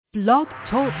Blog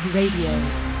Talk Radio.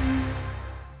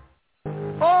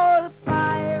 All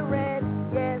pirates,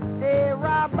 yes, they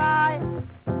rob by.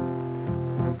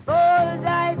 Sold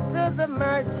I to the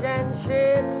merchant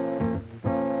ship.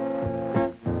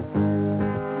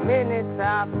 Minutes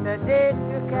after they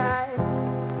took I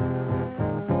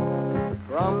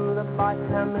from the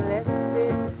bottomless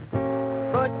pit.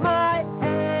 But my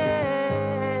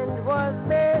hand was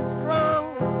made strong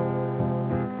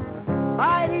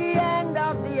by the hand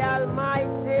of the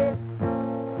Almighty.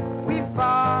 We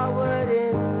forward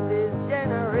in this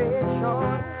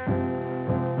generation,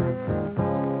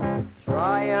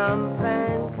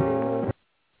 triumphantly.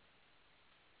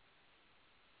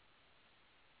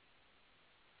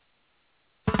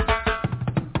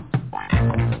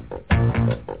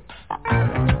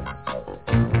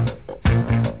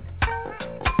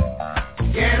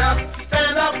 Get up,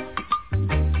 stand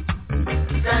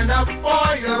up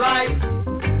for your right.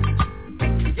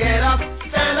 Get up,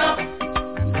 stand up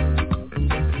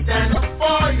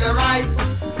for your right.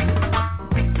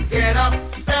 Get up,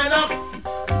 stand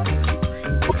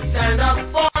up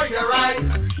for your right.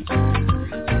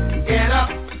 Get up,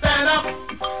 stand up,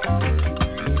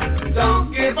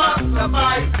 don't give up the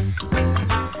fight.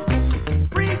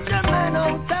 Preacher man,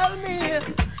 don't tell me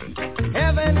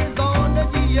heaven is under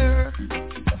the earth.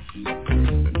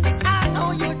 I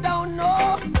know you don't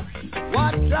know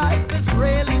what life is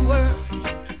really worth.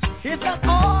 It's not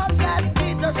all that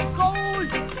glitters gold.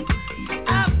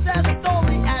 After the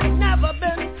story had never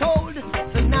been told,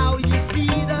 so now you see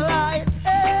the light.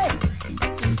 Hey,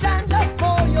 stand up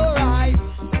for your right.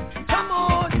 Come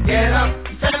on, Get up,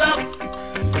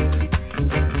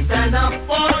 stand up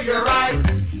for your right.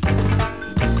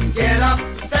 Get up,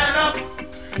 stand up,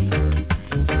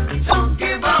 don't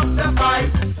give up the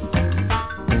fight.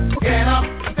 Get up,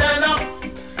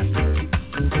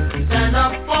 stand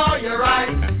up for your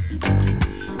right.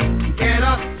 Get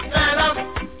up, stand up,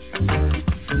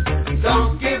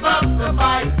 don't give up the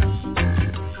fight.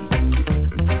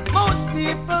 most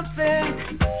people think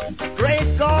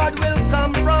great God will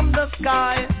come from the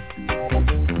sky,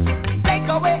 take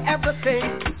away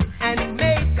everything and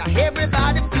make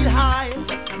everybody feel high.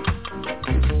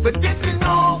 But if you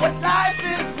know what life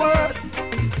is worth,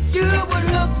 you would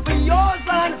look for yours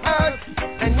on earth.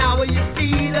 And now when you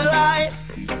see the light,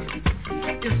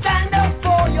 you stand up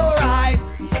for your right.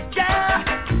 Yeah,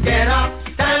 Get up,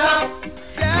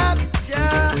 yeah,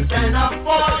 yeah. stand up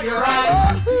for your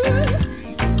right.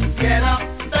 Get up,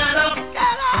 Get up,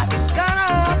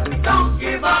 don't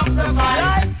give up the fight.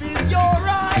 life is your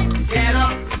right. Get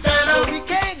up, So we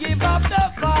can't give up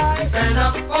the fight. stand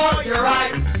up for your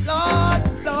right. Lord,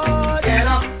 Get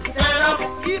up,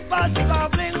 keep us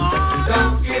bubbling on.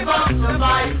 don't give up the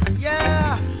fight.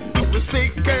 Yeah, We're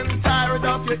sick and tired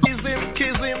of your ism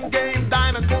game.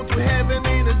 Dine and go to heaven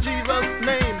in Jesus'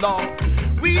 name, Lord.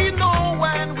 We know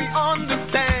when we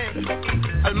understand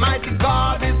Almighty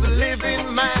God is the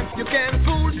living man. You can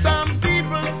fool some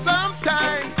people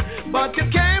sometimes, but you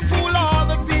can't fool all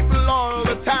the people all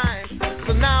the time.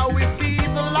 So now we see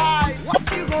the light.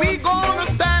 We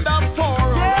gonna stand up for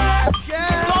yeah, us.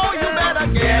 yeah. So you better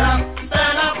Get get up, up.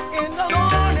 In the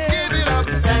morning, Give it up.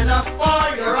 stand up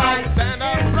for your right. Stand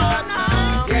up right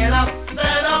now. Get up,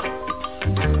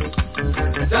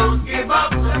 don't give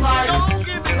up the fight. Don't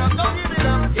give it up. Don't give it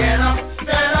up. Get up,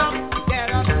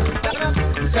 get up,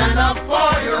 stand up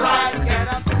for your right. get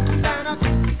up, stand up.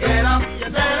 Get up,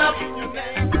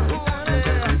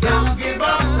 don't give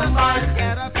up the fight.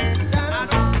 Get up,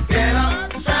 Get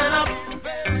up, stand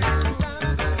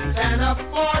up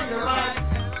for your right.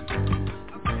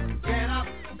 Get up,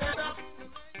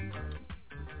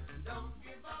 don't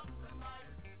give up the fight.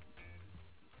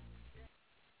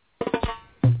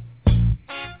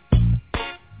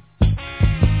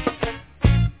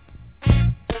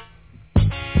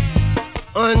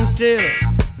 until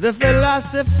the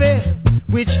philosophy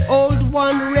which hold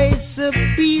one race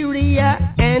superior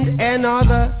and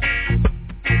another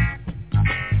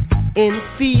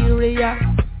inferior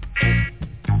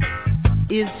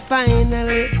is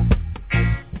finally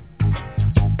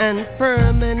and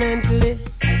permanently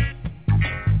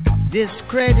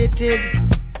discredited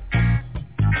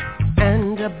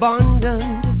and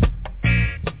abandoned.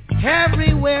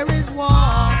 Everywhere is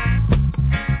war.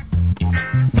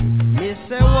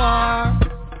 It's a war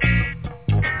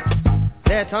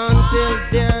that until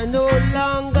they're no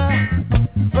longer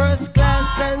first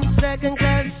class and second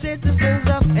class citizens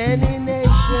of any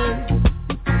nation,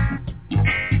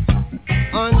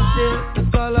 until the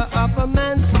color of a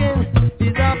man's skin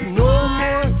is of no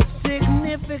more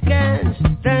significance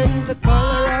than the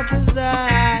color of his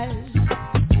eyes.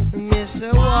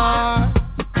 Mr. War,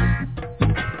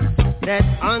 that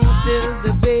until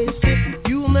the basic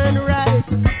human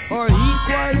rights are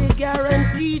equally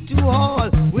guaranteed to all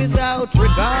without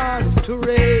regard to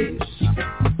race,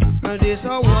 this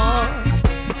a war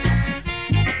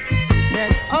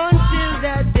that until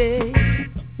that day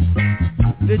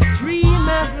the dream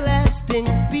of lasting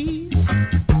peace,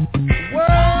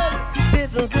 world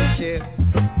citizenship,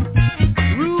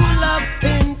 rule of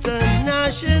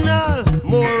international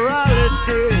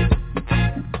morality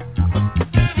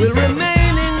will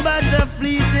remaining but a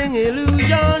fleeting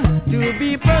illusion to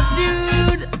be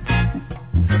pursued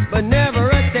but never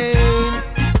attained.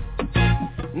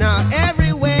 Now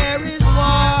everywhere is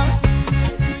war,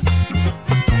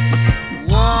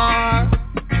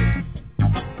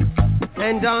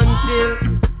 and until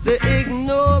the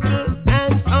ignoble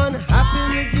and unhappy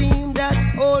regime that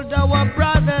holds our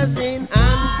brothers in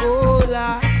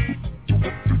Angola,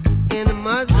 in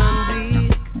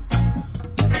Mozambique,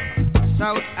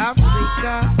 South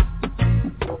Africa,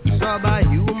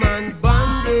 subhuman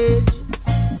bondage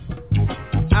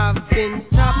have been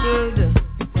toppled,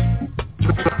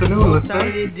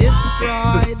 totally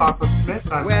destroyed,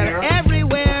 where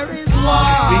everywhere is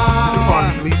war.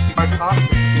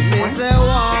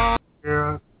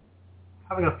 We're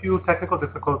having a few technical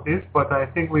difficulties, but I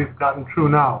think we've gotten through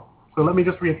now. So let me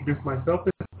just reintroduce myself.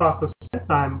 This is Paco.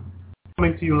 I'm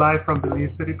coming to you live from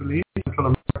Belize City, Belize,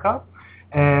 Central America.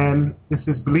 And this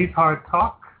is Belize Hard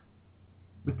Talk,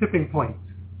 The Tipping Point.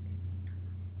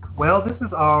 Well, this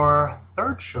is our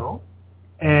third show,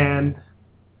 and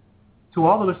to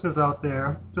all the listeners out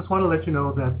there, just want to let you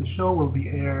know that the show will be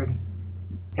aired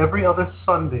every other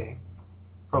Sunday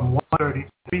from 1:30 to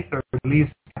 3:30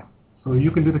 Belize time. So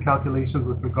you can do the calculations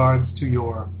with regards to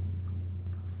your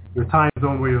time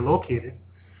zone where you're located.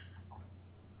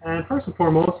 And first and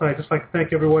foremost, I'd just like to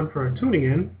thank everyone for tuning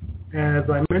in. As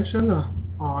I mentioned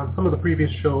on some of the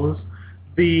previous shows,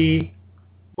 the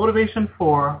motivation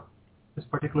for this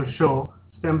particular show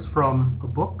stems from a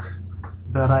book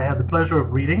that I had the pleasure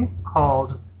of reading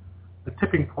called The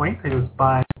Tipping Point. It was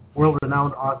by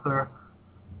world-renowned author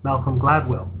Malcolm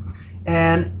Gladwell.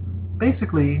 And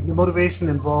basically, the motivation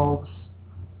involves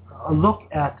a look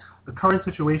at the current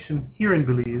situation here in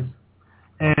Belize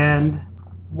and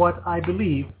what I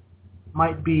believe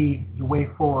might be the way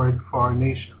forward for our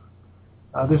nation.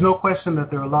 There's no question that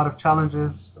there are a lot of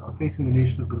challenges facing the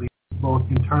nation of Belize, both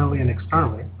internally and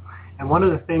externally. And one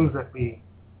of the things that we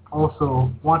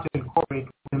also want to incorporate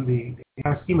in the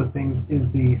entire scheme of things is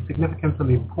the significance and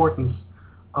the importance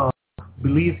of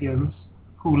Belizeans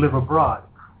who live abroad.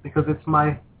 Because it's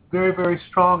my very, very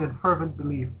strong and fervent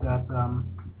belief that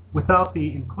without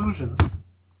the inclusion,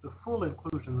 the full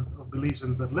inclusion of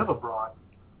Belizeans that live abroad,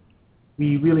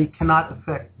 we really cannot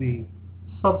affect the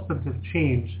substantive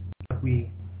change that we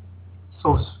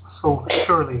so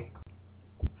surely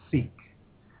seek.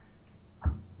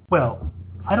 Well,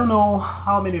 I don't know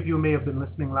how many of you may have been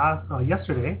listening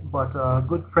yesterday, but a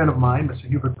good friend of mine, Mr.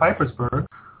 Hubert Pipersberg,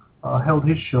 held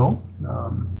his show,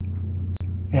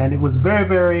 and it was very,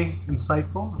 very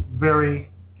insightful, very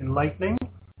enlightening,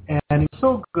 and it was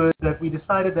so good that we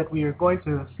decided that we are going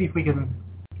to see if we can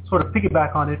sort of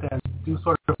piggyback on it and do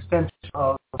sort of extension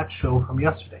of that show from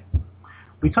yesterday.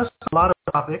 We touched a lot of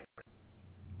topics,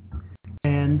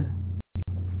 and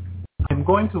I'm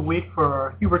going to wait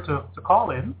for Hubert to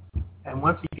call in, and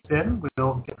once he gets in,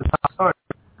 we'll get the talk started.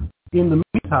 In the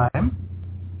meantime,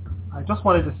 I just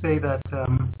wanted to say that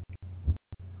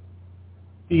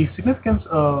the significance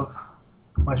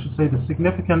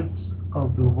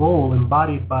of the role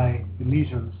embodied by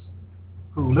Belizeans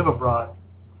who live abroad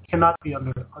cannot be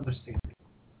understated.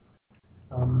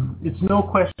 It's no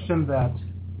question that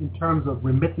in terms of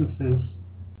remittances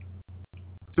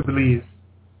to Belize,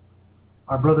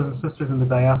 our brothers and sisters in the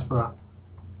diaspora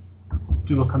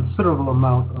do a considerable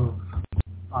amount of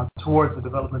towards the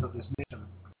development of this nation.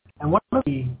 And one of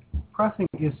the pressing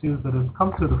issues that has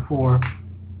come to the fore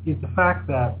is the fact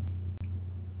that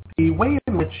the way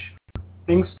in which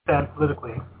things stand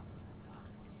politically,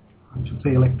 I should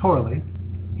say electorally,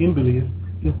 in Belize,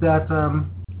 is that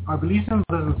our Belizean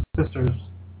brothers and sisters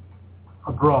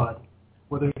abroad,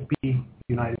 whether it be the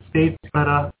United States,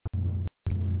 Canada,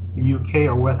 the UK,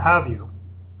 or what have you,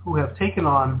 who have taken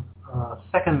on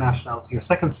second nationality or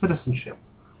second citizenship.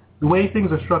 The way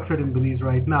things are structured in Belize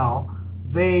right now,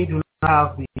 they do not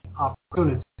have the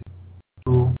opportunity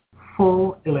to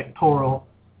full electoral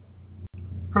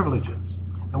privileges.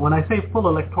 And when I say full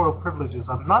electoral privileges,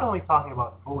 I'm not only talking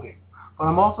about voting, but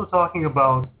I'm also talking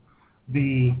about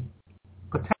the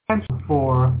potential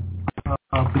for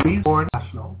a Belize-born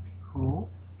national who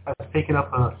has taken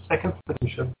up a second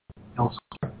citizenship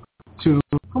elsewhere to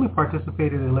fully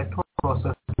participate in the electoral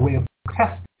process a way of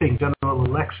testing general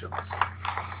elections.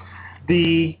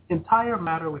 The entire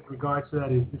matter with regards to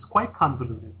that is quite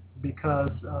convoluted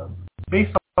because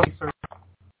based on research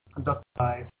conducted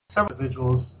by several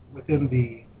individuals within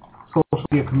the social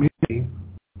media community,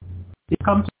 it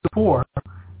comes to the fore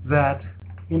that,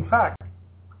 in fact,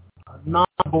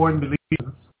 non-born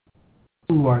Belizeans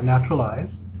who are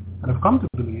naturalized and have come to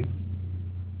Belize,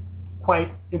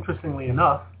 quite interestingly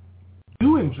enough,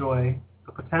 do enjoy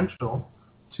the potential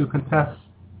to contest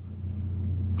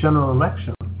general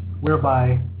elections,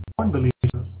 whereby born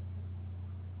Belizeans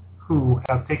who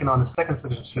have taken on a second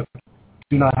citizenship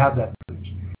do not have that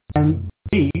privilege. And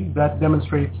that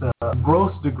demonstrates a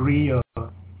gross degree of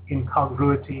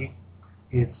incongruity,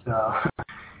 it's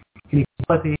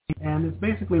inequality, and it's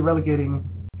basically relegating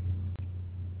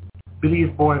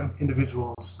Belize-born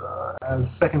individuals as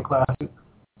second-class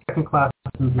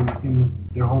citizens in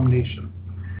their home nation.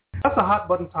 That's a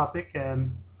hot-button topic,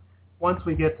 and once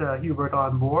we get Hubert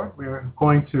on board, we're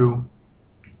going to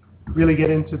really get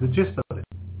into the gist of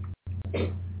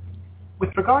it.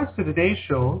 With regards to today's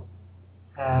show,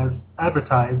 as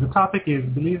advertised, the topic is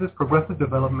Belize's progressive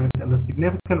development and the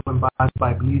significant impact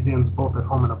by Belizeans both at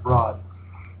home and abroad.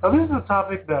 Now, this is a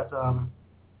topic that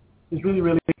is really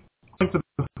going to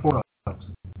be before us.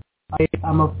 I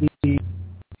am of the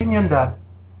opinion that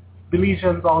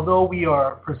Belizeans, although we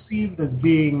are perceived as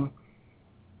being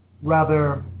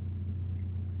rather,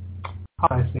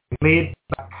 laid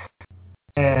back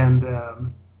and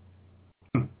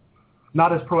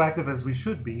not as proactive as we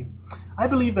should be, I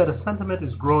believe that a sentiment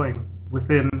is growing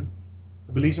within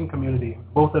the Belizean community,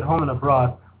 both at home and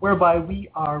abroad, whereby we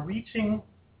are reaching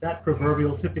that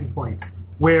proverbial tipping point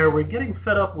where we're getting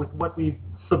fed up with what we've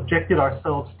subjected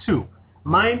ourselves to.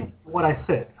 Mind what I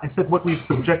said. I said what we've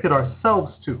subjected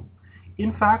ourselves to.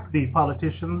 In fact, the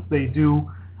politicians, they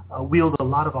do wield a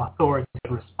lot of authority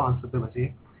and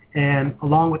responsibility, and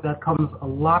along with that comes a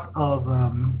lot of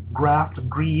graft,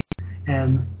 greed,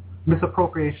 and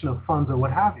misappropriation of funds or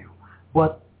what have you.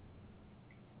 But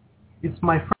it's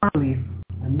my firm belief,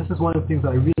 and this is one of the things that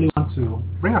I really want to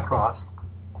bring across,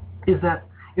 is that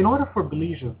in order for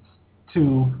Belizeans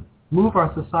to move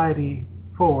our society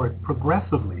forward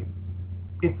progressively,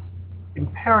 it's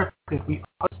imperative that we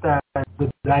understand the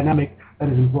dynamic that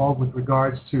is involved with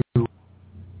regards to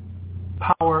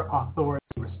power, authority,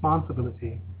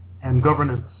 responsibility, and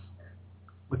governance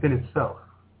within itself.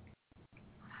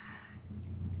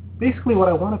 Basically, what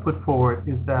I want to put forward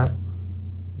is that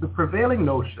the prevailing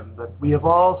notion that we have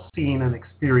all seen and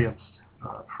experienced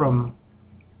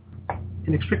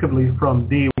inextricably from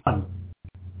day one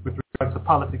with regards to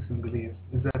politics in Belize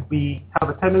is that we have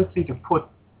a tendency to put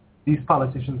these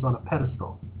politicians on a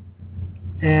pedestal.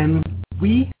 And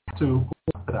we have to go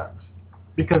after that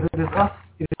because it is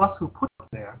us who put them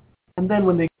there. And then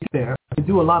when they get there, they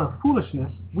do a lot of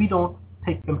foolishness, we don't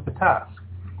take them to task.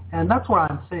 And that's where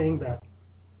I'm saying that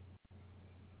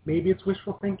maybe it's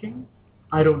wishful thinking.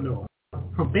 I don't know.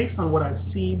 Based on what I've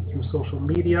seen through social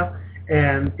media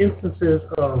and instances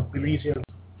of Belizeans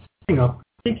sitting up,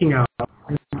 speaking out,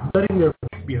 and letting their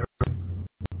voice be heard,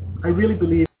 I really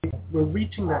believe we're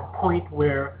reaching that point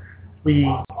where we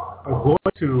are going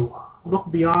to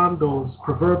look beyond those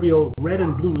proverbial red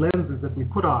and blue lenses that we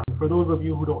put on. For those of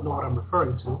you who don't know what I'm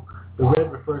referring to, the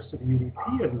red refers to the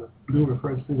UDP and the blue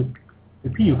refers to the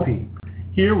PUP.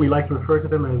 Here we like to refer to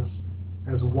them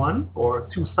as one or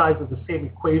two sides of the same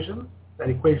equation. That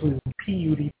equation is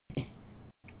PUDP.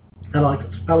 And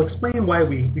I'll explain why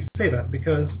we say that,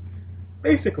 because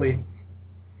basically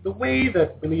the way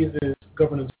that Belize's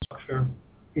governance structure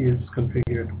is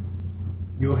configured,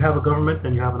 you have a government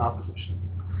and you have an opposition.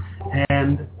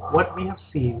 And what we have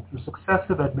seen through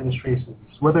successive administrations,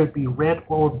 whether it be red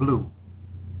or blue,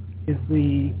 is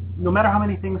no matter how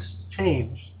many things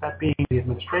change, that being the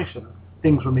administration,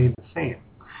 things remain the same.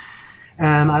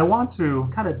 And I want to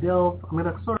kind of I'm going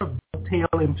to sort of dovetail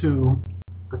into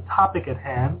the topic at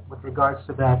hand with regards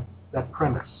to that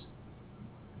premise.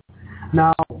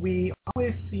 Now, we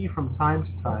always see from time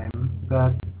to time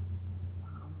that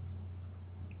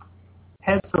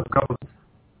heads of government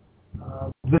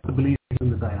visit the Belize in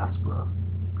the diaspora.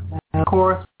 And of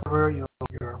course, whenever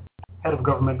your head of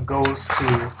government goes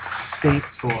to states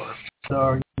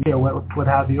or what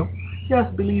have you, yes,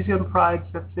 Belizean pride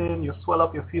sets in, you swell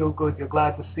up, you feel good, you're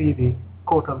glad to see the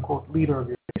quote-unquote leader of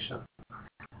your nation.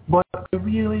 But I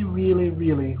really, really,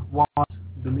 really want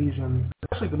Belizeans,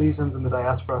 especially Belizeans in the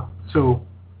diaspora, to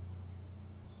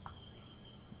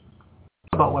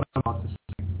think about what I'm about to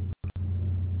say.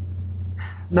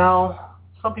 Now,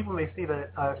 some people may say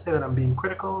that I'm being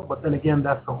critical, but then again,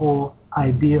 that's the whole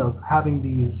idea of having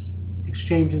these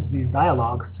exchanges, these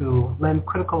dialogues, to lend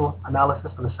critical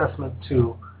analysis and assessment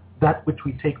to that which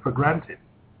we take for granted.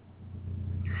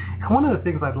 And one of the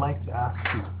things I'd like to ask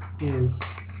you is,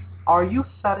 are you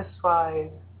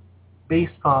satisfied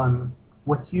based on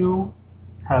what you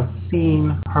have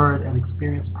seen, heard, and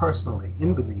experienced personally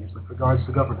in Belize with regards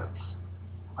to governance?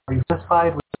 Are you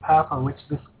satisfied with the path on which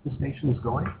this nation is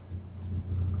going?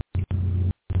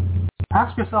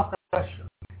 Ask yourself that question.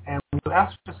 And when you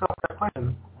ask yourself that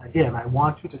question, again, I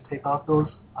want you to take out those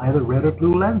either red or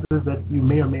blue lenses that you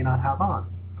may or may not have on.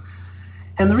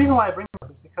 And the reason why I bring it up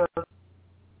is because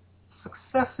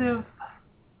successive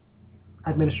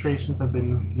administrations have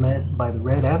been led by the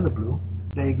red and the blue.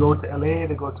 They go to LA,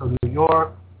 they go to New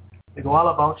York, they go all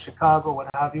about Chicago, what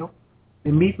have you.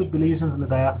 They meet with Belizeans in the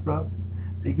diaspora.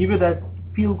 They give you that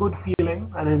feel-good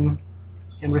feeling, and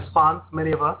in response,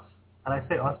 many of us, and I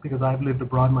say us because I've lived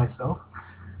abroad myself,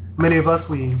 many of us,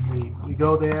 we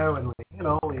go there and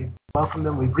we welcome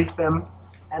them, we greet them,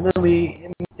 and then we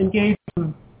engage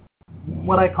in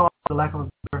what I call, for lack of a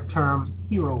better term,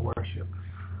 hero worship.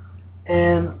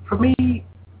 And for me,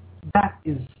 that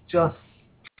is just,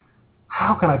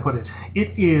 how can I put it?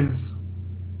 It is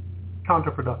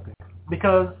counterproductive,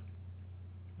 because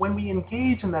when we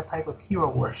engage in that type of hero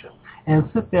worship and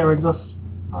sit there and just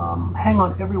hang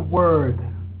on every word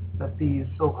that these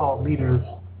so-called leaders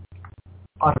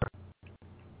utter,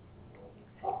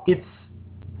 it's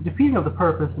defeating of the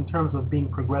purpose in terms of being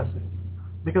progressive.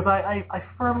 Because I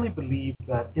firmly believe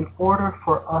that in order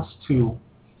for us to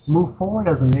move forward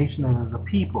as a nation and as a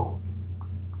people,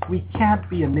 we can't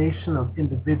be a nation of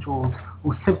individuals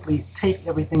who simply take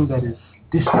everything that is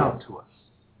dished out to us.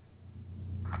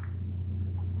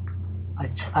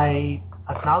 I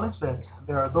acknowledge that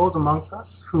there are those amongst us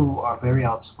who are very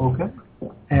outspoken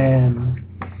and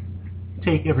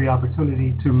take every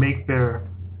opportunity to make their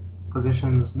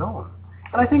positions known.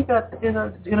 And I think that in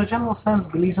a general sense,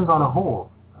 Belizeans on a whole,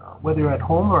 whether you're at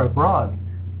home or abroad,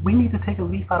 we need to take a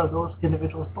leaf out of those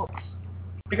individuals' books.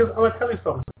 Because I want to tell you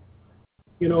something.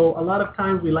 A lot of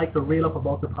times we like to rail up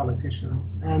about the politicians,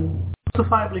 and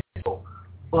justifiably so,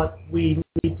 but we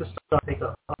need to start to take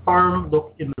a firm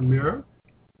look in the mirror,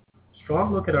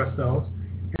 strong look at ourselves,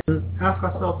 and ask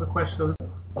ourselves the question,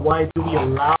 why do we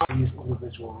allow these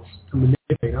individuals to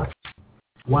manipulate us?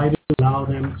 Why do we allow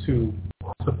them to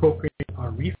appropriate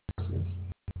our resources?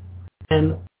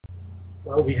 And,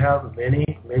 well, we have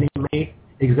many, many, many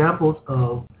examples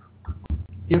of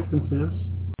instances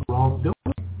of wrongdoing.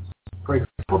 For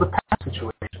example, the past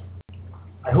situation.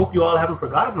 I hope you all haven't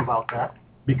forgotten about that,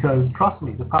 because, trust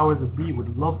me, the powers that be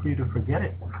would love for you to forget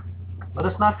it. Let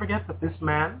us not forget that this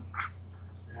man,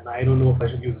 and I don't know if I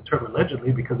should use the term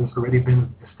allegedly because it's already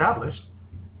been established,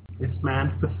 this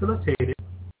man facilitated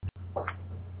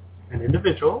an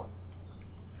individual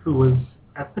who was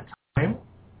at the time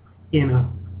in a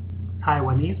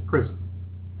Taiwanese prison,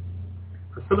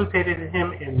 facilitated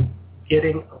him in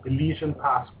getting a Belizean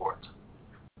passport.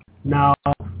 Now,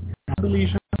 as a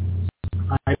Belizean,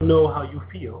 I don't know how you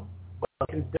feel, but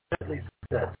I can definitely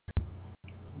say that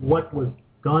what was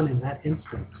done in that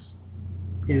instance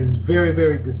is very,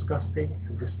 very disgusting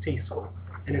and distasteful.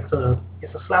 And it's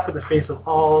a slap in the face of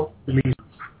all Belizeans,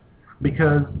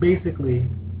 because basically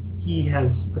he has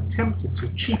attempted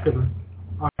to cheapen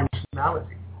our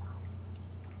nationality.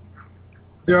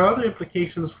 There are other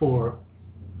implications for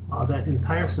that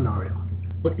entire scenario.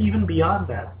 But even beyond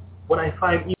that, what I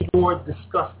find even more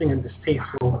disgusting and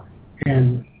distasteful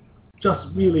and just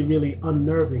really, really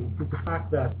unnerving is the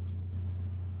fact that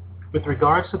with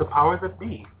regards to the powers that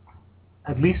be,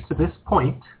 at least to this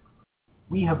point,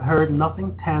 we have heard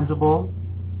nothing tangible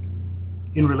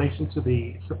in relation to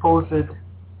the supposed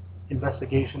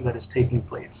investigation that is taking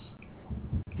place.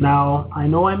 Now, I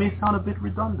know I may sound a bit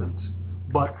redundant,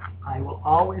 but I will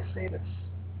always say this.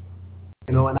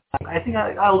 And I think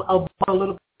I'll borrow a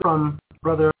little bit from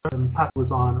Brother and Paco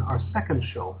was on our second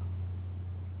show.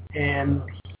 And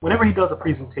whenever he does a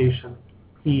presentation,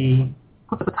 he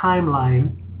puts a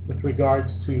timeline with regards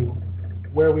to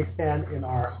where we stand in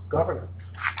our governance.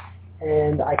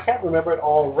 And I can't remember it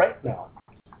all right now,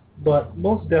 but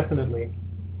most definitely,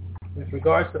 with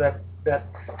regards to that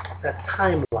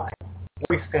timeline, where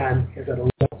we stand is at a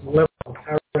level of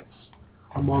arrogance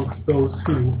amongst those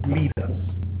who lead us.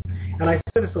 And I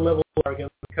say it's a level of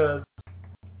arrogance because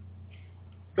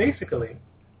basically,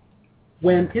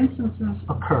 when instances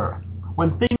occur,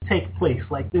 when things take place,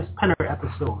 like this Penner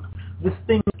episode, this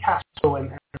thing with Castro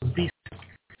and Beast,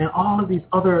 and all of these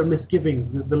other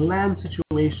misgivings, the land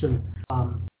situation,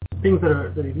 things that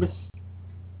are the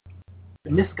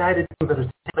misguided things that are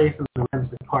taking place in the Lands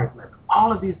Department,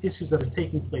 all of these issues that are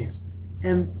taking place.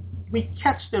 And We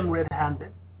catch them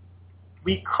red-handed.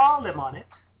 We call them on it.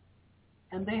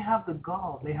 And they have the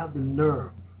gall, they have the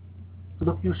nerve to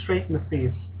look you straight in the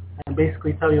face and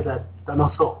basically tell you that they're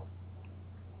not so.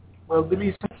 Well,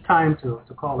 Belize, it's time to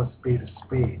call a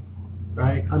spade,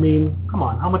 right? I mean, come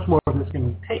on, how much more of this can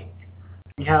we take?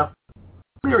 We have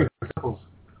clear examples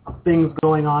of things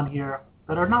going on here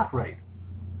that are not right.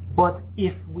 But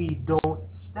if we don't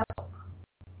step up,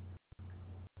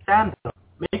 stand up,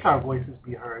 make our voices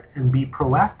be heard, and be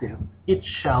proactive, it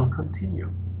shall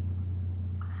continue.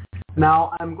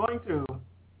 Now, I'm going to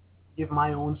give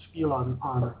my own spiel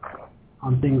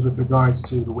on things with regards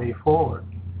to the way forward,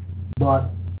 but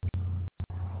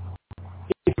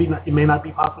it may not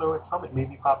be popular with some, it may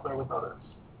be popular with others.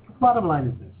 The bottom line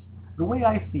is this. The way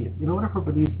I see it, in order for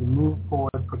Belize to move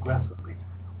forward progressively,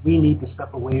 we need to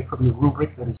step away from the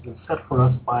rubric that has been set for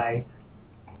us by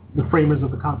the framers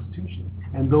of the Constitution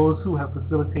and those who have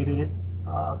facilitated it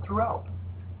throughout.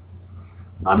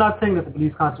 I'm not saying that the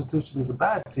Belize Constitution is a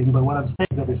bad thing, but what I'm saying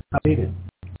is that it's outdated.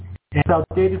 And it's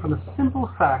outdated from the simple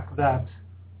fact that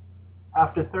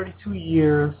after 32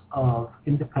 years of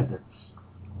independence,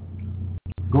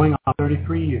 going on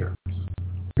 33 years,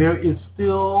 there is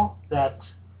still that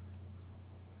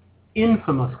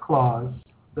infamous clause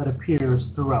that appears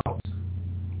throughout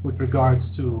with regards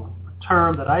to a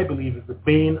term that I believe is the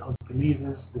bane of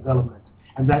Belize's development,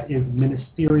 and that is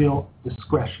ministerial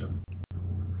discretion.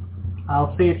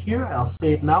 I'll say it here, I'll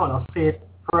say it now, and I'll say it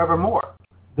forevermore,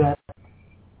 that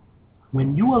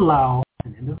when you allow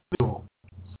an individual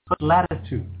such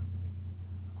latitude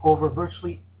over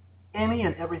virtually any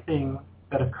and everything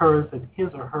that occurs in his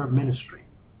or her ministry,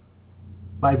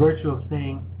 by virtue of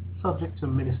saying subject to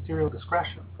ministerial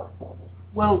discretion,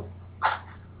 well,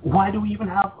 why do we even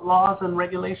have laws and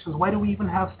regulations? Why do we even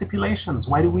have stipulations?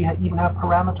 Why do we even have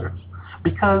parameters?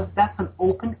 Because that's an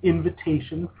open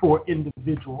invitation for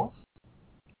individuals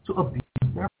to abuse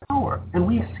their power. And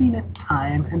we've seen it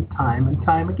time and time and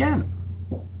time again.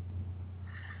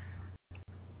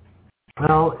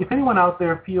 Now, if anyone out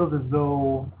there feels as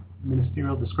though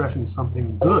ministerial discretion is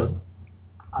something good,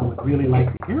 I would really like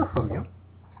to hear from you.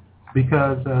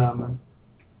 Because,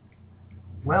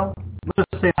 well, let's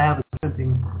just say I have a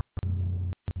dissenting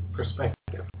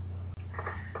perspective.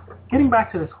 Getting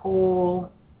back to this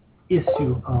whole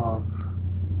issue of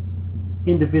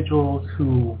individuals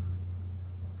who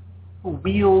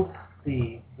wield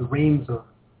the reins of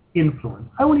influence.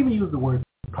 I won't even use the word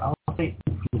power, I'll say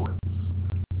influence,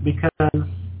 because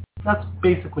that's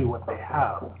basically what they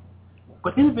have.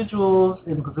 But individuals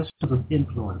in positions of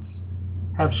influence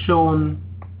have shown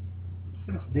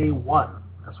since day one,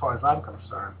 as far as I'm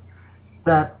concerned,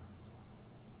 that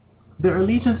their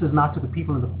allegiance is not to the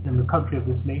people in the country of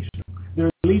this nation. Their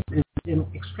allegiance is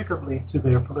inextricably to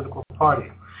their political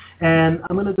party. And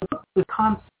I'm going to develop this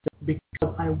concept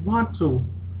because I want to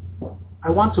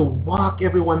walk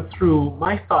everyone through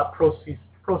my thought processes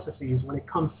when it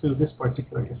comes to this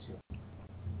particular issue.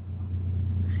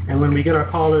 And when we get our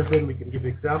callers in, we can give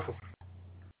examples.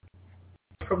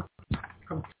 From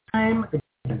time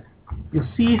again, you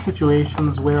see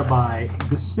situations whereby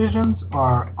decisions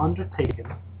are undertaken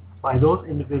by those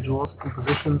individuals in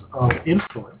positions of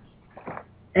influence,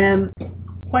 and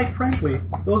quite frankly,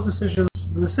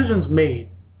 the decisions made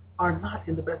are not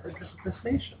in the best interest of this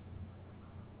nation.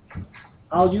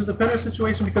 I'll use the Penner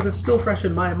situation because it's still fresh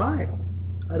in my mind.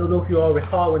 I don't know if you all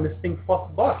recall when this thing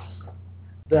first bust,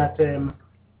 that, the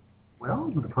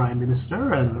Prime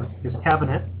Minister and his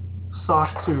cabinet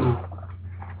sought to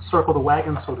circle the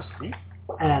wagon, so to speak,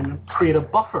 and create a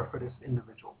buffer for this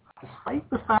individual, despite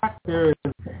the fact there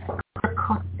is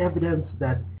clear-cut evidence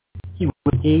that he was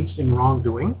engaged in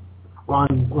wrongdoing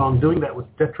that was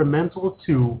detrimental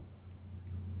to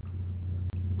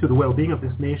the well-being of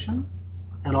this nation,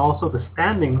 and also the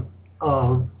standing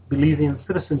of Belizean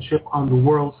citizenship on the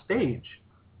world stage.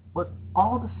 But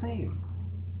all the same,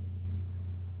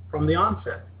 from the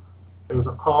onset, there was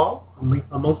a call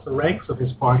amongst the ranks of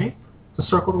his party to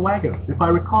circle the wagons. If I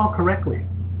recall correctly,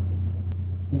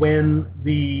 when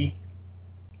the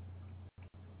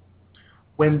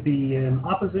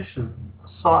opposition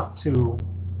sought to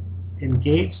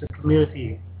engage the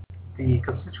community, the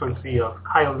constituency of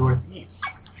Kyle Northeast,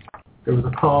 there was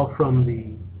a call from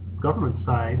the government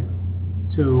side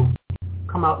to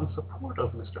come out in support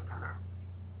of Mr. Penner.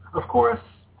 Of course,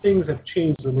 things have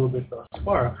changed a little bit thus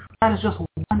far. That is just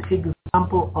one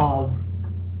example of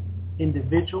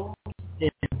individuals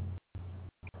in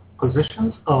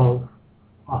positions of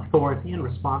authority and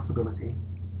responsibility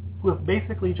who have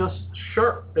basically just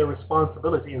shirked their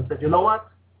responsibility and said, you know what,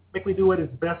 make me do what is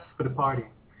best for the party.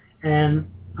 And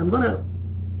I'm going to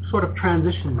sort of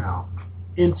transition now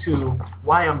into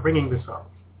why I'm bringing this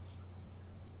up.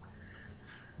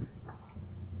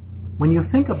 When you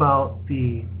think about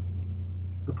the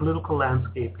political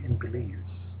landscape in Belize,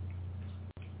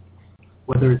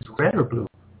 whether it's red or blue,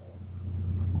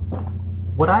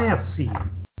 what I have seen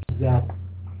is that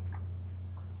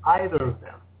either of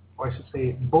them, or I should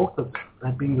say both of them,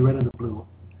 that being the red and the blue,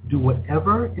 do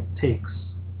whatever it takes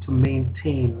to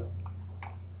maintain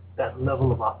that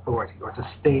level of authority, or to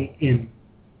stay in.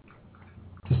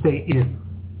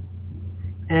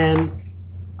 And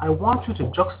I want you to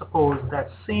juxtapose that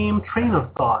same train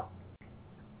of thought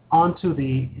onto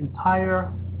the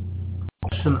entire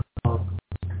question of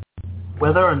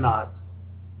whether or not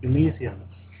Belizeans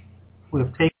who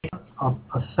have taken up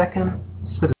a second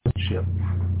citizenship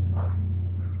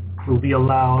will be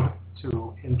allowed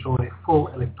to enjoy full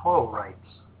electoral rights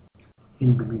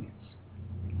in Belize.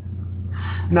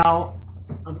 Now,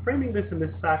 I'm framing this in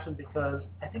this fashion because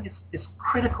I think it's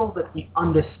critical that we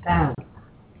understand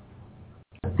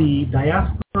that the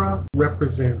diaspora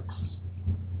represents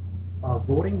a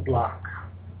voting bloc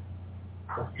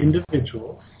of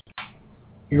individuals,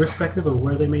 irrespective of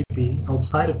where they may be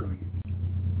outside of Belize,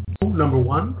 who, number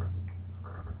one,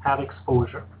 have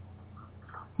exposure,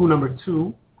 who, number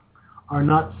two, are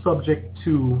not subject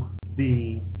to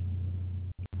the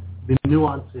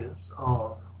nuances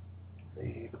of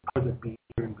the powers that be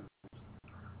here in Belize.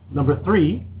 Number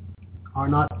three, are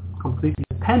not completely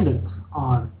dependent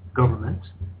on government.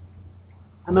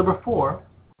 And number four,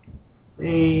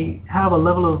 they have a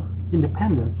level of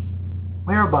independence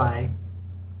whereby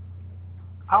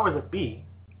powers that be,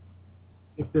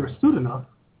 if they're astute enough,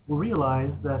 will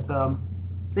realize that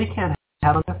they can't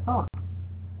have on their thumb.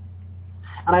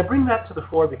 And I bring that to the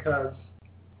fore because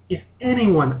if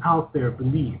anyone out there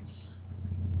believes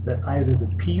that either the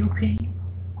PUP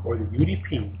or the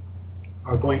UDP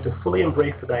are going to fully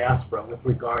embrace the diaspora with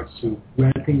regards to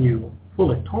granting you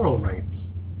full electoral rights,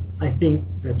 I think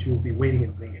that you'll be waiting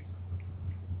in vain.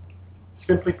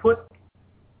 Simply put,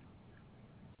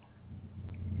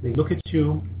 they look at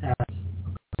you as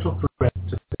a potential threat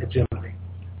to hegemony.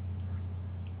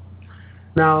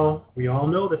 Now, we all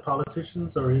know that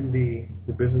politicians are in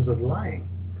the business of lying.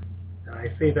 And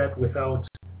I say that without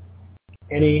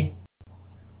any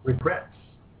regrets.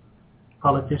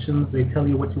 Politicians, they tell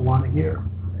you what you want to hear.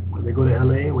 When they go to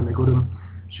LA, when they go to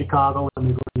Chicago, when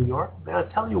they go to New York, they'll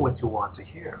tell you what you want to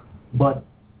hear. But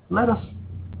let us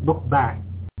look back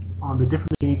on the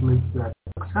different engagements that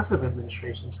successive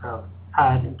administrations have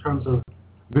had in terms of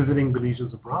visiting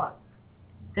Belizeans abroad.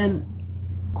 And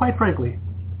quite frankly,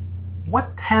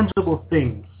 what tangible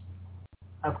things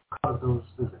have come out of those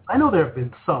visits? I know there have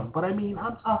been some, but I mean,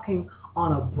 I'm talking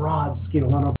on a broad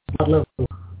scale, on a broad level,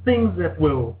 things that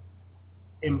will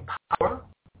empower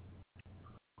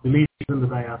Belizeans in the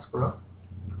diaspora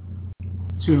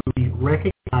to be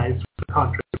recognized for the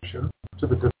contribution to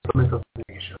the development of the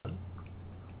nation,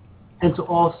 and to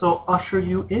also usher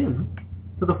you in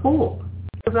to the fold.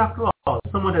 Because after all,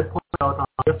 someone had pointed out on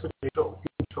yesterday's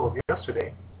show of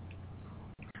yesterday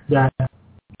that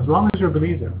as long as you're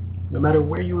Belizean, no matter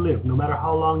where you live, no matter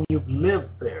how long you've lived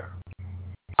there,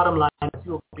 bottom line is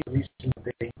you'll be Belizean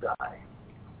the day you die.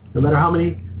 No matter how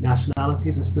many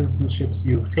nationalities and citizenships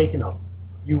you've taken up,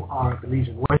 you are a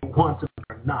Belizean, whether you want to be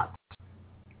or not.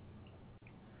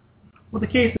 Well, the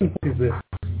case in point is this.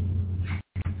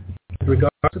 With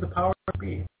regard to the power that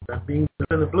be, that being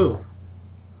in the blue,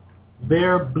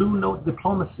 their blue note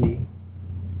diplomacy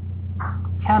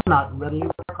cannot readily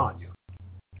work on you.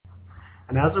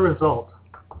 And as a result,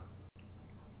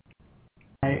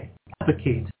 I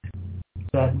advocate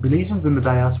that Belizeans in the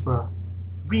diaspora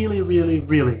really, really,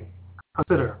 really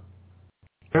consider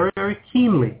very, very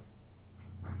keenly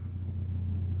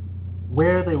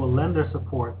where they will lend their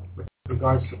support with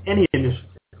regards to any initiative.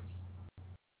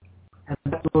 And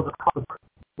that goes across the board.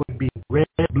 Would be red,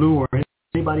 blue, or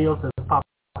anybody else that's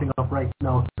popping up right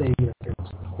now saying it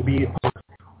to be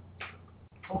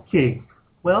okay.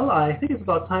 Well, I think it's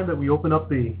about time that we open up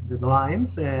the lines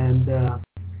and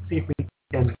see if we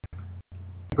can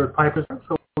convert Piper's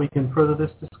so we can further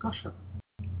this discussion.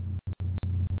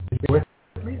 With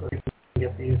me, or we can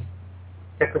get these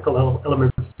technical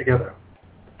elements together.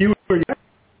 You are you?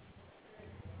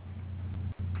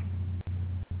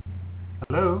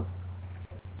 Hello?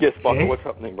 Yes, Paco, Okay. What's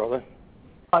happening, brother?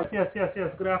 Yes.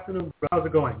 Good afternoon. How's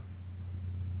it going?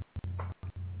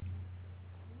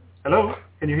 Hello?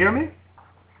 Can you hear me?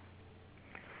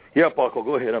 Yeah, Paco,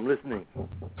 go ahead. I'm listening.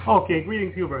 Okay,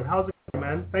 greetings, Hubert. How's it going,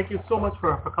 man? Thank you so much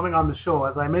for coming on the show.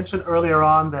 As I mentioned earlier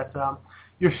on, that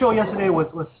your show yesterday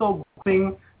was so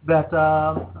gripping that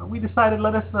we decided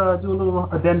let us do a little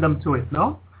addendum to it.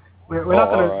 No, we're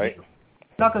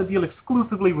not going to deal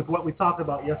exclusively with what we talked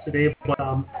about yesterday, but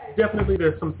definitely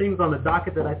there's some things on the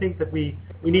docket that I think that we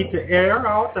need to air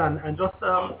out and just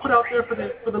put out there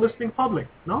for the listening public.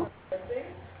 No.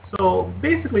 So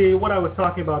basically, what I was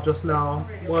talking about just now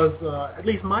was at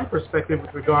least my perspective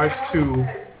with regards to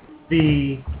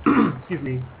the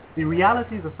the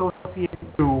realities associated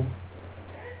to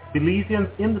Belizeans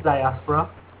in the diaspora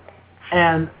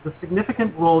and the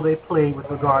significant role they play with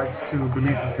regards to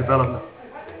Belize's development.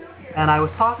 And I was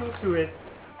talking to it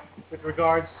with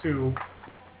regards to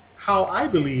how I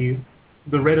believe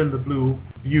the red and the blue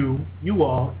view you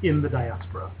all in the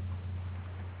diaspora.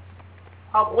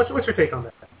 What's your take on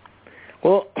that?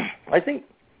 Well, I think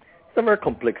it's a very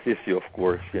complex issue, of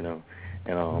course, you know,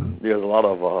 and there's a lot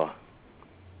of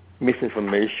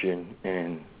misinformation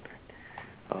and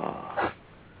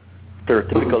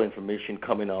stereotypical information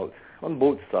coming out on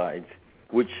both sides,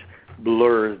 which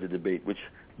blurs the debate, which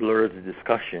blurs the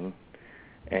discussion,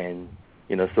 and,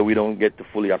 you know, so we don't get to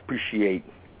fully appreciate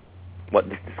what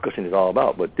this discussion is all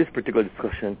about. But this particular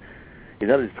discussion is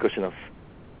not a discussion of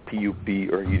PUP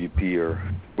or UDP or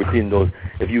within those.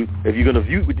 If you're going to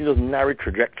view within those narrow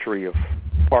trajectory of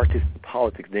partisan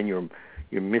politics, then you're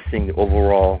missing the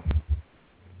overall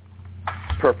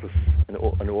purpose and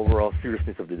the overall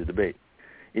seriousness of the debate.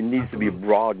 It needs to be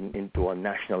broadened into a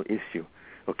national issue.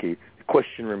 Okay, the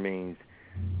question remains: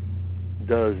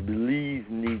 does Belize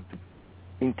need to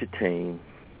entertain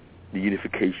the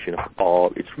unification of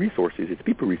all its resources, its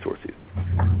people resources,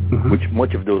 which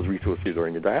much of those resources are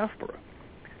in the diaspora?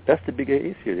 That's the bigger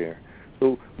issue there.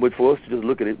 So, but for us to just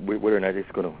look at it, whether or not it's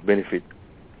going to benefit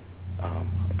a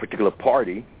particular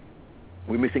party,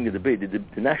 we're missing the debate.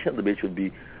 The national debate should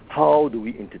be: how do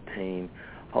we entertain?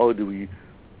 How do we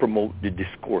promote the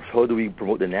discourse? How do we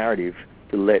promote the narrative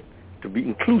to be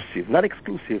inclusive, not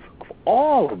exclusive, of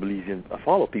all of Belizean, of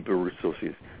all of people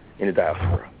resources in the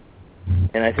diaspora?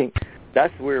 And I think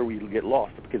that's where we get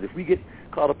lost, because if we get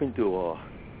caught up into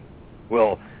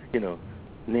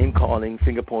name calling,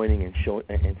 finger pointing,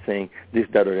 and saying this,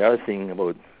 that, or the other thing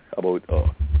about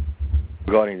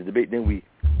regarding the debate, then we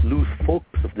lose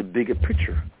focus of the bigger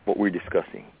picture, what we're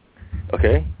discussing.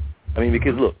 Okay? I mean,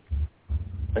 because look,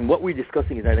 and what we're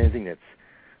discussing is not anything that's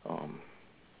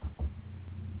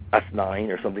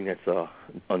asinine or something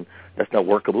that's not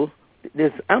workable.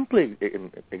 There's ample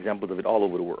examples of it all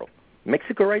over the world.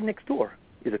 Mexico, right next door,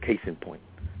 is a case in point.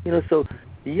 You know, so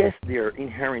yes, there are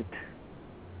inherent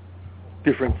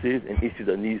differences and issues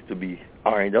that needs to be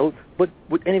ironed out. But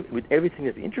with everything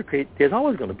that's intricate, there's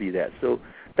always going to be that. So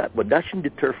that shouldn't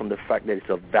deter from the fact that it's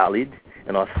a valid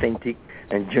and authentic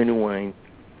and genuine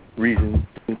reason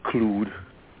to include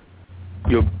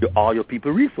all your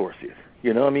people resources.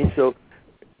 You know what I mean? So,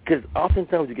 because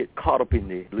oftentimes you get caught up in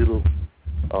the little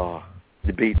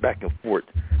debate back and forth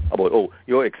about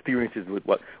your experiences with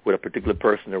a particular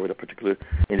person or with a particular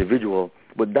individual,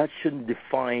 but that shouldn't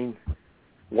define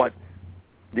what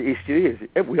the issue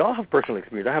is. We all have personal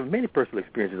experience. I have many personal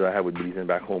experiences that I have with Belizeans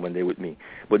back home, and they're with me.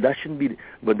 But that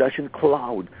shouldn't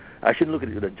cloud. I shouldn't look at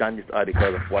it with a jaundiced eye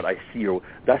because of what I see, or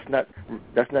that's not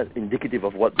indicative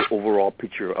of what the overall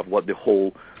picture of what the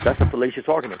whole. That's a fallacious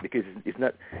argument, because it's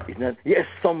not. Yes,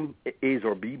 some A's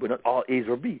or B, but not all A's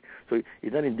or B. So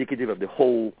it's not indicative of the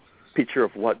whole picture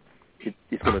of what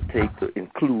it's going to take to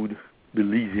include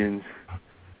Belizeans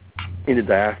in the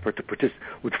diaspora to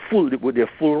participate with their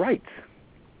full rights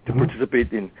to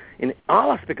participate in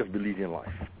all aspects of Belizean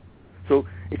life. So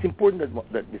it's important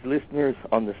that these listeners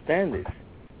understand this.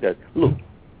 That look,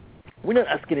 we're not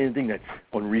asking anything that's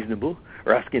unreasonable,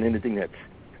 or asking anything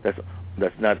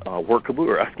that's not workable,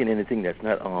 or asking anything that's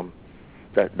not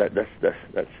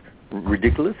that's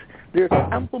ridiculous. There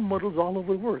are ample models all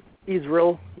over the world.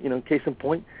 Israel, case in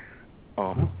point,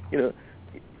 as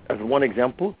one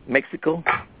example, Mexico,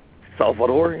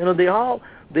 Salvador, they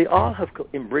all have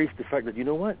embraced the fact that, you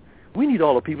know what, we need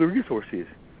all the people resources.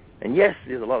 And yes,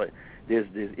 there's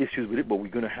issues with it, but we're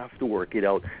going to have to work it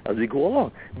out as we go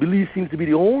along. Belize seems to be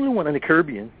the only one in the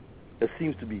Caribbean that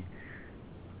seems to be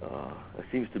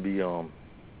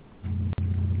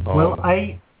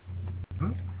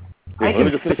let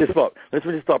me just finish this thought. Let's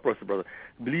finish this thought process, brother.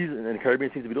 Belize and the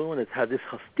Caribbean seems to be the only one that has this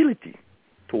hostility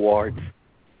towards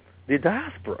the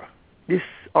diaspora. This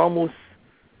almost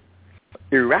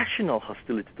irrational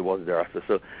hostility towards the diaspora.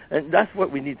 So, and that's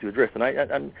what we need to address. And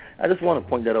I just want to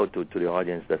point that out to the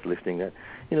audience that's listening, that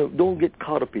don't get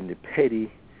caught up in the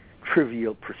petty,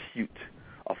 trivial pursuit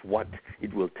of what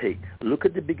it will take. Look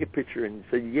at the bigger picture and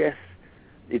say, yes,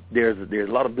 there's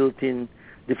a lot of built-in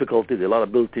difficulties, a lot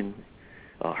of built-in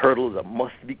hurdles that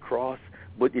must be crossed,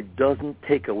 but it doesn't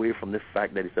take away from the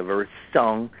fact that it's a very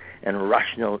sound and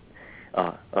rational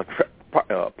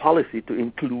policy to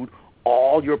include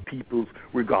all your peoples,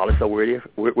 regardless of where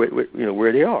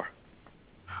they are.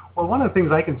 Well, one of the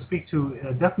things I can speak to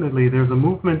definitely, there's a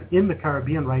movement in the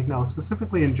Caribbean right now,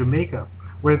 specifically in Jamaica,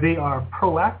 where they are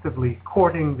proactively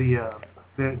courting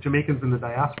the Jamaicans in the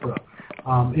diaspora.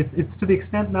 It's to the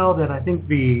extent now that I think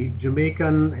the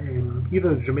Jamaican,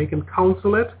 either the Jamaican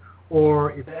consulate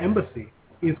or its embassy,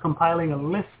 is compiling a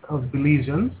list of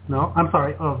Belizeans,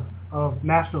 of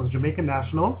nationals, Jamaican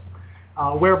nationals,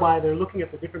 whereby they're looking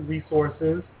at the different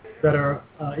resources that are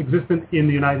existent in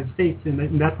the United States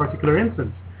in that particular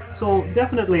instance. So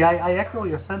definitely, I echo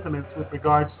your sentiments with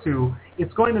regards to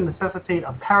it's going to necessitate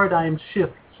a paradigm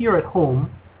shift here at home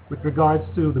with regards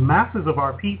to the masses of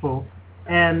our people,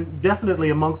 and definitely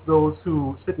amongst those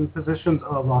who sit in positions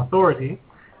of authority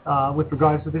with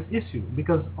regards to this issue,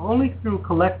 because only through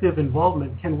collective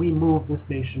involvement can we move this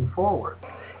nation forward.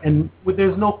 And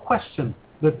there's no question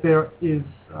that there is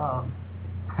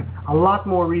a lot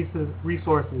more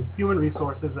resources, human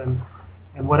resources,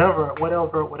 and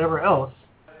whatever else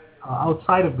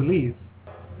outside of Belize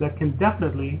that can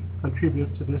definitely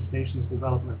contribute to this nation's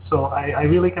development. So I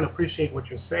really can appreciate what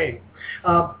you're saying.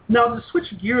 Now, to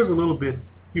switch gears a little bit,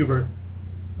 Hubert,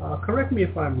 correct me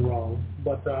if I'm wrong,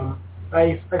 but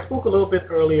I spoke a little bit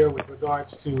earlier with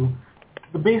regards to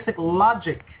the basic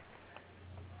logic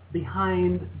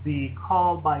behind the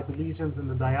call by Belizeans in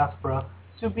the diaspora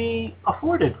to be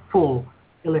afforded full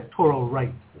electoral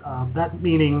rights. That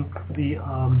meaning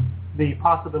the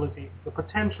possibility, the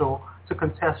potential to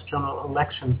contest general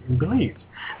elections in Belize.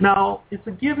 Now, it's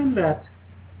a given that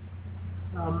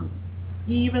I'm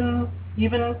going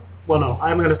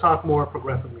to talk more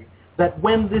progressively, that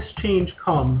when this change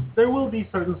comes, there will be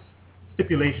certain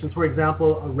stipulations, for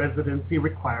example, a residency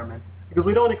requirement, because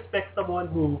we don't expect someone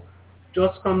who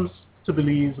just comes to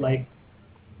Belize like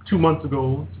 2 months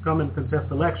ago to come and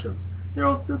contest elections.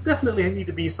 There'll definitely need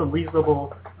to be some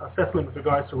reasonable assessment with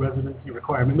regards to residency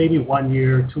requirement, maybe 1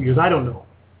 year, 2 years, I don't know,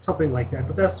 something like that,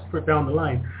 but that's for down the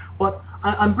line. But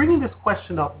I'm bringing this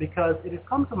question up because it has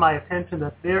come to my attention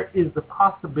that there is the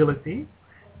possibility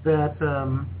that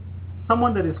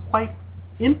someone that is quite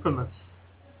infamous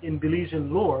in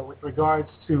Belizean lore with regards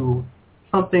to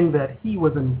something that he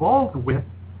was involved with,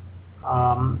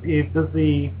 does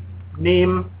the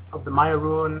name of the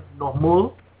Mayaruan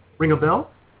Normul ring a bell?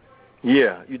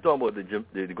 Yeah, you're talking about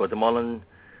the Guatemalan,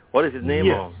 what is his name?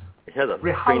 Yes. It has a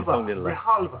strange sounding like.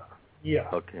 Grijalva, yeah.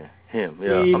 Okay, him,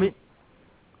 yeah.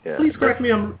 Yeah. Please correct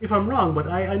me if I'm wrong, but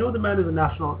I know the man is a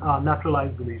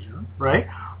naturalized Belizean, right?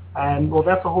 And, well,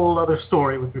 that's a whole other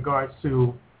story with regards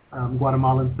to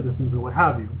Guatemalan citizens or what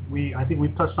have you. I think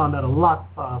we've touched on that a lot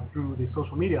through the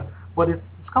social media, but it's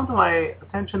come to my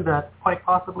attention that quite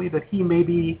possibly that he may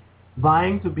be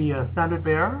vying to be a standard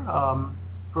bearer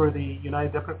for the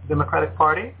United Democratic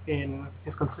Party in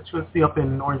his constituency up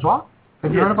in Orange Walk.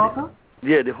 Have you heard about that?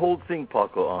 Yeah, the whole thing,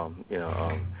 Paco.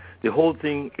 The whole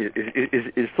thing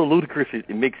is so ludicrous.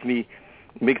 It makes me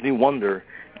wonder.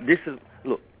 This is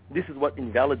what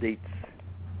invalidates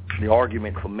the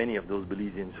argument for many of those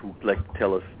Belizeans who like to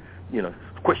tell us,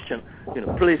 question,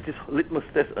 place this litmus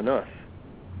test on us,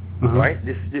 right?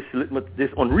 This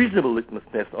unreasonable litmus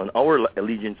test on our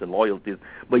allegiance and loyalties,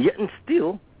 but yet and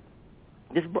still.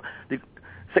 The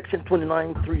Section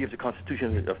 29.3 of the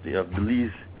Constitution of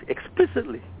Belize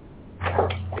explicitly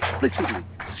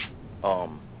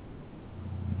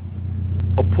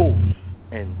opposes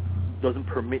and doesn't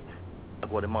permit a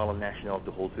Guatemalan national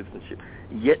to hold citizenship.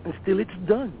 Yet and still, it's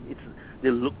done. They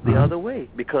look the other way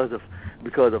because of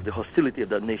the hostility of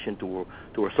that nation to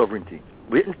our sovereignty.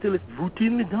 Yet and still, it's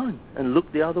routinely done and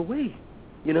look the other way.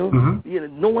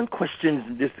 No one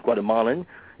questions this Guatemalan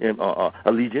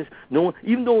allegiance. No one,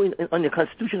 even though on the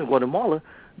Constitution of Guatemala,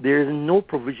 there is no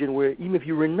provision where even if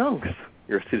you renounce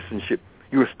your citizenship,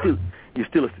 you're still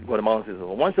a Guatemalan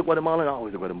citizen. Once a Guatemalan,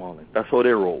 always a Guatemalan. That's how they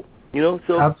roll.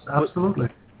 So absolutely.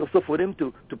 So for them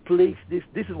to place this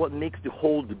is what makes the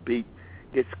whole debate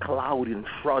gets clouded and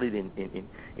shrouded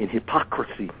in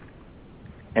hypocrisy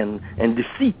and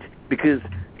deceit, because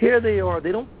here they are.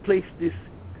 They don't place the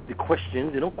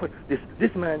questions. They don't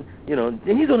this man, and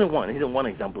he's only one. He's one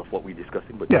example of what we're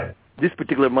discussing. But this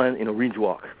particular man in Orange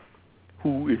Walk,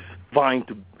 who is vying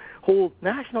to hold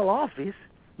national office,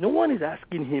 no one is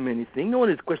asking him anything. No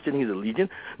one is questioning his allegiance.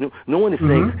 No one is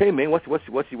saying, "Hey man, what's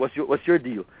your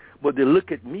deal?" But they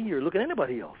look at me or look at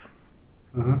anybody else.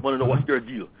 Want to know what's your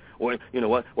deal, or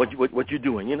what you're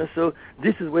doing. So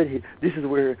this is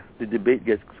where the debate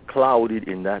gets clouded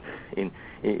in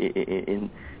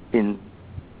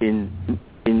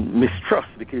mistrust,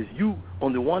 because you,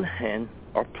 on the one hand,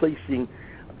 are placing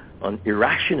an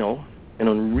irrational and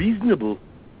unreasonable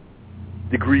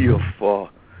degree of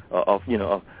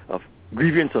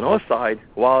grievance on our side,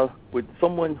 while with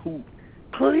someone who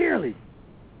clearly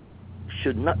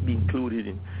should not be included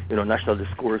in national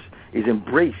discourse is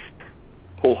embraced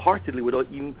wholeheartedly without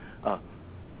even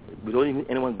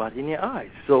anyone batting their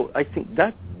eyes. So I think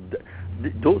that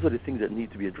those are the things that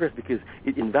need to be addressed, because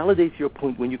it invalidates your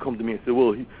point when you come to me and say,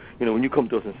 well, when you come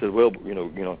to us and say, well, we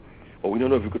don't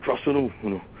know if you could trust I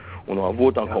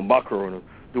vote and come back or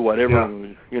do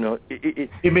whatever. Yeah.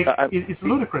 It's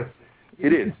ludicrous.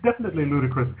 It is. It's definitely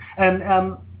ludicrous.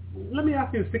 And let me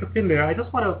ask you to stick a pin there. I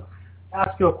just want to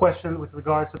ask you a question with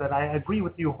regards to that. I agree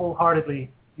with you wholeheartedly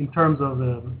in terms of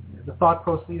the thought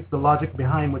process, the logic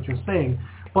behind what you're saying.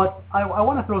 But I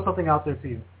want to throw something out there to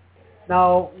you.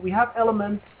 Now, we have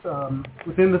elements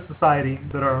within the society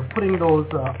that are putting those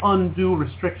undue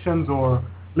restrictions or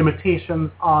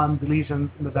limitations on Belizeans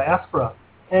in the diaspora.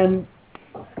 And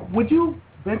would you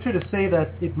venture to say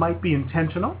that it might be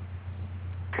intentional?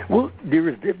 Well, there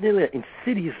is definitely an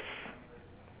insidious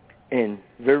and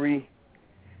very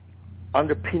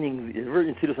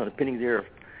insidious underpinning there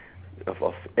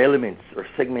of elements or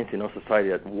segments in our society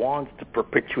that wants to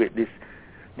perpetuate this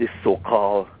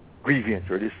so-called grievance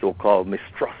or this so-called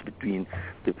mistrust between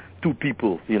the two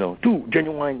people, two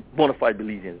genuine bona fide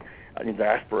Belizeans in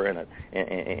diaspora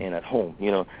and at home.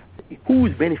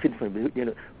 Who's benefiting from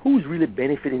it? Who's really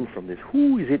benefiting from this?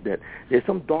 Who is it that there's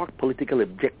some dark political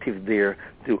objective there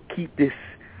to keep this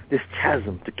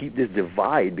chasm, to keep this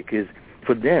divide, because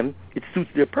for them it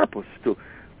suits their purpose to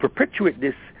perpetuate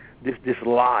this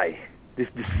lie, this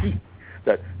deceit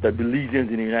that Belizeans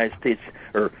in the United States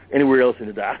or anywhere else in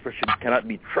the diaspora cannot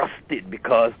be trusted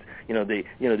because they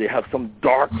have some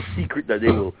dark secret that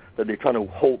they're trying to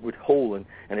withhold,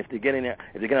 and if they get an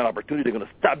opportunity, they're going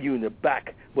to stab you in the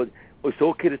back. But it's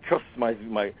okay to trust my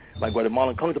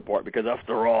Guatemalan counterpart, because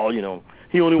after all,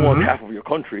 he only wants half of your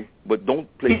country. But don't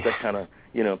place that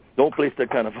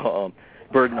kind of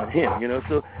burden on him.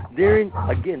 So therein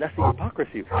again, that's the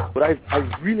hypocrisy. But I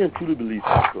really and truly believe,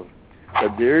 Paco,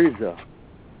 that there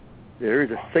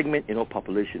is a segment in our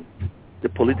population, the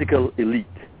political elite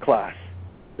class,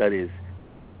 that is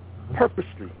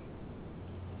purposely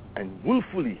and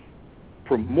willfully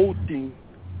promoting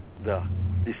the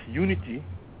disunity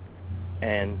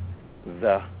and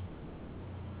the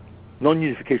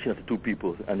non-unification of the two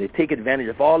peoples, and they take advantage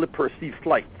of all the perceived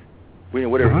slight,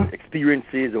 whether it's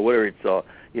experiences or whether it's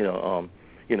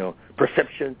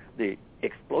perception. They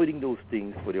exploiting those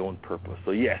things for their own purpose.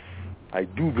 So yes, I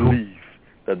do believe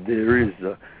that there is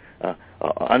a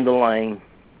underlying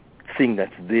thing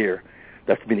that's there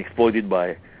that's been exploited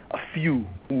by a few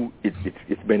who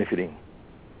it's benefiting.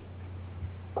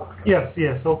 Yes,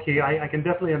 okay. I can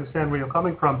definitely understand where you're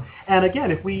coming from. And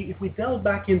again, if we delve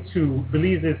back into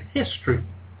Belize's history,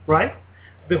 right,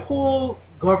 the whole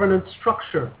governance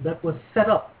structure that was set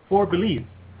up for Belize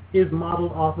is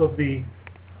modeled off of the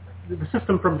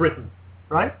system from Britain,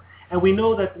 right? And we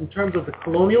know that in terms of the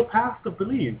colonial past of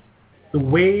Belize, the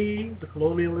way the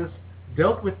colonialists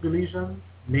dealt with Belizeans,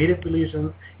 native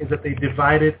Belizeans, is that they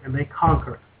divided and they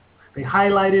conquered. They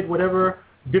highlighted whatever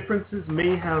differences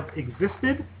may have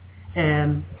existed,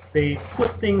 and they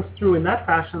put things through in that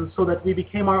fashion so that we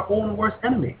became our own worst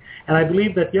enemy. And I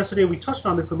believe that yesterday we touched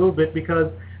on this a little bit, because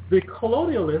the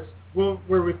colonialists were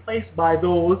replaced by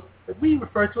those that we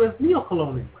refer to as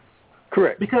neo-colonialists.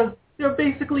 Correct. Because they're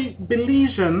basically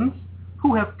Belizeans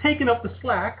who have taken up the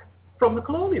slack from the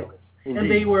colonialists. Indeed.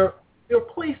 And they were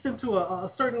placed into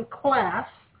a certain class,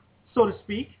 so to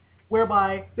speak,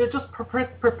 whereby they're just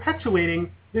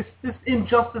perpetuating this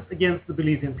injustice against the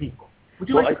Belizean people. Would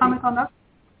you like to comment on that?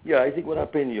 Yeah, I think what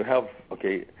happened, you have,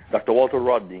 Dr. Walter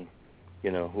Rodney,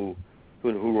 who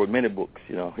wrote many books.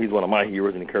 He's one of my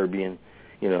heroes in the Caribbean.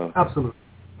 Absolutely.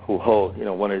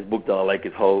 One of his books that I like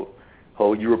is how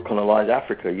Europe colonized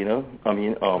Africa.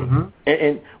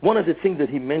 And one of the things that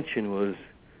he mentioned was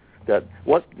that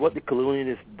what the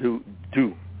colonialists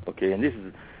do. Okay, and this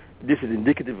is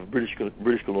indicative of British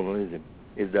colonialism,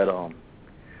 is that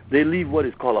they leave what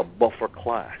is called a buffer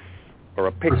class, or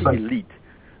a petty elite,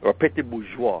 or a petty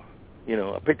bourgeois,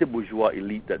 a petty bourgeois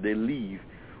elite that they leave,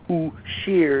 who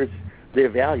shares their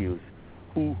values,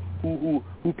 who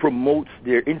promotes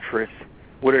their interests,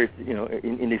 whether it's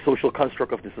in the social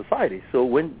construct of the society. So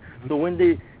when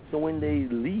they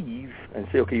leave and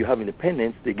say, okay, you have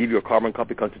independence, they give you a carbon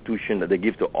copy constitution that they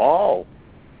give to all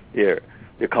their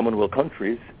Commonwealth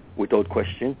countries without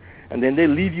question, and then they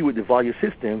leave you with the value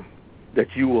system that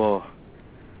you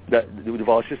the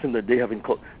value system that they have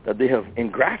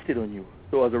engrafted on you.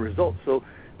 So as a result, so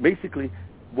basically,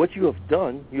 what you have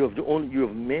done, you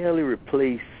have merely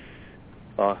replaced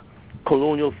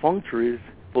colonial functionaries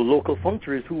for local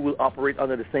functionaries who will operate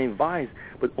under the same vice,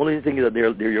 but only the thing is that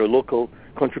they're your local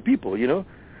country people, you know.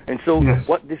 And so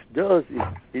what this does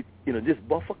is this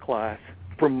buffer class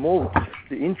promotes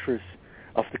the interests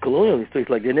of the colonialists. So it's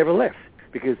like they never left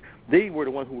because they were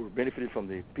the ones who were benefiting from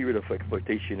the period of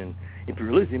exploitation and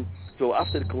imperialism. So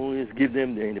after the colonialists give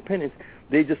them their independence,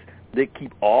 they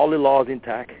keep all the laws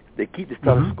intact. They keep the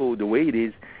status quo the way it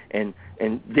is, and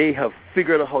they have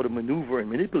figured out how to maneuver and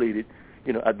manipulate it,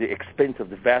 at the expense of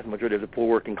the vast majority of the poor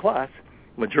working class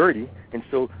majority. And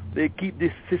so they keep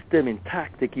this system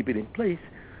intact. They keep it in place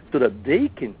so that they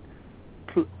can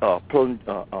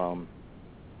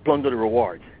plunder the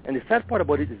rewards. And the sad part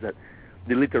about it is that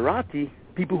the literati,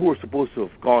 people who are supposed to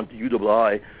have gone to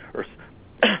UWI or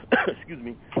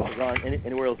gone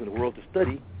anywhere else in the world to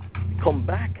study, come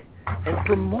back and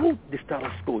promote the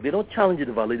status quo. They don't challenge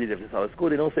the validity of the status quo.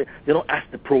 They don't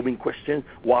ask the probing questions,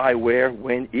 why, where,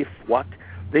 when, if, what.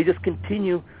 They just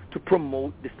continue to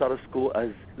promote the status quo as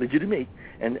legitimate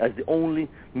and as the only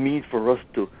means for us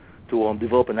to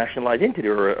develop a national identity,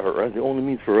 or as the only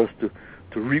means for us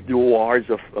to reap the rewards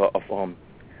of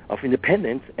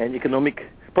independence and economic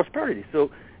prosperity. So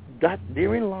that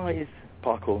therein lies,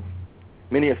 Paco,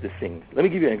 many of the things. Let me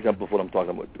give you an example of what I'm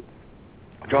talking about.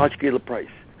 George Caleb Price,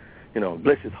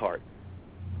 bless his heart,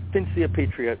 sincere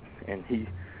patriot, and he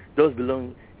does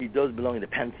belong in the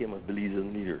pantheon of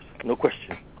Belizean leaders, no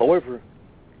question. However,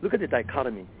 look at the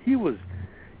dichotomy.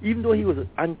 Even though he was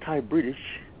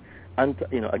anti-British,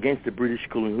 against the British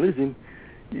colonialism,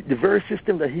 the very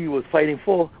system that he was fighting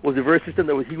for was the very system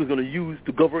that he was going to use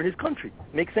to govern his country.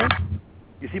 Make sense?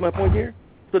 You see my point here?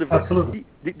 So Absolutely.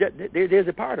 There's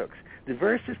a paradox. The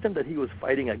very system that he was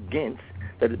fighting against,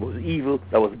 that it was evil,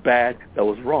 that was bad, that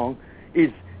was wrong, is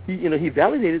he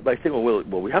validated by saying, well,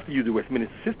 we have to use the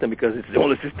Westminster system because it's the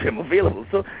only system available.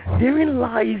 So therein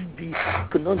lies the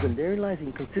conundrum. Therein lies the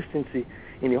inconsistency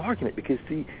in the argument because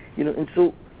and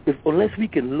so unless we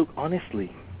can look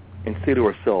honestly and say to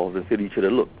ourselves and say to each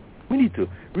other, look, we need to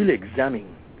really examine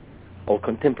our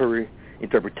contemporary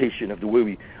interpretation of the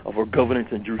way of our governance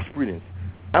and jurisprudence.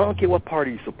 I don't care what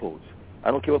party you support.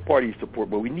 I don't care what party you support,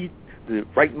 but we need the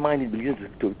right-minded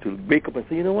Belizeans to wake up and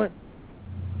say, you know what?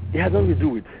 It has nothing to do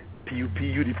with PUP,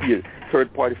 UDP,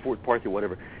 third party, fourth party,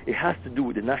 whatever. It has to do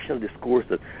with the national discourse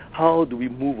that how do we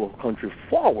move our country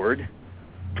forward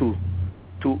to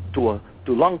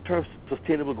long-term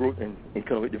sustainable growth and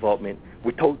economic development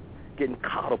without getting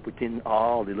caught up within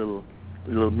all the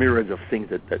little myriads of things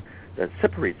that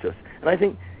separates us. And I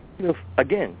think,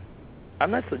 again,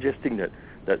 I'm not suggesting that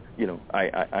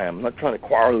I am not trying to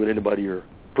quarrel with anybody or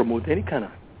promote any kind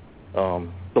of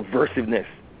subversiveness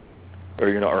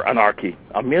or anarchy.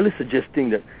 I'm merely suggesting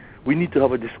that we need to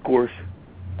have a discourse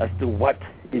as to what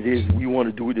it is we want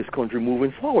to do with this country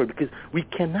moving forward, because we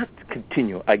cannot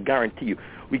continue, I guarantee you,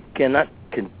 we cannot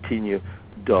continue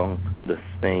down the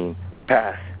same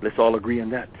path. Let's all agree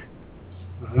on that.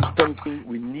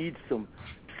 We need some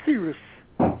serious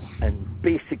and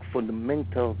basic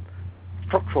fundamental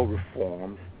structural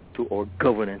reforms to our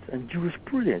governance and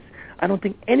jurisprudence. I don't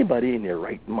think anybody in their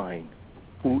right mind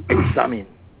who examine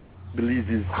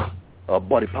Belize's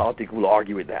body politic will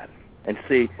argue with that and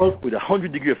say with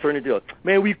 100-degree certainty,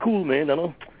 man, we cool, man. I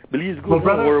know Belize is good. Don't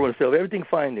worry about yourself. Everything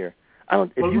fine there.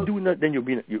 If you do that, then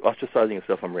you're ostracizing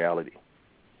yourself from reality.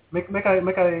 Make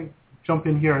I jump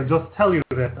in here and just tell you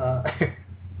that,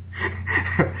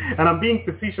 and I'm being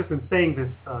facetious in saying this,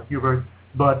 Hubert,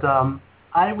 but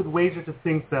I would wager to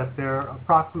think that there are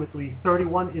approximately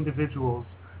 31 individuals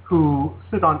who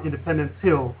sit on Independence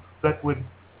Hill that would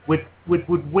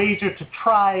wager to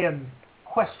try and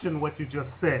question what you just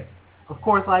said. Of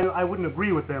course, I wouldn't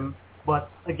agree with them, but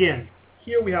again,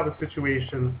 here we have a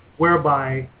situation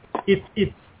whereby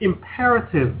it's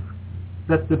imperative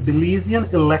that the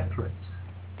Belizean electorate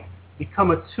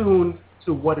become attuned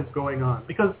to what is going on.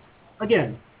 Because,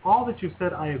 again, all that you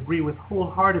said I agree with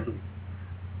wholeheartedly.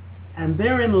 And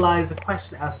therein lies the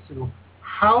question as to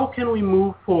how can we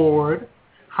move forward,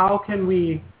 how can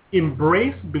we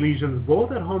embrace Belizeans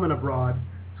both at home and abroad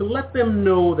to let them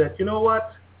know that, you know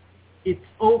what, it's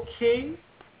okay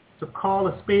to call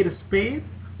a spade,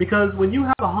 because when you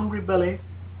have a hungry belly,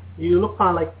 you look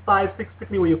on like 5-6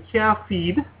 picnic where you can't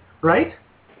feed, right?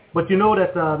 But you know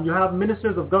that you have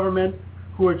ministers of government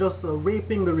who are just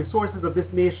raping the resources of this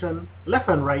nation left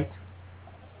and right.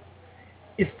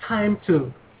 It's time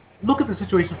to look at the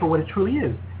situation for what it truly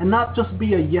is, and not just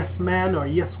be a yes man or a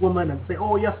yes woman and say,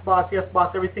 oh, yes boss,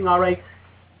 everything all right.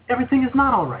 everything is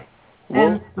not all right.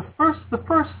 And the first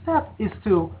step is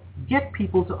to get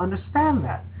people to understand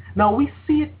that. Now, we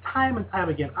see it time and time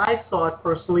again. I saw it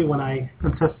personally when I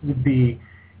contested the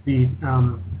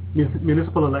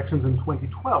municipal elections in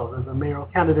 2012 as a mayoral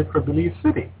candidate for Belize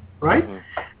City, right?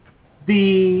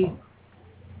 The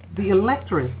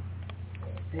electorate,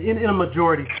 in a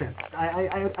majority sense,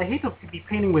 I hate to be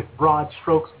painting with broad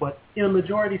strokes, but in a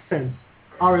majority sense,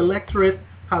 our electorate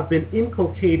have been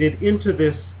inculcated into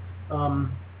this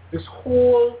this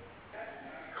whole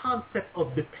concept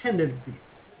of dependency.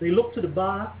 They look to the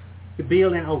boss to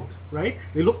bail them out, right?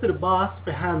 They look to the boss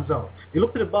for hands out. They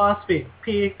look to the boss to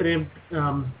pay for their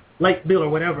light bill or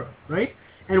whatever, right?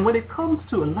 And when it comes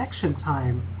to election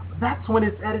time, that's when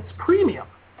it's at its premium.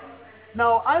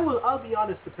 Now, I'll be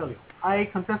honest to tell you, I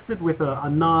contested with a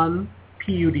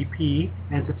non-PUDP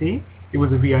entity. It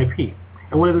was a VIP.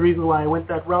 And one of the reasons why I went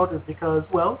that route is because,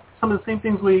 well, some of the same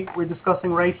things we're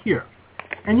discussing right here.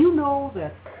 And you know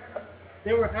that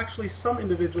there were actually some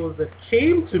individuals that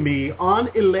came to me on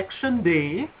election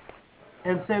day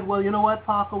and said, well, you know what,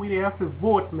 Paco, we have to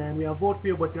vote, man. We have vote for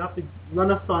you, but you have to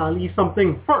run us on at least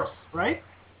something first, right?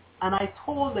 And I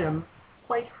told them,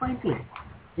 quite frankly,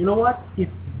 you know what, if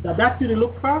that's what you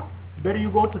look for, better you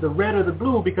go to the red or the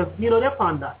blue because, you know, they're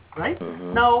on that, right?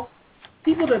 Now,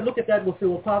 people that look at that will say,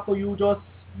 well, Paco, you just,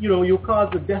 you know, you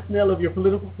caused the death knell of your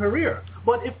political career.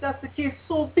 But if that's the case,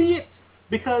 so be it.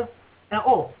 Because, and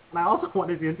I also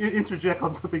wanted to interject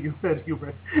on something you said,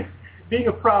 Hubert. Being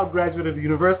a proud graduate of the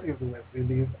University of the West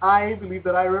Indies, I believe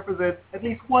that I represent at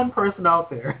least one person out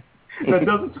there that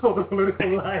doesn't toe the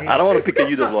political line. I don't want to pick a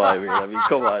UWI, man. I mean,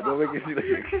 come on, don't make it seem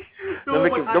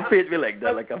like don't paint me like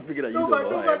that. Like I'm picking a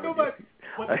UWI.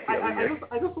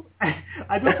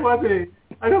 I just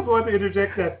want to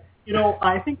interject that, you know,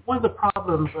 I think one of the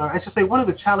problems, or I should say one of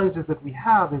the challenges that we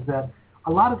have is that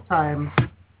a lot of times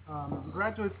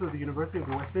graduates of the University of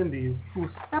the West Indies who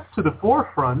step to the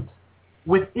forefront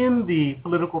within the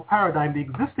political paradigm, the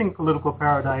existing political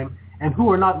paradigm, and who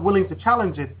are not willing to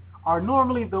challenge it, are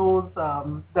normally those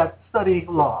that study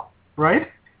law,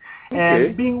 right? Okay.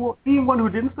 And being one who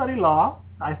didn't study law,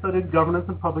 I studied governance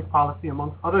and public policy,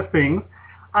 amongst other things.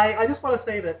 I just want to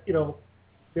say that, you know,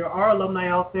 there are alumni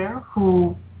out there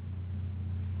who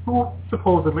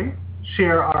supposedly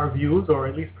share our views or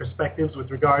at least perspectives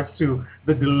with regards to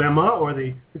the dilemma or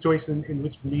the situation in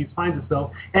which Belize finds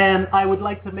itself. And I would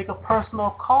like to make a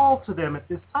personal call to them at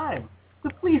this time to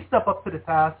please step up to the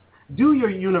task, do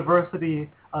your university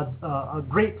a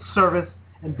great service,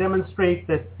 and demonstrate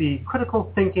that the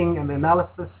critical thinking and the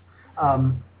analysis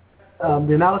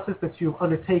that you've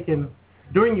undertaken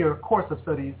during your course of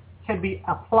studies can be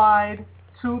applied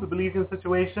to the Belizean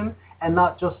situation and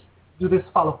not just do this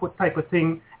follow foot type of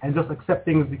thing and just accept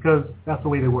things because that's the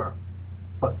way they were.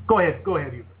 But go ahead,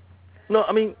 you. No,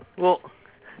 I mean, well,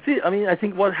 see, I mean, I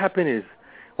think what happened is,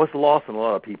 what's lost in a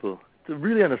lot of people, to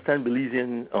really understand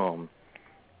Belizean,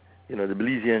 the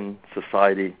Belizean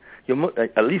society,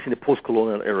 at least in the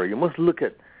post-colonial era, you must look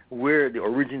at where the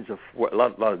origins of a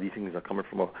lot of these things are coming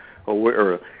from, or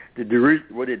where they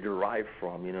derive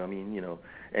from. You know, I mean, you know,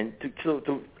 and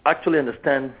to actually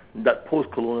understand that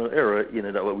post-colonial era, you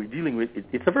know, that what we're dealing with,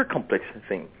 it's a very complex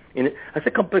thing. And I say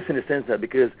complex in the sense that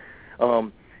because,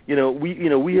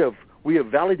 we have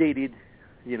validated,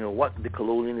 you know, what the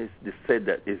colonialists said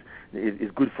that is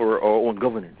good for our own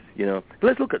governance. You know, but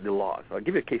let's look at the laws. I'll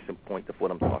give you a case in point of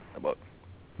what I'm talking about.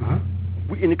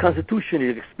 In the Constitution,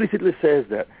 it explicitly says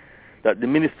that the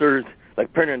ministers,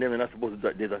 like Perner and them, are not supposed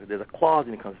to. There's a clause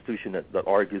in the Constitution that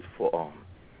argues for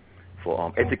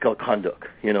ethical conduct,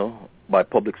 you know, by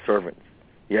public servants.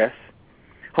 Yes.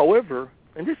 However,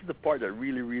 and this is the part that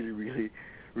really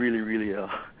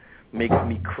makes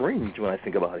me cringe when I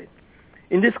think about it.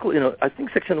 In this, you know, I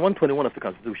think Section 121 of the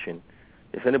Constitution.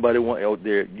 If anybody out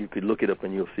there, you could look it up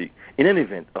and you'll see. In any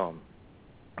event,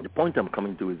 the point I'm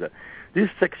coming to is that this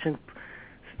section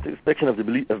of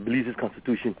Belize's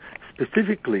Constitution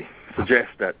specifically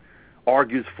suggests that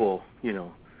argues for, you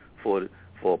know, for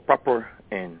proper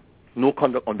and no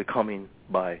conduct unbecoming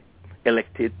by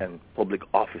elected and public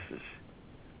officers,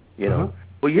 you know.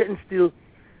 But yet and still,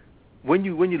 when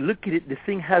you look at it, the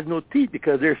thing has no teeth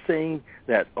because they're saying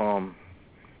that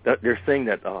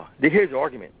here's the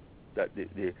argument that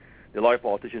the lawyer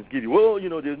politicians give you. Well, you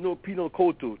know, there's no penal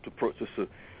code to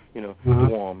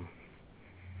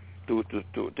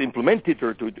implement it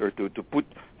or to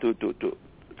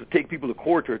take people to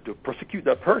court or to prosecute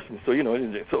that person. So, you know,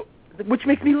 which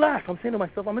makes me laugh. I'm saying to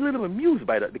myself, I'm a little amused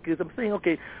by that because I'm saying,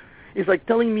 okay, it's like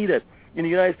telling me that in the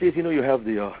United States, you know, you have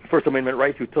the First Amendment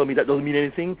rights. You tell me that doesn't mean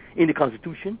anything in the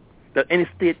Constitution. that any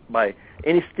state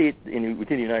within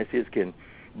the United States can,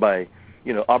 by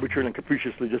arbitrarily and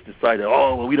capriciously just decide that,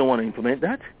 oh, well, we don't want to implement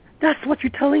that? That's what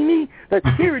you're telling me? That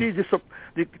here it is,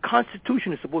 the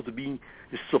Constitution is supposed to be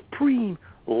the supreme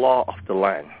law of the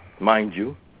land, mind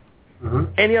you.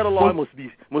 Mm-hmm. Any other law must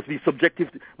be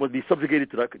subjugated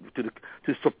to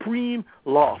the supreme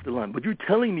law of the land. But you're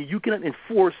telling me you cannot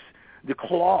enforce the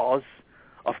clause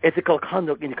of ethical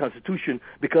conduct in the Constitution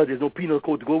because there's no penal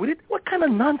code to go with it? What kind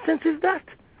of nonsense is that?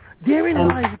 Therein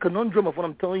lies the conundrum of what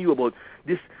I'm telling you about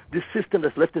this system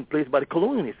that's left in place by the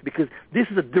colonialists, because this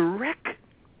is a direct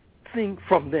thing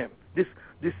from them.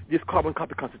 This carbon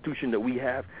copy Constitution that we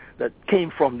have that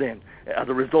came from them as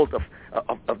a result of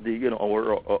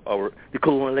the the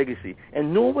colonial legacy.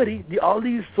 And nobody, all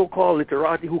these so-called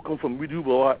literati who come from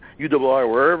UWI,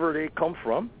 wherever they come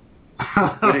from,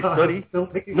 where they study,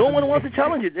 no one wants to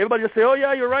challenge it. Everybody just say, oh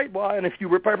yeah, you're right, boy. And if you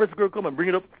Professor Girl come and bring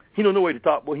it up, he don't know where to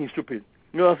talk, boy, he's stupid.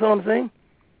 You know what I'm saying?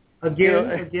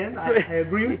 Again, I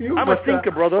agree with you. I'm a thinker,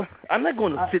 brother. I'm not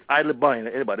going to sit idly by and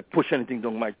anybody push anything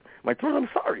down my throat. I'm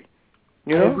sorry.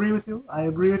 I agree with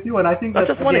you, and I think that's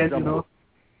that, just one example.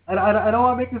 And I don't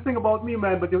want to make this thing about me,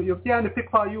 man, but you can't pick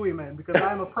for you, man, because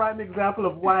I'm a prime example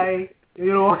of why,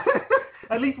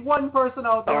 at least one person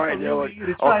out there from you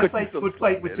to try and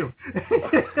fight with you.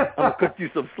 I'll cut you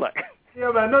some slack. Yeah,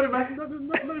 man, not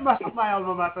my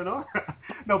alma mater, no?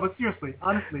 No, but seriously,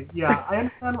 honestly, yeah, I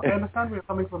understand where you're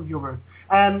coming from, Hubert.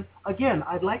 And again,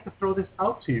 I'd like to throw this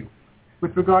out to you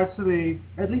with regards to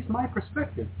at least my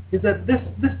perspective, is that this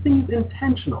thing is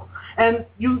intentional. And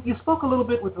you spoke a little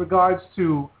bit with regards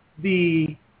to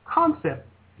the concept,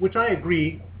 which I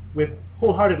agree with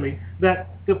wholeheartedly,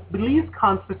 that the Belize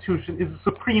Constitution is the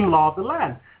supreme law of the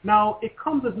land. Now, it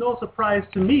comes as no surprise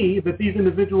to me that these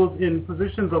individuals in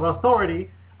positions of authority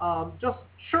just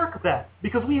shirk that,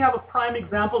 because we have a prime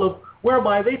example of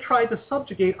whereby they tried to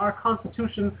subjugate our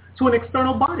Constitution to an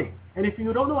external body. And if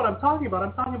you don't know what I'm talking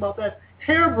about that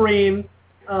harebrained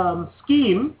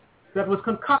scheme that was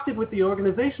concocted with the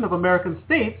Organization of American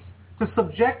States to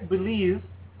subject Belize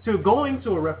to going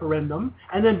to a referendum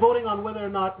and then voting on whether or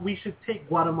not we should take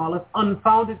Guatemala's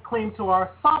unfounded claim to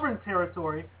our sovereign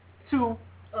territory to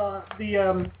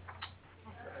the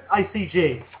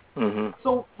ICJ. Mm-hmm.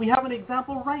 So we have an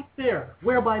example right there,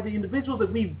 whereby the individuals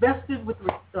that we vested with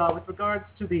regards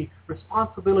to the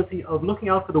responsibility of looking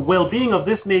out for the well-being of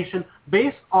this nation,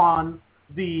 based on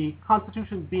the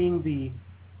Constitution being the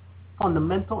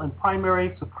fundamental and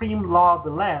primary supreme law of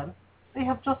the land, they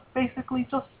have just basically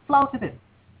just flouted it.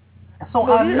 So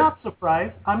I'm not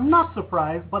surprised,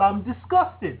 but I'm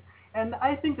disgusted. And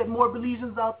I think that more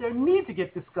Belizeans out there need to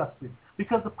get disgusted,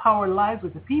 because the power lies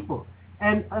with the people.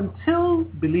 And until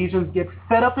Belizeans get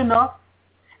fed up enough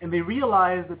and they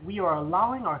realize that we are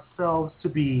allowing ourselves to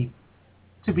be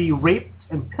raped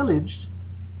and pillaged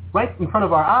right in front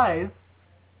of our eyes,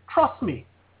 trust me,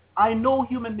 I know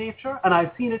human nature, and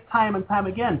I've seen it time and time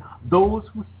again. Those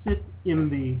who sit in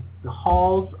the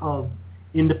halls of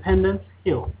Independence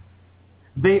Hill,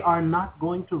 they are not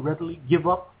going to readily give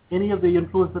up any of the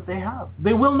influence that they have.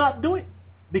 They will not do it,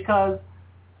 because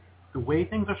the way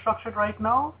things are structured right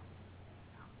now,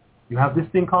 you have this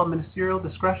thing called ministerial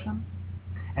discretion,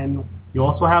 and you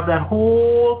also have that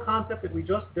whole concept that we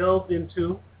just delved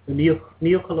into, the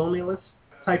neo-colonialist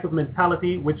type of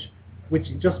mentality, which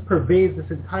just pervades this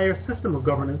entire system of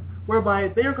governance, whereby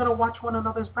they're going to watch one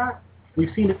another's back.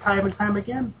 We've seen it time and time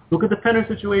again. Look at the Penner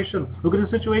situation. Look at the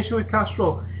situation with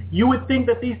Castro. You would think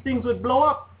that these things would blow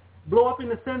up in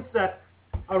the sense that,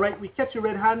 all right, we catch you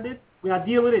red-handed, we got to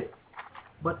deal with it.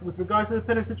 But with regards to the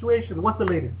Penner situation, what's the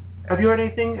latest? Have you heard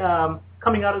anything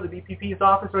coming out of the BPP's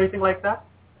office or anything like that?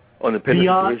 On the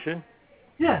Penner situation?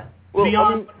 Yeah. Well,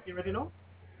 beyond what you already know?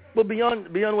 Well, beyond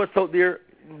what's out there,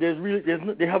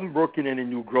 they haven't broken any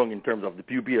new ground in terms of the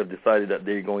PUP have decided that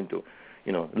they're going to,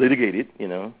 litigate it,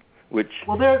 which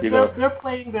they're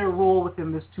playing their role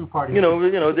within this two-party. They're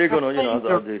going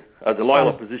to, as a loyal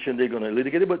opposition, they're going to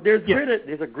litigate it. But there's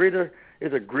a greater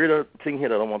thing here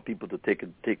that I don't want people to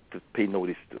pay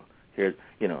notice to here,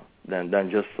 than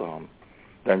just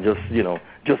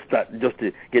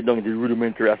to get down into the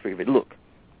rudimentary aspect of it. Look,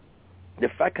 the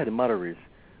fact of the matter is,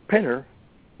 Penner,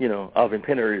 Alvin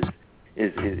Penner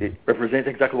it represents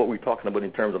exactly what we're talking about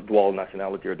in terms of dual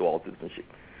nationality or dual citizenship.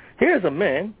 Here's a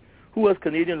man who has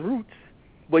Canadian roots,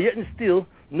 but yet and still,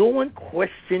 no one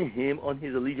questioned him on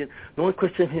his allegiance. No one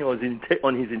questioned him on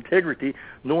his integrity.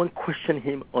 No one questioned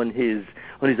him on his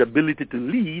ability to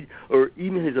lead, or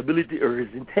even his ability or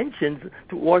his intentions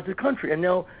towards the country. And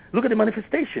now look at the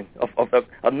manifestation of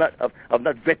not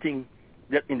vetting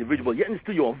that individual, yet and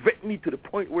still you vet me to the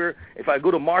point where if I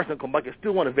go to Mars and come back, you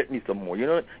still want to vet me some more. You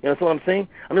know what I'm saying?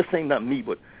 I'm not saying not me,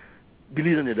 but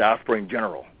Belize in the diaspora in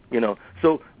general.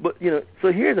 So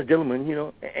here's a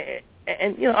gentleman,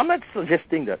 and I'm not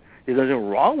suggesting that there's nothing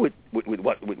wrong with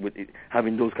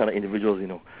having those kind of individuals,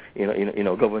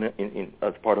 government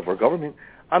as part of our government.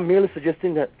 I'm merely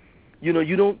suggesting that, you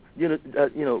don't,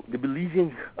 the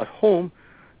Belizeans at home,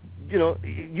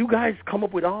 you guys come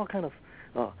up with all kind of,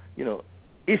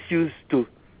 issues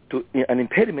and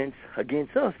impediments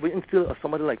against us, but still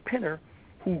somebody like Penner,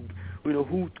 who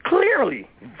clearly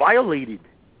violated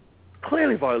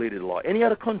the law. Any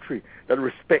other country that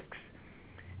respects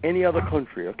that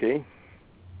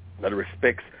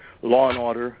respects law and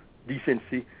order,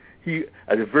 decency, he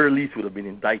at the very least would have been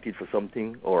indicted for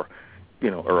something, or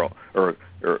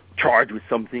charged with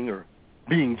something, or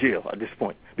being jailed at this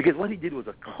point. Because what he did was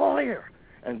a clear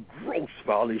and gross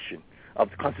violation of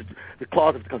the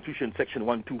clause of the Constitution, Section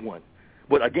 121.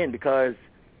 But again, because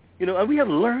and we have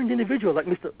learned individuals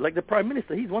like the Prime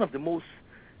Minister. He's one of the most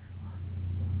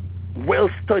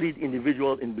well-studied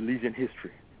individuals in Belizean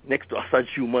history, next to Assad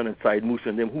Schumann and Said Musa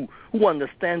and them, who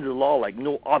understands the law like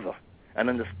no other and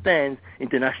understands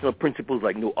international principles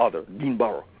like no other, Dean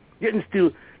Barrow. Yet and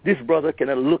still, this brother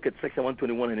cannot look at Section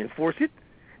 121 and enforce it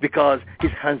because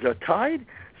his hands are tied.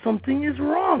 Something is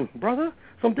wrong, brother.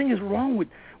 Something is wrong with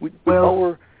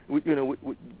the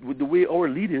way our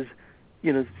leaders,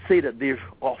 say that they're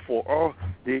all for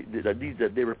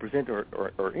that they represent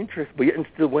our interests, but yet and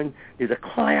still, when there's a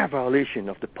clear violation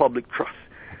of the public trust,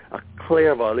 a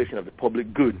clear violation of the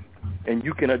public good, and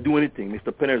you cannot do anything.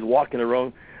 Mr. Penner is walking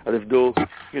around as if though,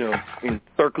 in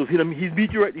circles. He's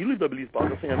beat you right. He lives, I believe,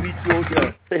 Paco, saying, I meet you,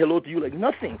 say hello to you like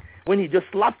nothing. When he just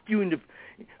slapped you in the,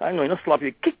 I don't know, not slap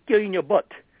you, kick you in your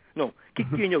butt. No, kick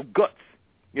you in your guts,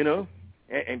 and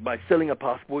by selling a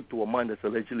passport to a man that's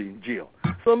allegedly in jail.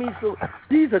 So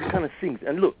these are the kind of things.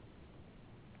 And look,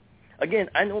 again,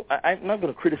 I know I'm not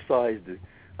going to criticize the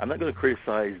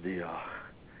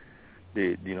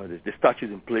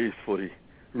statutes in place for the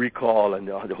recall and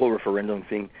the whole referendum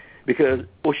thing, because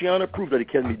Oceana proved that it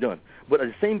can be done. But at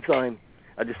the same time,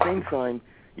 and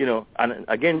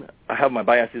again, I have my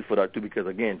biases for that too, because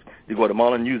again, the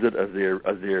Guatemalan use it as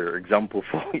their example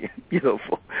for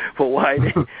for why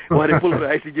they pull up the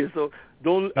ICJ. So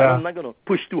I'm not going to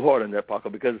push too hard on that, Paco,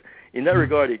 because in that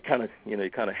regard, it kind of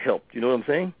helped. You know what I'm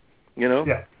saying?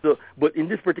 Yeah. So, but in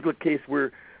this particular case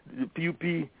where the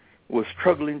PUP was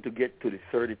struggling to get to the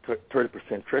 30%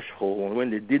 threshold, and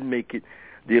when they did make it,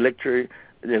 the election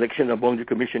among the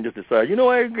commission just decided,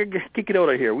 kick it out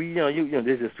of here. We,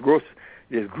 there's this gross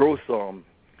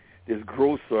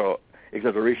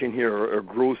exaggeration here, or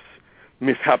gross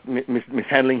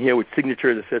mishandling here with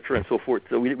signatures, etc., and so forth.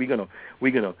 So we're gonna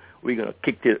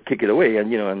kick it away,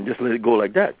 and just let it go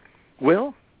like that.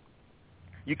 Well,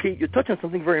 you touch on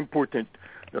something very important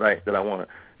that I want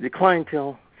to, the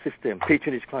clientele system,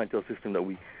 patronage clientele system that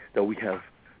we have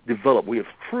developed. We have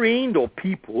trained our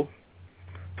people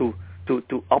to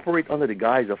operate under the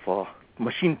guise of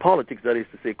machine politics, that is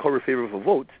to say, curry favor for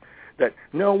votes. That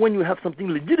now when you have something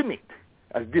legitimate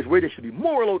as this, where there should be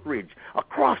moral outrage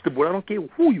across the board, I don't care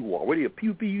who you are, whether you're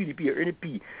PUP, UDP, or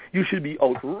NP, you should be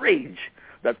outraged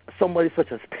that somebody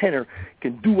such as Penner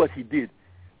can do what he did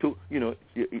to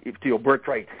your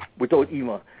birthright without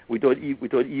even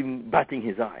batting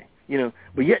his eye.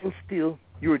 But yet and still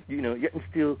you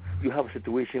have a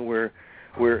situation where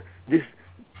this,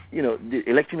 the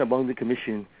election among the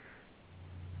commission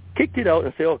kicked it out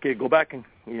and say, okay, go back and,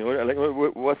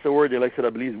 what's the word they like said, I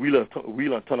believe, wheel and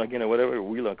turn again, or whatever,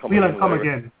 wheel and come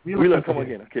again. Wheel and come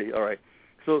again. Okay, all right.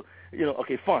 So,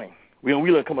 okay, fine.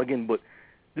 Wheel and come again. But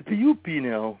the PUP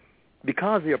now,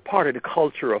 because they are part of the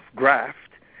culture of graft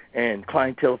and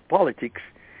clientele politics,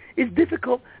 it's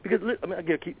difficult because,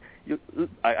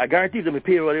 I guarantee them to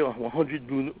pay $100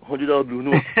 blue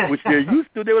notes, which they're used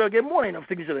to. They will get more enough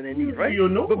signatures than they need, right?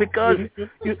 But because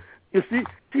you see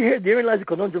here, therein lies the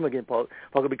conundrum again, Paco,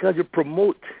 because you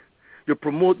promote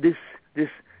this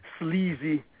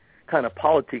sleazy kind of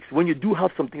politics when you do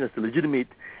have something that's legitimate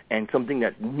and something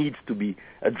that needs to be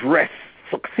addressed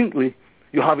succinctly.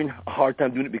 You're having a hard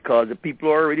time doing it because the people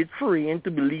are already trained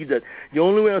to believe that the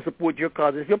only way I support your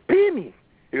cause is if you pay me.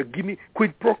 You give me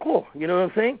quid pro quo. You know what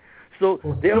I'm saying? So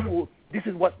therefore, this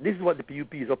is what the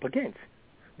PUP is up against.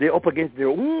 They're up against their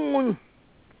own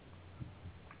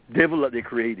devil that they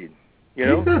created.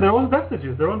 Their own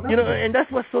messages. And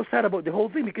that's what's so sad about the whole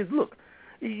thing. Because look,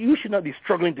 you should not be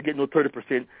struggling to get no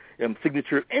 30%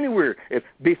 signature anywhere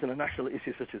based on a national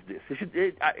issue such as this.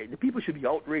 The people should be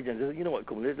outraged and say, you know what,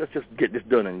 come on, let's just get this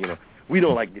done. And we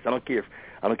don't like this. I don't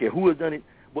care who has done it,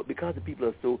 but because the people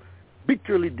are so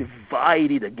bitterly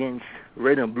divided against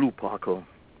red and blue, Paco,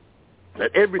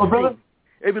 that every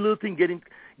little thing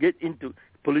get into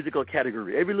political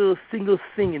category, every little single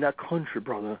thing in that country,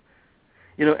 brother.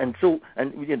 And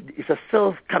it's a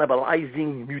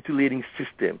self-cannibalizing, mutilating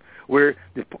system where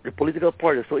the political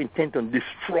parties are so intent on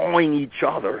destroying each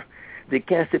other, they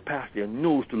can't sit past their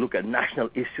nose to look at national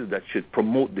issues that should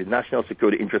promote the national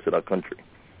security interests of our country.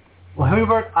 Well,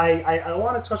 Hubert, I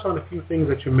want to touch on a few things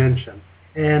that you mentioned,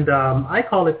 and I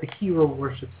call it the hero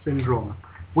worship syndrome,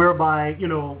 whereby,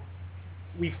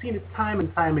 we've seen it time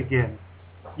and time again.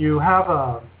 You have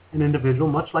an individual,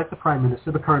 much like the Prime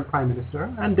Minister, the current Prime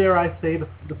Minister, and dare I say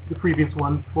the previous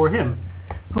one for him,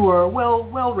 who are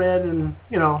well-read and,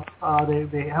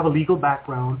 they have a legal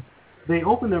background. They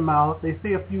open their mouth, they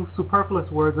say a few superfluous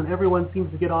words, and everyone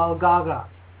seems to get all gaga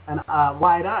and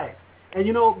wide-eyed. And,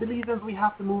 Belizeans, we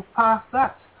have to move past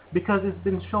that, because it's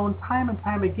been shown time and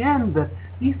time again that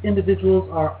these individuals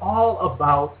are all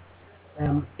about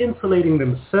insulating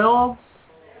themselves,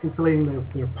 insulating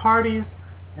their parties,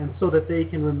 and so that they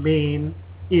can remain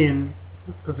in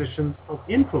positions of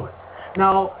influence.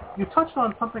 Now, you touched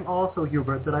on something also,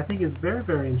 Hubert, that I think is very,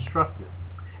 very instructive.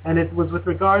 And it was with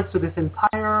regards to this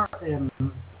entire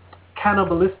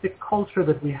cannibalistic culture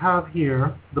that we have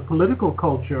here, the political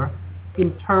culture,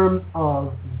 in terms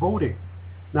of voting.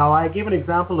 Now, I gave an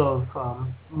example of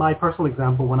my personal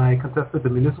example when I contested the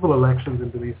municipal elections in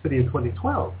Belize City in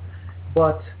 2012.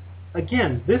 But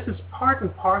again, this is part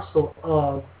and parcel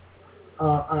of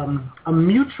a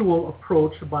mutual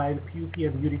approach by the PUP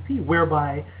and the UDP,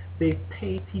 whereby they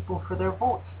pay people for their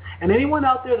votes. And anyone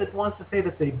out there that wants to say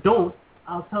that they don't,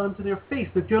 I'll tell them to their face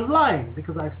that you're lying,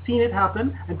 because I've seen it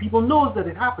happen, and people know that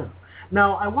it happens.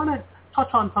 Now, I want to touch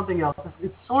on something else.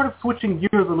 It's sort of switching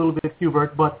gears a little bit,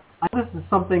 Hubert, but this is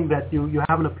something that you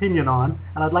have an opinion on,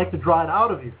 and I'd like to draw it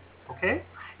out of you, okay?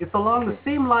 It's along the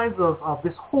same lines of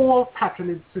this whole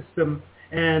patronage system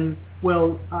and,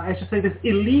 I should say this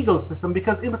illegal system,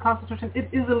 because in the Constitution it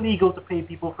is illegal to pay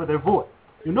people for their vote.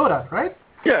 You know that, right?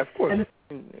 Yeah, of course.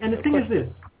 And the thing is this,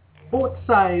 both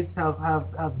sides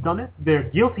have done it, they're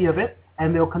guilty of it,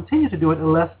 and they'll continue to do it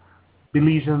unless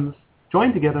Belizeans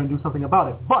join together and do something about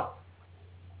it. But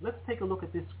let's take a look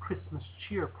at this Christmas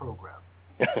cheer program.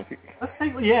 Let's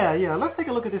take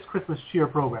a look at this Christmas cheer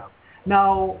program.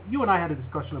 Now, you and I had a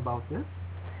discussion about this,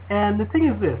 and the thing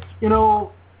is this,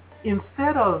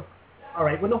 instead of, all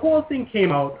right, when the whole thing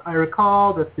came out, I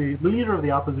recall that the leader of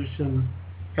the opposition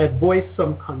had voiced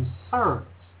some concerns.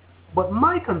 But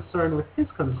my concern with his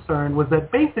concern was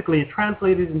that basically it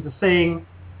translated into saying,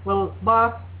 well,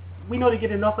 boss, we know to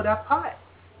get enough of that pie.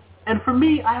 And for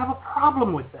me, I have a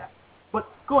problem with that. But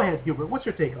go ahead, Hubert, what's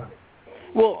your take on it?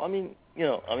 Well,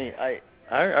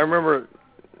 I remember,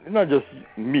 not just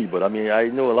me, but I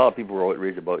know a lot of people were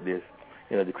outraged about this,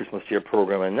 the Christmas cheer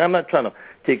program. And I'm not trying to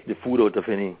take the food out of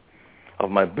any of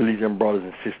my Belizean brothers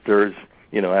and sisters.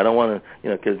 I don't want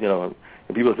to, because,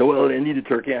 people say, well, they need a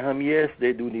turkey and ham. Yes,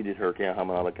 they do need a turkey and ham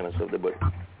and all that kind of stuff. But,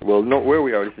 not where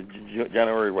we are. This is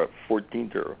January,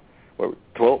 14th or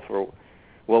 12th? Or,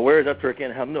 where is that turkey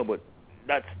and ham? No, but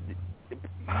that's,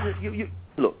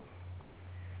 look,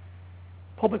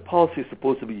 public policy is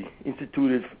supposed to be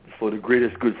instituted for the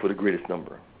greatest good for the greatest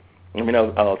number.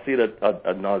 I'll say that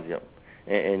ad nauseum.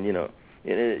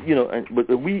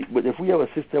 But if we have a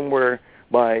system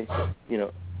whereby,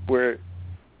 where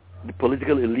the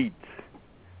political elites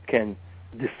can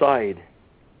decide,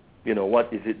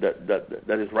 what is it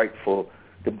that is right for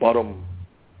the bottom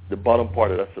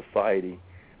part of that society,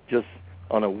 just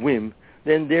on a whim,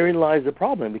 then therein lies the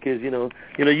problem. Because you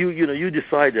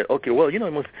decide that, okay,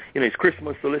 it's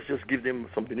Christmas, so let's just give them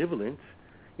some benevolence,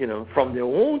 from their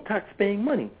own tax-paying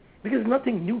money. Because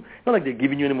nothing new. Not like they're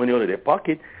giving you any money out of their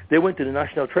pocket. They went to the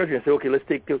National Treasury and said, okay, let's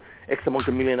take X amount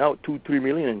of million out, 2-3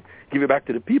 million, and give it back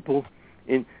to the people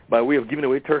by way of giving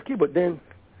away turkey. But then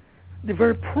the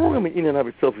very program in and of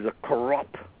itself is a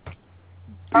corrupt,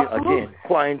 again,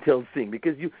 clientele thing.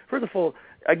 Because first of all,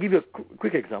 I give you a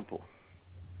quick example.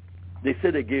 They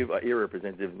said they gave an area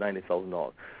representative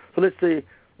 $90,000. So let's say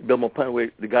Belmont Pine, where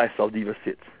the guy Saldiva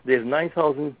sits, there's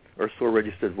 9,000 or so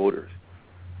registered voters.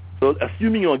 So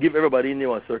assuming you'll give everybody in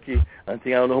there a turkey, and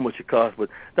think I don't know how much it costs, but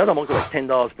that amounts to like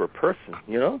 $10 per person,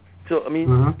 So,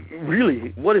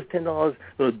 really, what is $10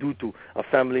 going to do to a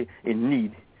family in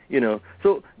need,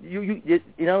 So you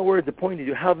in other words, the point is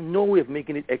you have no way of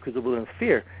making it equitable and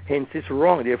fair. Hence, it's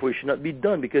wrong. Therefore, it should not be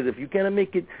done, because if you cannot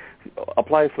make it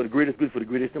apply for the greatest good for the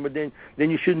greatest number, then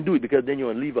you shouldn't do it, because then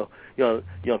you'll leave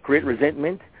create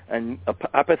resentment and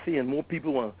apathy, and more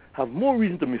people will have more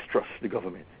reason to mistrust the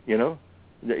government, or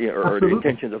the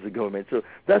intentions of the government. So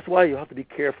that's why you have to be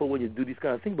careful when you do these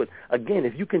kind of things. But again,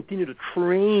 if you continue to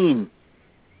train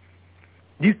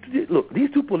these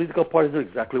two political parties, know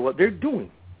exactly what they're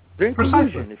doing. They're in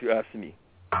collusion, if you ask me.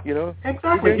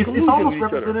 Exactly. It's almost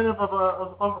representative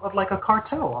of like a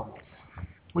cartel, almost.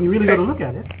 When you really got to look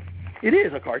at it. It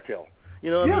is a cartel. I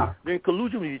mean, they're in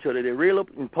collusion with each other. They rail up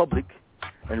in public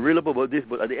and rail up about this,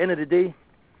 but at the end of the day,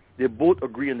 they both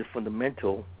agree on the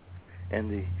fundamental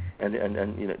and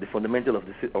the fundamental of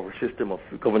our system of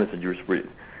governance and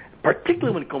jurisprudence,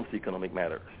 particularly when it comes to economic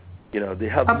matters. They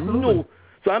have no.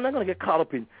 So I'm not going to get caught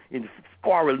up in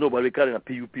quarrel. Nobody caught in a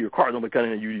PUP or quarrel. Nobody caught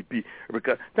in a UDP.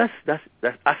 Because that's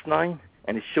asinine,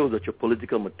 and it shows that your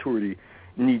political maturity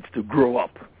needs to grow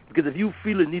up. Because if you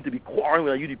feel the need to be quarreling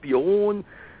with a UDP, your own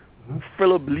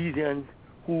fellow Belizean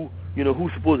who's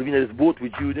supposed to be in this boat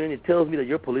with you, then it tells me that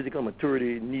your political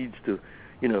maturity needs to,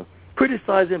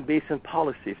 criticize them based on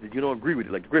policy if you don't agree with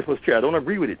it. Like the Christmas tree, I don't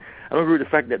agree with it. I don't agree with the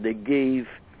fact that they gave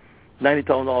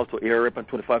 $90,000 to ARP and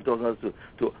 $25,000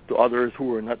 to others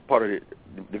who are not part of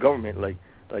the government.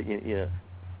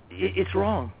 It's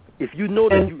wrong. If you know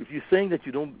that if you're saying that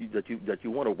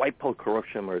you want to wipe out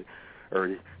corruption or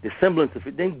the semblance of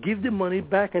it, then give the money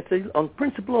back and say on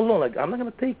principle alone, like I'm not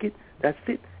going to take it. That's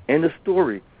it. End of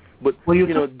story. But you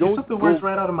took the words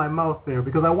right out of my mouth there,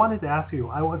 because I wanted to ask you.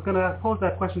 I was going to pose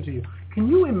that question to you. Can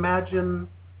you imagine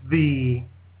the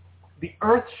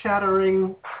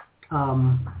earth-shattering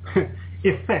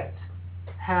effect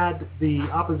had the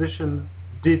opposition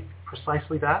did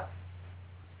precisely that?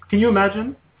 Can you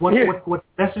imagine what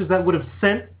messages that would have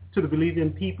sent to the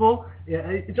Belizean people?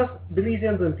 Just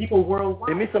Belizeans and people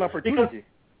worldwide. They missed an opportunity.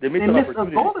 They missed a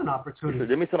golden opportunity.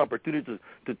 They missed an opportunity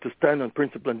to stand on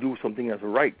principle and do something as a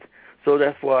right. So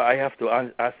that's why I have to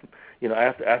ask. I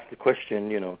have to ask the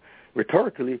question.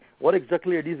 Rhetorically, what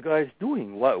exactly are these guys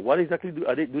doing? What exactly do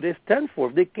they stand for?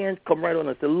 If they can't come right on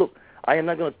and say, look, I am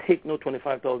not going to take no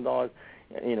 $25,000,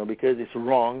 because it's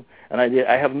wrong, and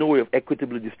I have no way of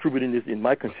equitably distributing this in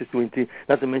my constituency.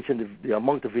 Not to mention the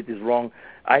amount of it is wrong.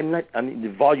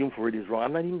 The volume for it is wrong.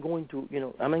 I'm not even going to,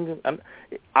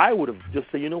 I would have just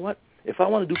said, you know what? If I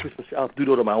want to do Christmas, I'll do it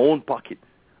out of my own pocket.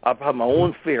 I'll have my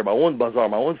own fair, my own bazaar,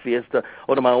 my own fiesta,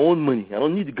 out of my own money. I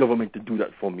don't need the government to do that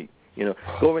for me.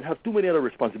 Government has too many other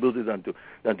responsibilities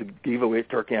than to give away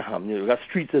turkey and ham. You got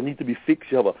streets that need to be fixed.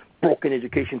 You have a broken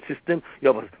education system. You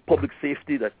have a public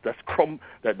safety that's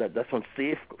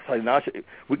unsafe, financial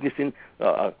witnessing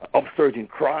upsurge in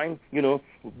crime. You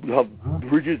have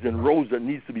bridges and roads that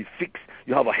needs to be fixed.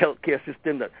 You have a healthcare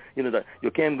system that that you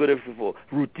can't go there for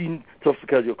routine stuff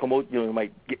because you come out, you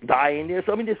might die in there.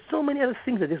 So I mean, there's so many other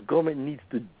things that this government needs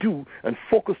to do and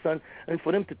focus on, and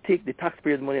for them to take the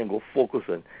taxpayers' money and go focus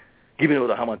on giving it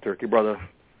with a ham and turkey, brother.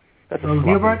 That's a slap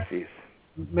in the face.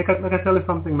 Make I tell you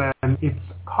something, man. It's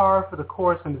par for the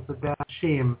course, and it's a damn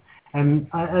shame. And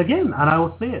I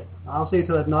will say it. I'll say it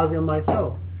to ad nauseum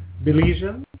myself.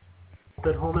 Belizeans,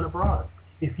 at home and abroad.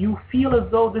 If you feel as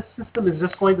though this system is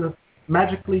just going to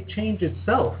magically change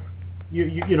itself,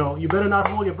 you better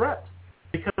not hold your breath,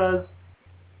 because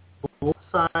both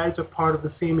sides are part of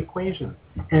the same equation,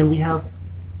 and we have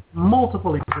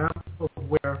multiple examples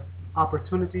where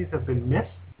opportunities have been missed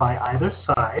by either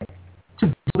side to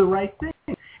do the right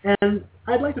thing. And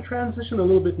I'd like to transition a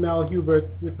little bit now, Hubert,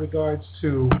 with regards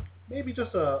to maybe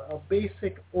just a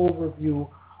basic overview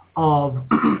of,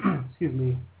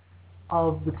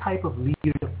 of the type of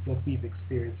leadership that we've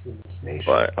experienced in this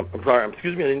nation. I'm sorry,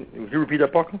 excuse me, would you repeat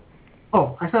that, Paco?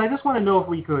 Oh, I said I just want to know if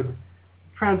we could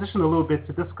transition a little bit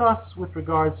to discuss with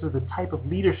regards to the type of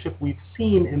leadership we've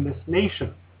seen in this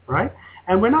nation, right?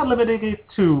 And we're not limiting it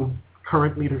to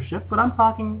current leadership, but I'm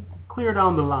talking clear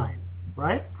down the line,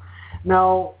 right?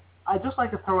 Now, I'd just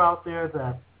like to throw out there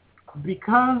that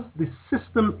because the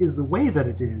system is the way that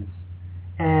it is,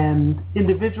 and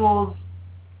individuals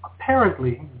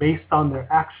apparently, based on their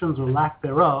actions or lack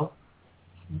thereof,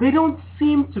 they don't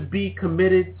seem to be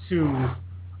committed to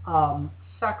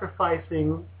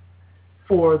sacrificing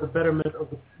for the betterment of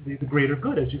the greater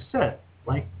good, as you said,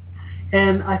 right?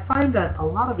 And I find that a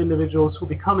lot of individuals who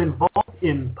become involved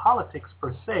in politics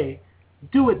per se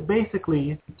do it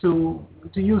basically to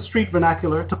use street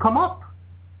vernacular, to come up,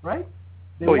 right?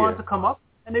 They want to come up,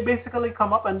 and they basically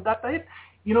come up, and that's it.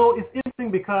 It's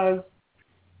interesting because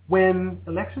when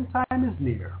election time is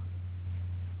near,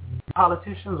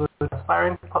 politicians or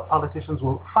aspiring politicians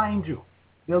will find you.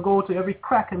 They'll go to every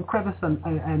crack and crevice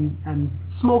and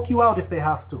smoke you out if they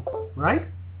have to, right?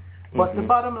 But the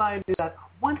bottom line is that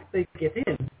once they get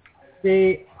in,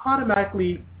 they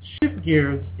automatically shift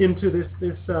gears into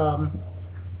this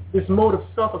mode of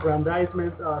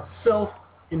self-aggrandizement,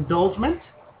 self-indulgence,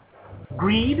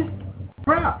 greed,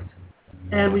 graft.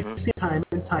 And we've seen time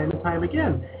and time and time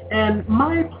again. And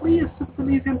my plea is to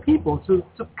Belizean people to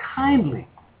kindly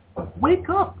wake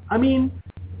up. I mean,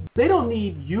 they don't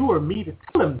need you or me to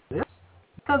tell them this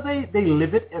because they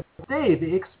live it every day.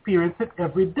 They experience it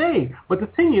every day. But the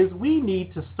thing is, we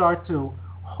need to start to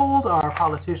hold our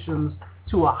politicians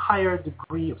to a higher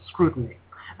degree of scrutiny.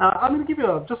 I'm going to give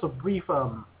you just a brief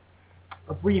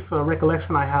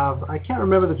recollection I have. I can't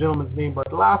remember the gentleman's name,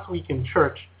 but last week in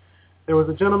church, there was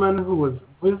a gentleman who was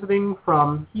visiting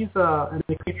from, he's an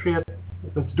expatriate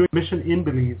that's doing mission in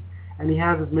Belize, and he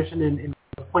has his mission in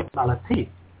Point Malati.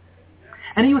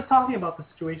 And he was talking about the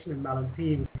situation in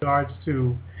Malati with regards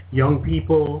to young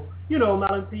people. You know,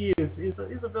 Malati is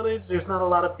a village. There's not a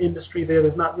lot of industry there.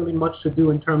 There's not really much to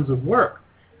do in terms of work.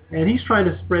 And he's trying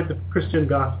to spread the Christian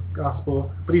gospel,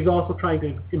 but he's also trying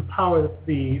to empower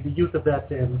the youth of that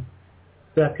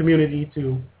community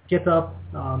to get up,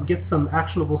 get some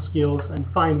actionable skills, and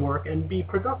find work and be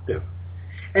productive.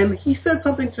 And he said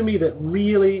something to me that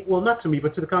really, well, not to me,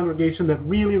 but to the congregation that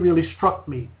really, really struck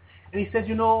me. And he said,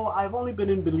 you know, I've only been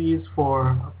in Belize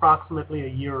for approximately a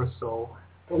year or so.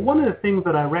 But one of the things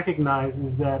that I recognize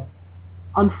is that,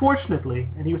 unfortunately,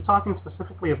 and he was talking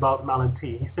specifically about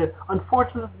Malati, he said,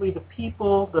 unfortunately, the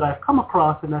people that I've come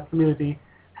across in that community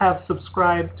have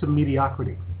subscribed to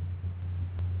mediocrity.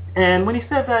 And when he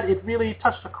said that, it really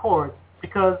touched a chord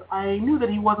because I knew that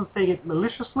he wasn't saying it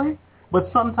maliciously, but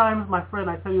sometimes, my friend,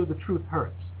 I tell you, the truth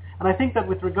hurts. And I think that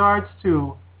with regards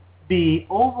to the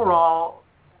overall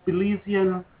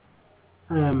Belizean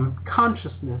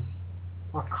consciousness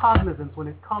or cognizance when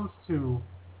it comes to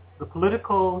the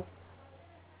political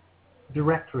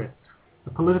directorate,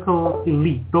 the political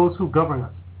elite, those who govern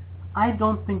us, I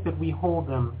don't think that we hold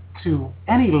them to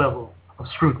any level of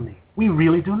scrutiny. We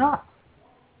really do not.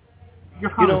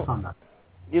 Your comments on that?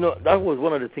 You know, that was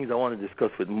one of the things I wanted to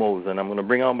discuss with Mose, and I'm going to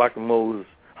bring on back Mose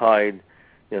Hyde,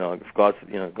 you know, if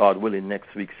God willing,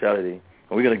 next week, Saturday.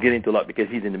 And we're going to get into a lot because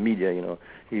he's in the media, you know.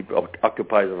 He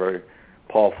occupies a very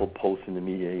powerful post in the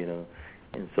media, you know.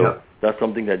 And so that's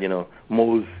something that, you know,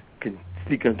 Mose can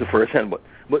speak into firsthand.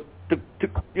 But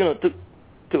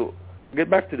to get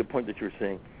back to the point that you're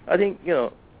saying, I think, you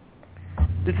know,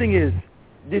 the thing is,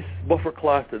 this buffer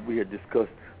class that we had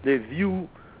discussed, they view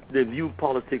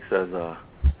politics as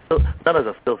not as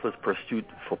a selfish pursuit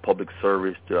for public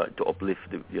service to uplift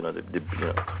the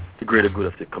greater good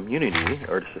of the community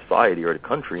or the society or the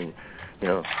country. You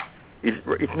know,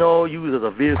 it's no use as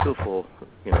a vehicle for,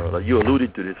 you know, like you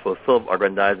alluded to this, for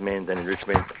self-aggrandizement and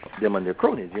enrichment of them and their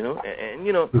cronies. You know, and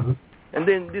you know, and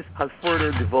then this has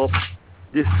further developed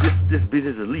this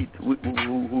business elite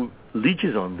who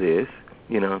leeches on this.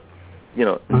 You know,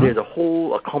 there's a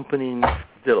whole accompanying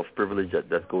set of privilege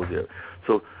that goes there.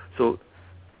 So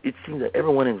it seems that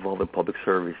everyone involved in public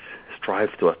service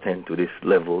strives to attain to this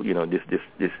level. You know,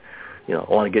 this. You know,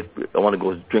 I want to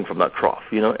go drink from that trough.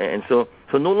 You know, and so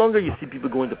no longer you see people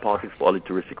go into politics for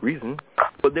altruistic reasons,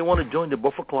 but they want to join the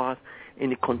buffer class in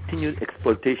the continued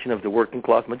exploitation of the working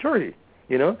class majority.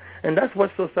 You know, and that's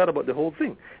what's so sad about the whole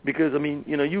thing. Because I mean,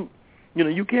 you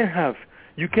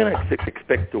can't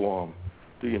expect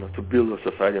to build a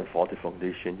society on faulty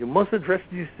foundation. You must address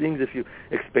these things if you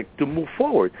expect to move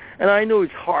forward. And I know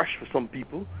it's harsh for some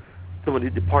people, some of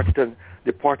the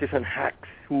partisan hacks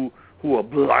who are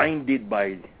blinded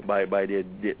by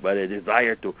their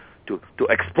desire to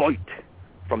exploit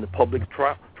from the public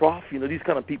trough. You know, these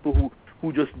kind of people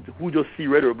who just see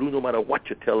red or blue no matter what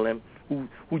you tell them,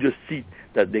 who just see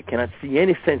that they cannot see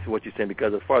any sense of what you're saying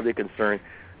because as far as they're concerned,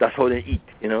 that's how they eat.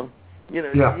 You know,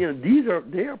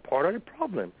 they are part of the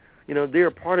problem. You know,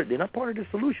 they're not part of the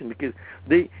solution because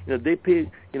they pay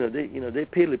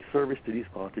lip service to these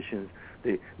politicians.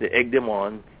 They egg them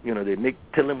on. You know, they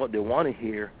tell them what they want to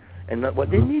hear and not what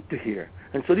they need to hear.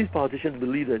 And so these politicians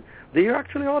believe that they are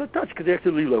actually out of touch because they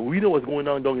actually believe, like, we know what's going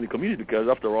on down in the community because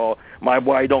after all, my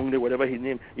boy down there, whatever his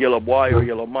name, yellow boy or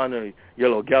yellow man or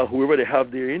yellow gal, whoever they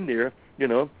have there in there, you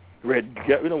know, red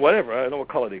gal, you know, whatever. I don't know what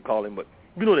color they call him, but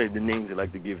you know the names they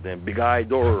like to give them, big eye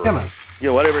door, you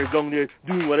know, whatever is down there,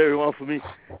 doing whatever you want for me.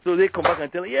 So they come back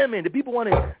and tell me, yeah, man, the people want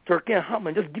a turkey and ham,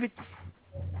 man, just give it.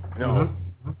 No.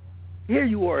 Here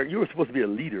you are, you're supposed to be a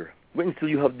leader. Wait until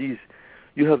you have these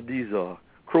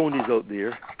cronies out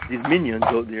there, these minions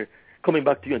out there, coming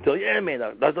back to you and tell you, yeah, man,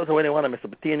 that's when they want a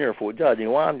Mesopotamia or Fort George. You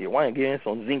want to give them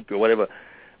some zinc or whatever.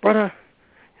 Brother,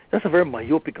 that's a very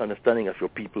myopic understanding of your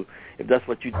people. If that's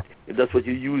what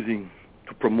you're using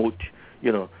to promote,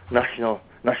 national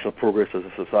progress as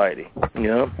a society.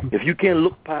 If you can't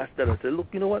look past that and say, look,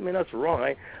 you know what, man, that's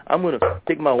wrong. I'm going to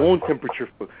take my own temperature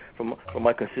from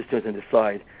my constituents and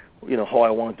decide, how I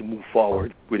want to move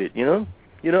forward with it. You know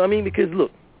what I mean? Because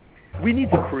look, we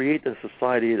need to create a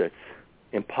society that's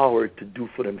empowered to do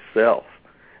for themselves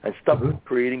and stop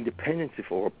creating dependency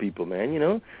for our people,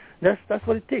 man. That's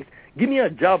what it takes. Give me a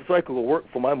job so I could go work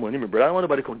for my money, but I don't want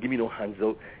nobody to give me no hands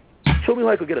out. Show me how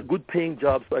I could get a good paying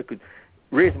job so I could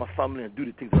raise my family and do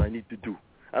the things that I need to do.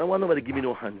 I don't want nobody to give me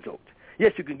no hands out.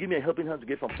 Yes, you can give me a helping hand to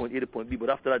get from point A to point B, but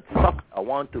after that, stop.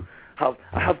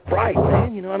 I have pride,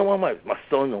 man. I don't want my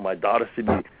son or my daughter to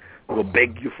be go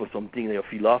beg you for something that you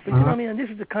feel off. You know what I mean? And this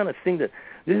is the kind of thing that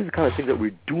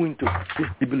we're doing to this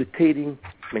debilitating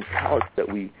mentality that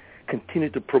we continue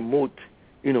to promote,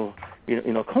 in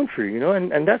our country,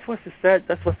 and that's what's sad.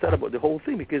 That's what's sad about the whole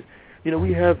thing, because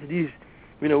we have these,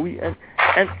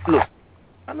 and look,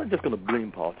 I'm not just going to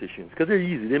blame politicians because they're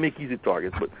easy. They make easy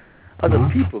targets, but other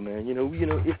people, man,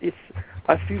 it's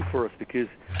I feel for us because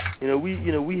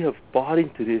we have bought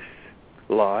into this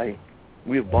lie.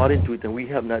 We have bought into it, and we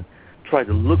have not tried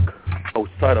to look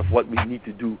outside of what we need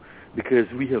to do because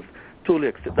we have totally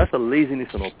accepted. That's a laziness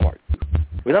on our part.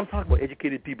 When I'm talking about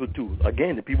educated people too,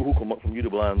 again, the people who come up from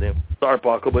UW and them. Sorry,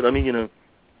 Paco, but I mean, I'm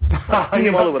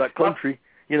seeing all over that country.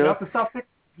 You have to stop it.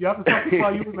 You have to stop it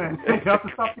by you, man. You have to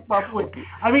stop it by you.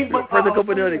 I mean, but the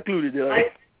company are included.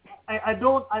 I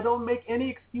don't make any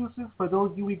excuses for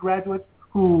those UE graduates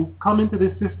who come into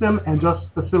this system and just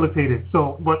facilitate it.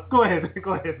 So, but go ahead,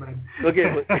 man. Okay,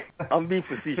 but I'm being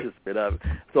facetious, man.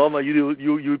 So all my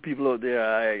you people out there,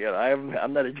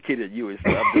 I'm not educated at US,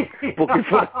 so I'm just poking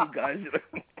fun at you guys.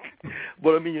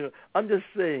 But I mean, I'm just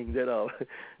saying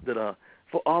that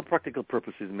for all practical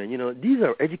purposes, man, these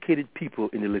are educated people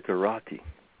in the literati,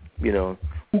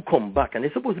 who come back, and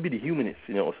they're supposed to be the humanists,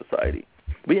 of society.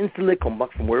 But until they come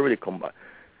back from wherever they come back,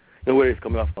 where it's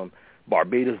coming off from.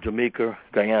 Barbados, Jamaica,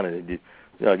 Guyana.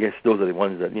 I guess those are the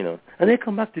ones that, and they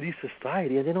come back to this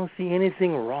society and they don't see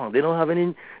anything wrong. They don't have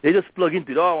any, they just plug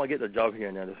into it. Oh, I want to get a job here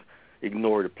and I just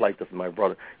ignore the plight of my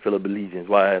fellow Belizeans.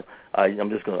 Why I'm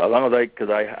just going to, as long as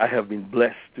because I have been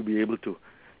blessed to be able to,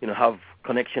 have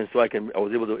connections so I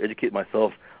was able to educate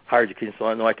myself, higher education, so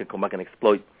I know I can come back and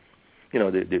exploit,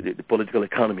 the political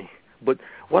economy. But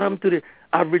what happened to the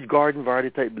average garden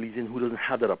variety type Belizean who doesn't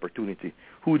have that opportunity,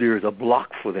 who there is a block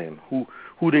for them, who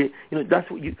they, that's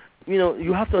what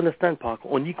you have to understand,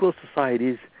 Paco. Unequal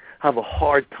societies have a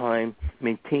hard time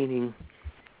maintaining,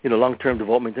 long-term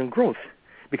development and growth,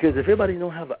 because if everybody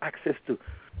don't have access to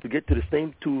get to the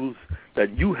same tools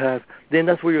that you have, then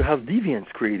that's where you have deviance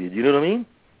created. You know what I mean?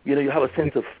 You have a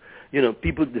sense of,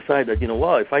 people decide that,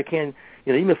 well, if I can,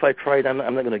 even if I tried, I'm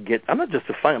not going to get. I'm not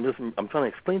justifying. I'm trying to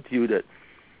explain to you that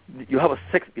you have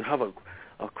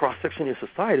a cross section in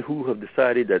society who have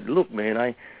decided that, look,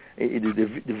 man,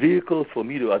 the vehicle for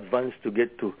me to advance to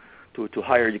get to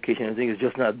higher education and things is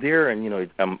just not there, and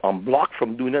I'm blocked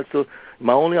from doing that. So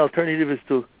my only alternative is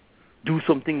to do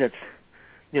something that's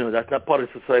not part of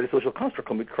society's social construct,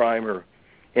 commit crime or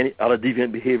any other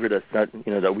deviant behavior that's not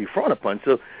that we frown upon.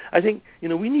 So I think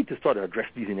we need to start to address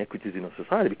these inequities in our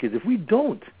society, because if we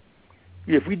don't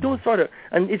start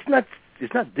and it's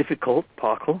not difficult,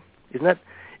 Paco.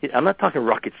 I'm not talking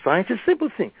rocket science. It's a simple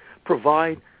thing.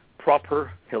 Provide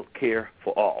proper health care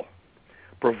for all.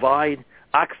 Provide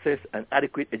access and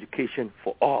adequate education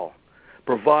for all.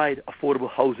 Provide affordable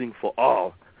housing for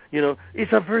all.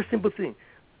 It's a very simple thing.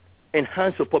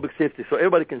 Enhance your public safety so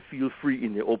everybody can feel free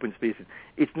in their open spaces.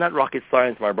 It's not rocket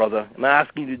science, my brother. I'm not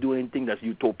asking you to do anything that's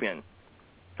utopian.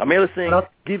 I'm merely saying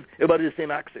give everybody the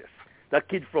same access. That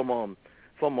kid from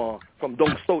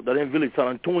down south, that in village, San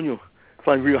Antonio,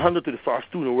 from Rio Hondo to the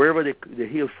Sarstoon or wherever they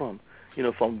hail from,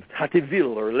 from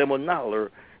Hattieville or Lemonal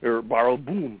or Barrel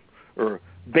Boom or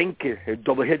Benke or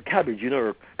Doublehead Cabbage,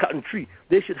 or Cotton Tree.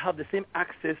 They should have the same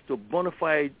access to bona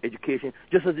fide education,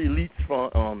 just as the elites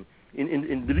from in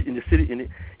the city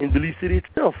in Belize City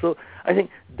itself. So I think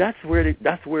that's where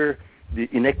the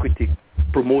inequity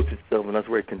promotes itself, and that's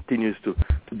where it continues to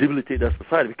debilitate that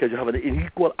society, because you have an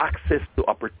unequal access to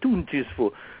opportunities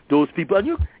for those people. And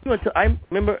you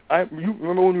remember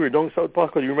when we were down South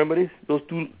Park? Do you remember this? Those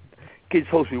two kids'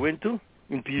 house we went to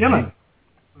in PG. Yeah,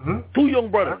 Two young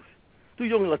brothers, two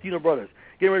young Latino brothers,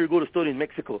 getting ready to go to study in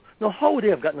Mexico. Now, how would they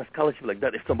have gotten a scholarship like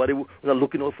that if somebody was not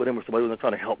looking out for them or somebody was not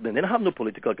trying to help them? They don't have no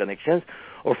political connections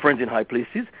or friends in high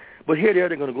places. But here they're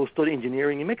going to go study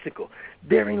engineering in Mexico.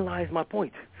 Therein lies my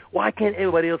point. Why can't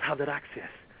everybody else have that access?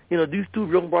 You know, these two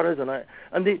young brothers,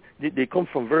 and they come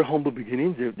from very humble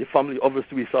beginnings. The family,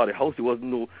 obviously, we saw the house. It wasn't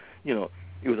no, you know,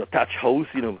 it was a thatched house,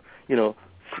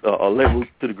 a level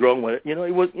to the ground.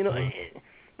 It was,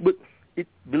 but it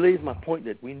belays my point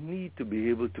that we need to be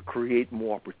able to create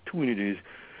more opportunities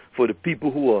for the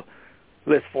people who are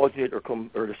less fortunate or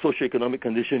the socioeconomic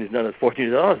condition is not as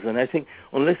fortunate as us. And I think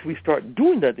unless we start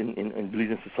doing that in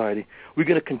Belizean society, we're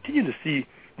going to continue to see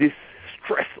this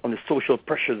stress on the social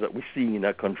pressures that we see in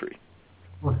that country.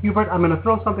 Well, Hubert, I'm going to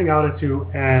throw something out at you,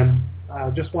 and I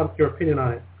just want your opinion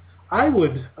on it. I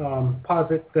would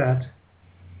posit that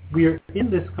we are in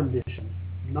this condition,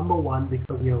 number one,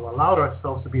 because we have allowed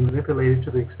ourselves to be manipulated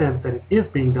to the extent that it is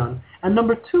being done, and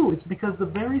number two, it's because the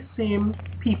very same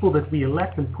people that we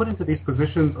elect and put into these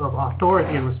positions of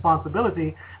authority and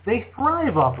responsibility, they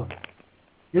thrive off of it.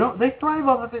 They thrive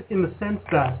off of it in the sense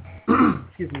that,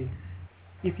 excuse me,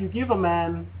 if you give a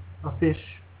man a fish,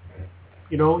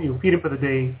 you feed him for the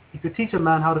day. If you teach a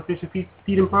man how to fish, you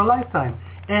feed him for a lifetime.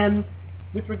 And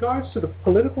with regards to the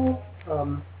political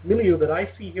milieu that I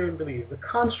see here in Belize, the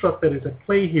construct that is at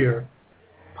play here,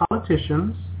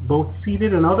 politicians, both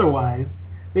seated and otherwise,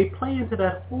 they play into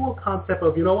that whole concept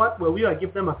of, we got to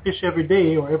give them a fish every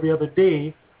day or every other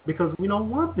day because we don't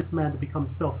want this man to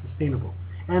become self-sustainable.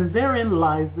 And therein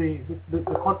lies the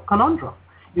conundrum.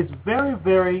 It's very,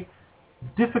 very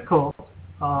difficult.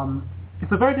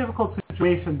 It's a very difficult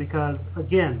situation because,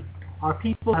 again, our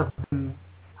people have been,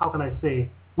 how can I say,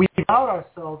 we allowed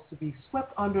ourselves to be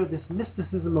swept under this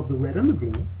mysticism of the red and the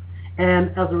blue, and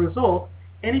as a result,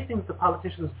 anything that the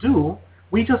politicians do,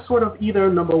 we just sort of either,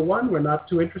 number one, we're not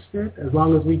too interested as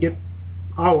long as we get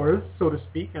ours, so to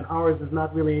speak, and ours is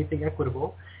not really anything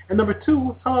equitable, and number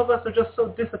two, some of us are just so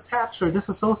disattached or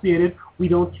disassociated, we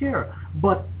don't care.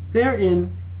 But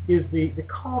therein is the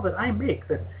call that I make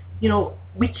that,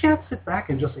 we can't sit back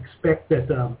and just expect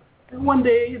that one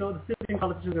day, the sitting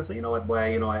politicians are going to say, you know what, boy,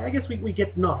 I guess we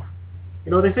get enough.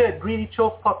 They say that greedy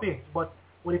choke puppy, but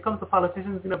when it comes to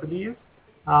politicians in Belize,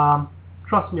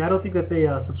 trust me, I don't think that they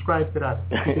subscribe to that.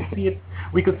 We could see it.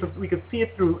 We could see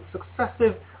it through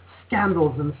successive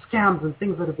scandals and scams and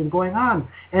things that have been going on,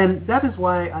 and that is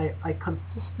why I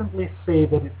consistently say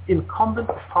that it's incumbent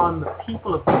upon the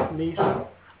people of this nation,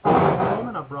 home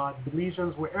and abroad,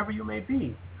 Belizeans, wherever you may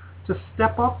be, to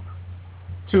step up,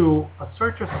 to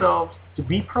assert yourselves, to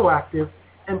be proactive,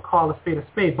 and call a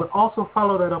spade, but also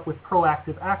follow that up with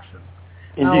proactive action.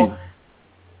 Indeed.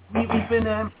 Now, we've been,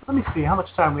 let me see how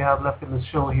much time we have left in this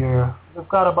show here. We've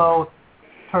got about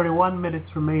 31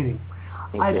 minutes remaining.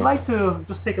 Okay. I'd like to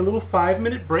just take a little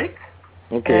 5-minute break.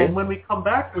 Okay. And when we come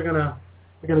back, we're gonna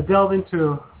delve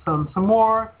into some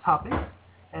more topics,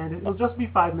 and it'll just be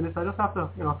 5 minutes. I just have to,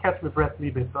 catch my breath a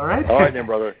little bit. All right? All right, then,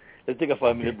 brother. Let's take a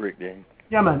 5-minute break, then.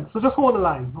 Yeah, man. So just hold the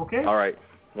line, okay? All right.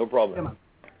 No problem. Yeah, man.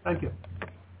 Thank you.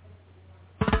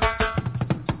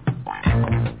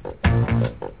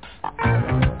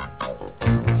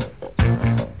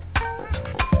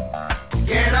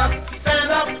 Get up,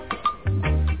 stand up.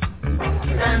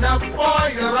 Stand up for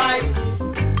your right.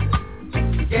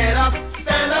 Get up,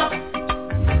 stand up.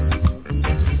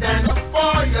 Stand up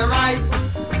for your right.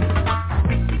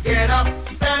 Get up,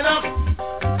 stand up.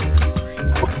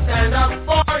 Stand up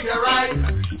for your right.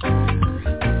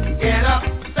 Get up,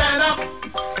 stand up.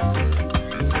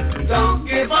 Don't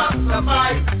give up the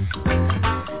fight.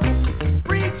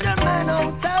 Preacher man,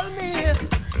 don't tell me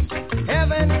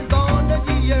heaven is under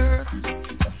the earth.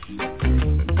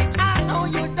 I know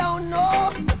you don't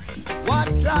know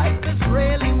what life is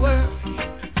really worth.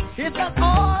 It's not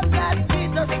all that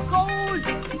Jesus gold.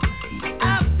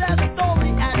 After the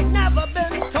story had never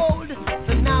been told,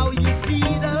 so now you see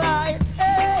the light.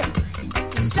 Hey,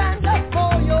 stand up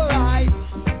for your right.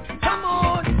 Come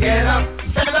on, get up,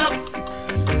 stand up.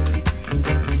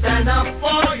 Stand up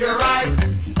for your right.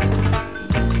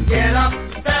 Get up,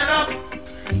 stand up.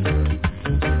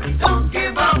 Don't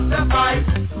give up the fight.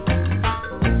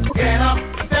 Get up,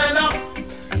 stand up.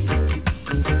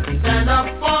 Stand up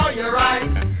for your right.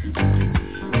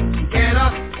 Get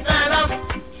up, stand up.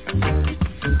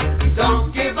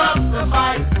 Don't give up the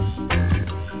fight.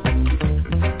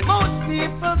 most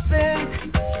people think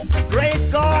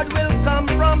great God will come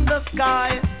from the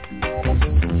sky,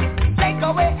 take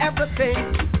away everything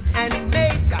and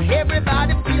make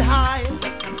everybody feel high.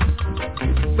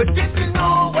 But if you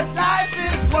know what life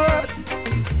is worth,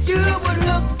 you would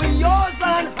look for yours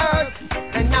unhurt.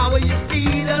 And now when you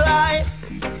see the light,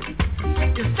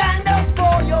 you stand up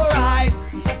for your right.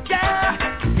 Yeah,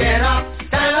 get up,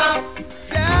 stand up.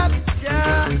 yeah,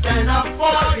 yeah. Stand up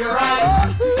for your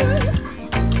right.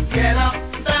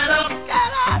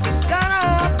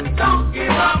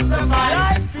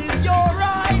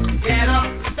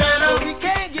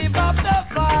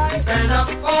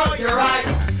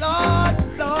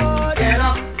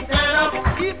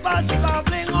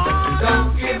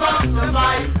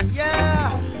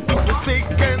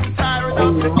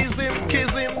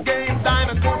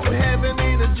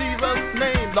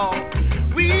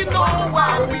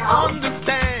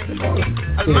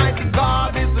 Almighty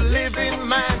God is a living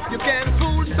man. You can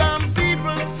fool some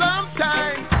people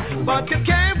sometimes, but you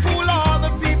can't fool all the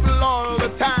people all the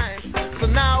time. So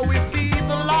now we see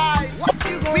the light.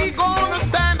 We gonna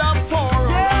stand up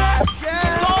for us.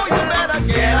 So you better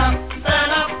get up,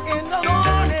 stand up.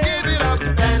 Don't give it up.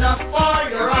 Stand up for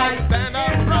your right. Stand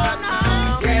up right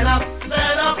now. Get up,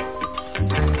 stand up.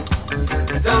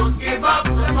 Don't give up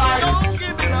the fight. Don't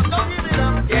give it up. Don't give it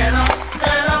up. Get up,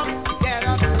 stand up. Get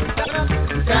up, stand up.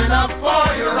 Stand up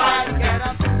for your right. Get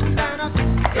up, stand up.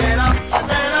 Get up,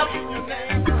 stand up.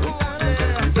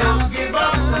 Don't give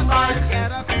up the fight.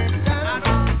 Get up, stand up.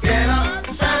 Get up,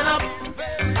 stand up.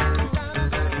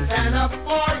 Stand up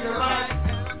for your right.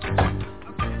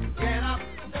 Get up,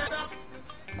 stand up.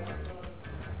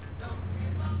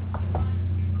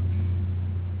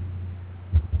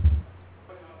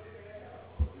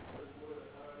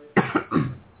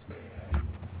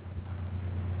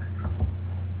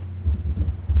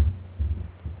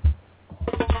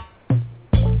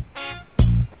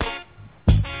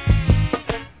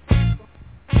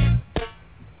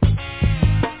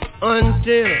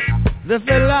 Until the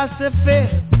philosophy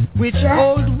which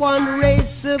hold one race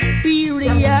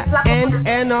superior and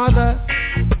another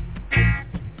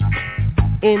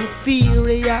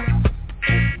inferior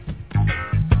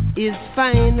is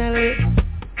finally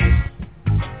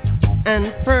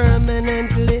and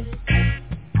permanently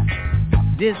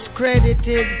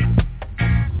discredited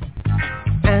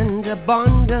and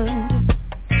abandoned.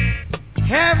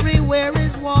 Everywhere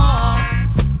is war.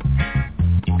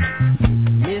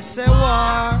 It's a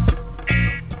war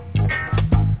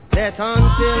that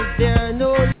until there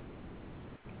no...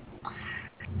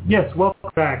 Yes,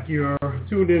 welcome back. You're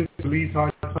tuned in to Belize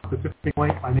Hard Pacific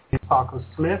Point. My name is Paco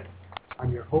Smith.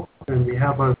 I'm your host, and we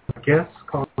have a guest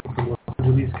calling from Los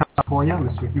Angeles, California,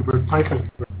 Mr. Hubert Piper.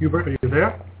 Hubert, are you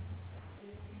there?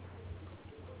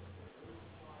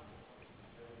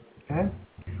 Okay.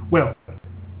 Well,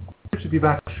 we should be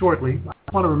back shortly. I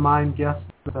want to remind guests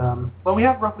that, we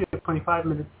have roughly 25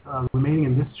 minutes remaining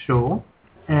in this show,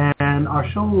 and our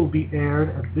show will be aired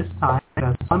at this time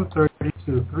at 1:30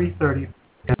 to 3:30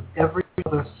 every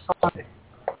other Sunday.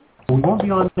 So we won't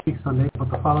be on next Sunday, but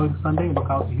the following Sunday, look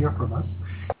out to hear from us.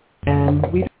 And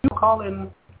we do call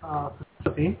in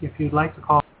facility. If you'd like to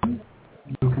call in,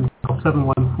 you can call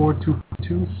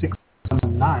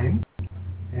 714-242-679,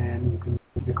 and you can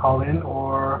either call in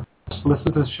or just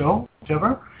listen to the show,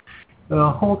 whichever.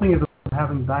 The whole thing is about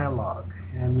having dialogue,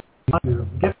 and we want to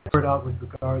get the word out with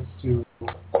regards to the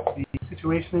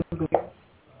situation in Belize,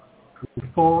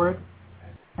 moving forward,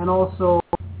 and also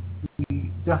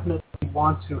we definitely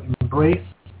want to embrace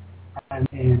and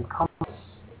encompass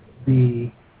the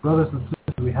brothers and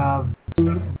sisters we have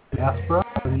in the diaspora,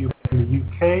 whether you're in the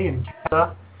UK, in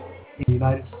Canada, in the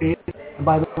United States. And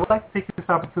by the way, I'd like to take this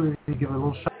opportunity to give a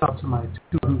little shout out to my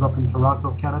two cousins up in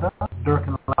Toronto, Canada, Dirk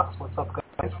and Alex. What's up,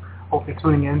 guys? Hope you're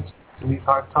tuning in to these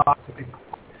hard talks.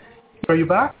 Are you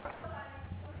back?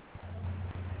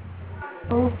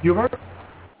 Oh, Hubert?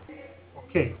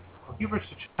 Okay. Well, Hubert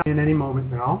should chime in any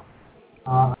moment now.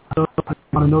 I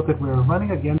want to note that we're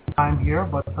running against time here,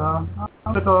 but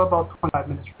about 25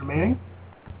 minutes remaining.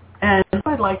 And what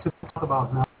I'd like to talk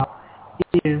about now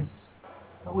is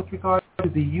with regard to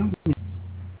the unions.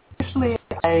 Initially,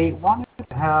 I wanted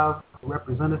to have a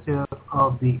representative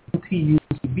of the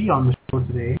NTUCB on the show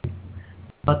today,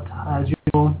 but as you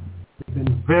know, they've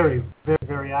been very, very,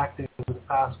 very active over the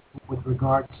past with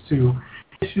regards to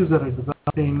issues that are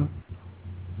developing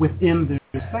within the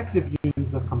respective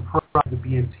unions that comprise the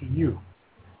BNTU.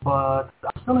 But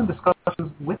I'm still in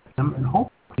discussions with them, and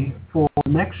hopefully for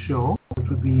the next show, which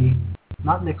would be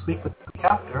not next week, but the week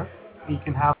after, we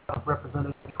can have a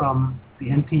representative from the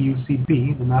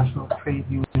NTUCB, the National Trade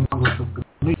Union Congress of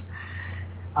Belize.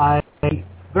 I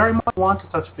very much want to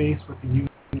touch base with the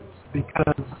unions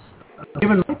because,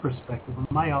 given my perspective and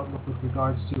my outlook with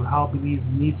regards to how Belize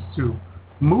needs to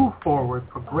move forward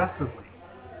progressively,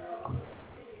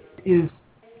 it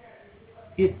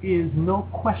is no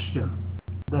question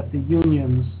that the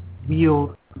unions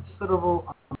wield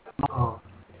considerable amount of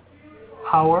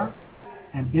power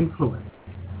and influence.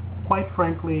 Quite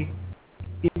frankly,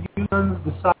 if unions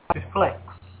decide to flex,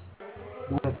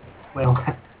 well,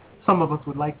 some of us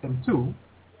would like them to,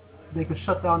 they could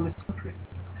shut down this country.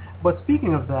 But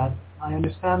speaking of that, I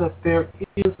understand that there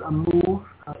is a move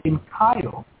in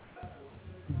Cayo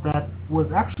that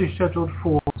was actually scheduled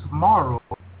for tomorrow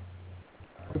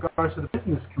with regards to the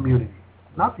business community,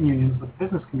 not the unions, but the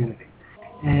business community.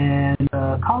 And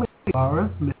a colleague of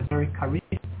ours, Ms. Mary Carrillo,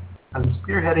 is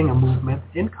spearheading a movement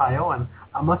in Cayo, and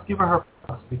I must give her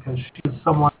props because she is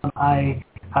someone I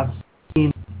have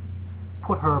seen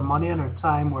put her money and her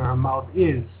time where her mouth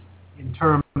is in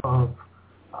terms of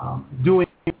doing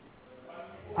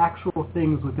actual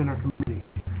things within her community.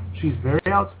 She's very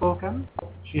outspoken.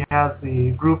 She has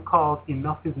the group called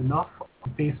Enough is Enough on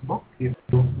Facebook. If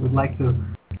you would like to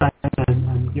sign in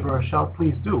and give her a shout,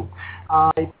 please do.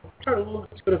 I shared a little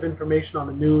bit of information on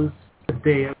the news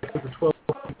today after the 12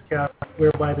 podcast,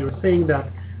 whereby they were saying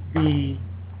that the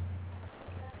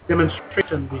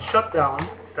demonstration, the shutdown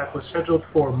that was scheduled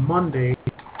for Monday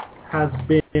has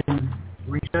been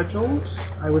rescheduled.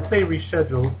 I would say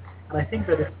rescheduled, and I think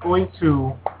that it's going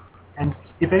to, and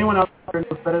if anyone else knows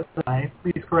better than I,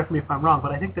 please correct me if I'm wrong,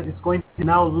 but I think that it's going to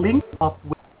now link up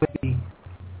with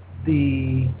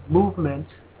the movement,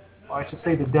 or I should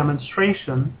say the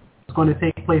demonstration, is going to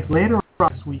take place later on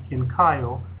this week in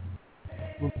Cayo.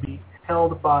 It will be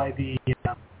held by the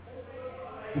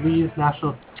Belize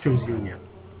National Teachers Union.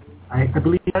 I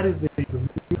believe that is the move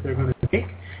they're going to take,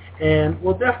 and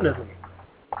well, definitely.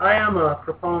 I am a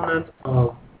proponent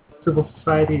of civil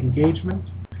society engagement,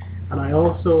 and I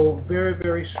also very,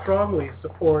 very strongly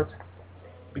support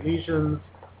Belizeans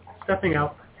stepping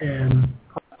up and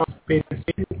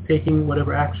participating, taking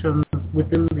whatever actions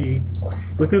within the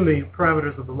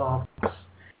parameters of the law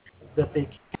that they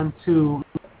can to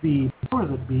the powers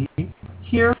that be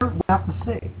hear what we have to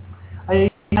say. I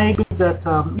believe that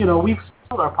we've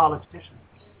spoiled our politicians.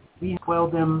 We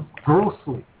spoiled them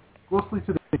grossly to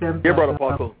the extent that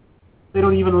Paco. They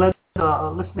don't even lend a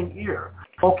listening ear.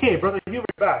 Okay, Brother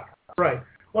Hubert, back. Right.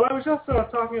 Well, I was just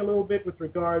talking a little bit with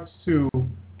regards to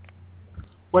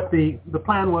what the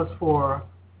plan was for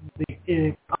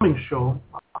the coming show,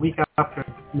 week after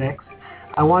next.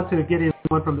 I want to get in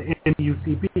one from the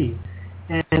NUCB.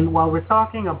 And while we're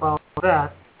talking about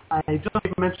that, I just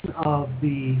make mention of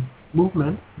the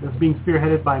movement that's being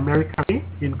spearheaded by Mary Curry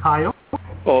in Cayo.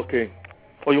 Okay.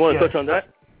 Oh, you want to touch on that?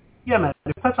 Yeah, man.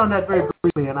 I touched on that very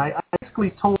briefly, and I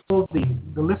basically told the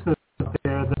listeners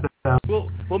there that...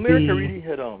 Well, Mary Curry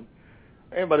had,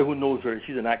 everybody who knows her,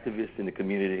 she's an activist in the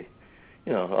community.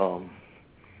 She's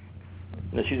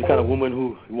the kind of woman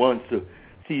who wants to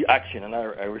see action, and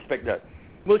I respect that.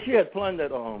 Well, she had planned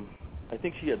that, I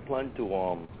think she had planned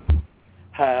to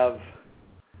have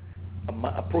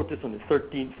a protest on the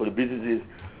 13th for the businesses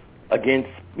against,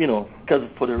 because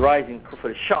for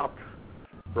the sharp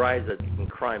rise in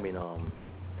crime in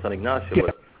San Ignacio,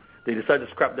 but they decided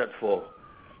to scrap that for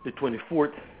the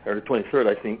 24th or the 23rd,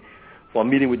 I think, for a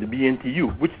meeting with the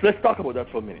BNTU. Which let's talk about that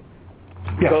for a minute,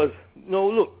 because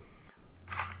look,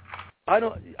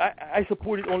 I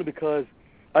support it only because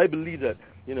I believe that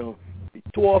too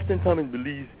often time in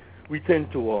Belize we tend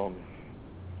to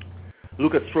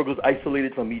look at struggles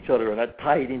isolated from each other and not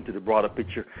tied into the broader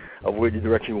picture of where the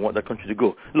direction we want that country to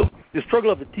go. Look, the struggle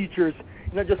of the teachers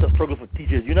is not just a struggle for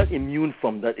teachers. You're not immune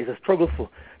from that. It's a struggle for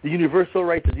the universal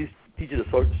rights that these teachers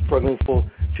are struggling for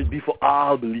should be for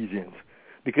all Belizeans,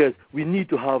 because we need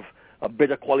to have a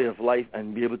better quality of life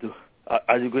and be able to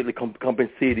adequately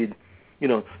compensated,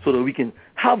 so that we can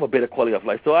have a better quality of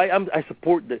life. So I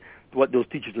support what those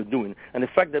teachers are doing, and the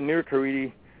fact that Mary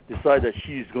Curry decided that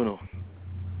she's going to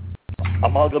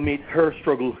amalgamate her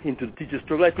struggle into the teacher's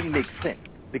struggle, I think makes sense,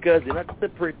 because they're not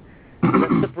separate.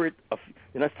 They're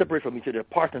not separate from each other. They're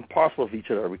part and parcel of each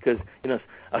other, because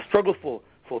a struggle for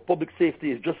public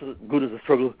safety is just as good as a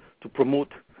struggle to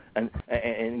promote and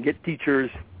get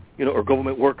teachers, or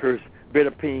government workers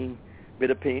better pay,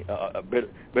 which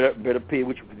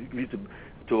leads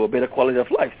to a better quality of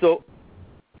life. So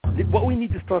what we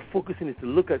need to start focusing is to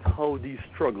look at how these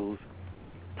struggles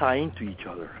tie into each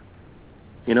other.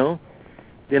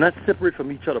 They're not separate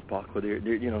from each other, Paco. They're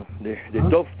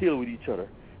dovetail with each other,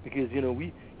 because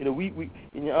we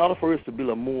in order for us to build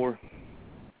a more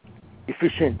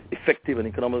efficient, effective, and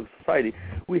economic society,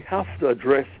 we have to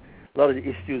address a lot of the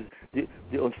issues,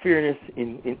 the unfairness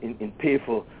in pay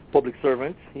for public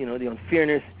servants, the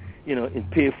unfairness, in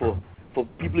pay for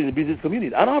people in the business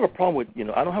community. I don't have a problem with,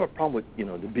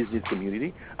 the business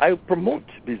community. I promote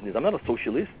business. I'm not a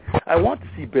socialist. I want to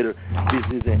see better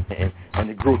business and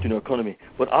the growth in our economy.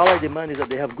 But all I demand is that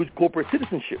they have good corporate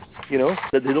citizenship,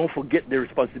 that they don't forget their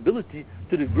responsibility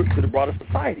to the broader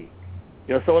society.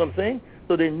 You understand what I'm saying?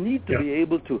 So they need to be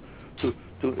able to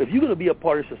if you're going to be a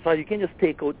part of society, you can't just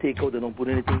take out and don't put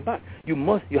anything back. You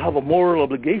have a moral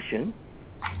obligation,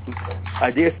 I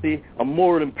dare say a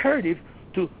moral imperative,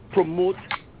 to promote,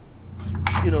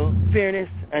 fairness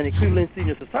and equivalency in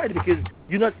your society, because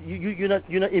you're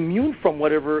not immune from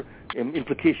whatever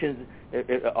implications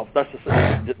of that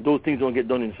society. Those things don't get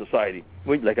done in society.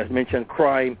 Like I mentioned,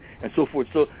 crime and so forth.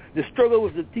 So the struggle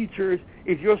with the teachers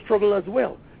is your struggle as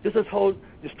well. Just as how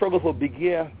the struggle for Big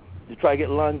Year to try to get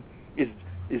land is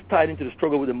is tied into the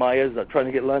struggle with the Mayas trying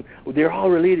to get land. They're all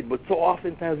related, but so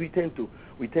oftentimes we tend to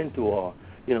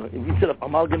instead of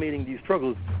amalgamating these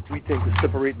struggles, we tend to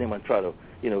separate them and try to,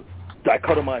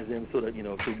 dichotomize them so that,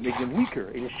 to make them weaker.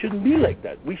 And it shouldn't be like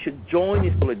that. We should join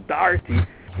in solidarity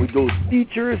with those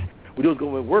teachers, with those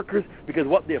government workers, because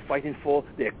what they're fighting for,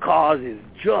 their cause is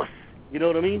just. You know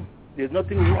what I mean? There's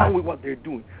nothing wrong with what they're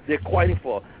doing. They're fighting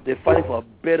for a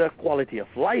better quality of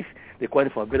life. They're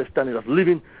fighting for a better standard of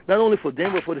living, not only for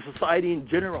them, but for the society in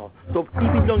general. So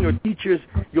keeping down your teachers,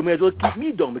 you may as well keep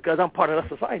me down because I'm part of that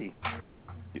society.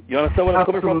 You understand where I'm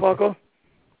coming from, Paco?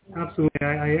 Absolutely.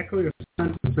 I echo your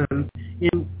sentiments.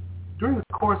 During the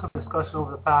course of discussion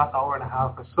over the past hour and a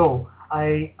half or so,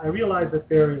 I realized that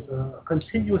there is a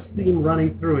continuous theme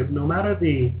running through it, no matter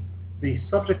the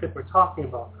subject that we're talking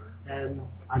about. And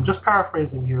I'm just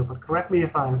paraphrasing here, but correct me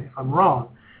if I'm wrong.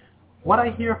 What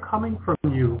I hear coming from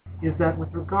you is that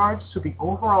with regards to the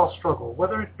overall struggle,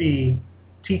 whether it be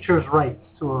teachers' rights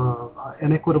to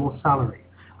an equitable salary,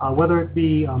 whether it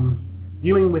be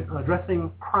dealing with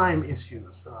addressing crime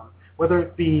issues, whether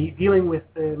it be dealing with,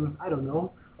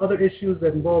 other issues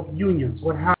that involve unions,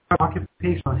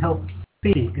 occupational health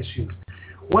safety issues.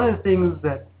 One of the things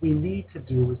that we need to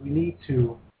do is we need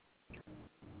to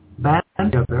band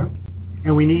together,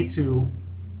 and we need to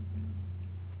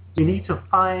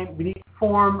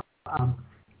form a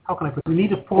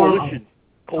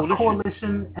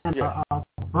coalition and a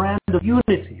brand of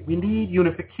unity. We need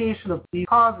unification of these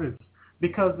causes,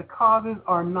 because the causes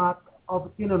are not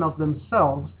in and of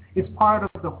themselves. It's part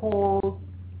of the whole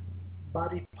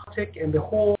body politic and the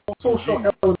whole social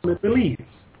element Belize.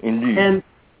 Indeed. And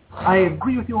I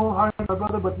agree with you wholeheartedly, my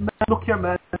brother, but man, look here,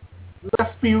 man.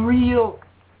 Let's be real.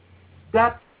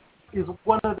 That is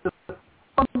one of the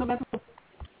fundamental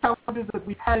challenges that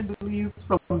we've had in Belize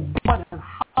from one, and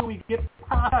how do we get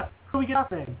past that? How do we get out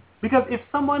there? Because if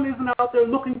someone isn't out there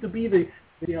looking to be the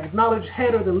acknowledged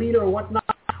head or the leader or whatnot,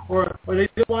 or they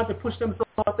don't want to push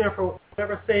themselves out there for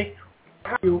whatever sake,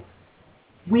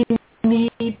 we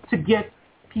need to get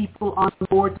people on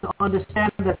board to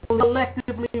understand that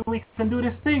collectively we can do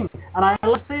this thing. And I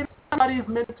will say that somebody is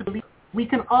meant to believe we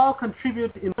can all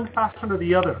contribute in one fashion or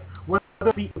the other, whether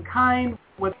it be in kind,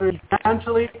 whether it be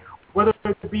financially, whether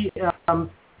it be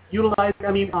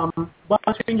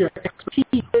volunteering your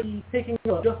expertise, taking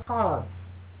a just cause,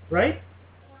 right?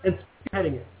 And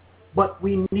spearheading it. But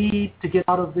we need to get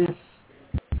out of this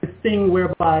thing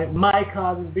whereby my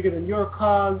cause is bigger than your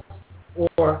cause,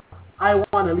 or I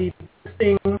want to lead this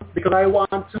thing because I want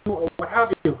to, or what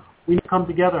have you. We need to come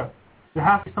together. There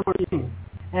has to be somebody.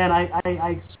 And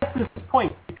I stress this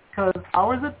point because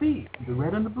powers that be, the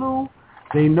red and the blue,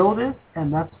 they know this,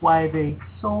 and that's why they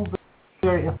so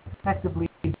very effectively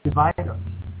divide us.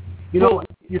 You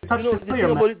touched this clear,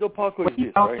 man. What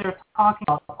he's out there talking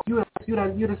about, you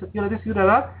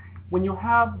that. When you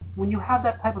have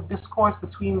that type of discourse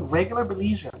between regular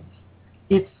Belizeans,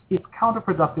 it's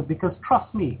counterproductive, because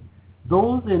trust me,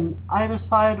 those in either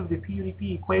side of the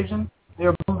PUDP equation,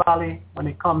 they're bombali when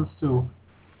it comes to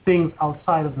things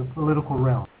outside of the political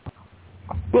realm.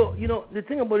 Well, the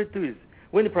thing about it too is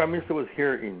when the Prime Minister was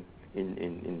here in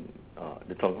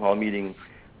the town hall meeting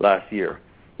last year,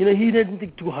 he didn't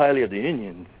think too highly of the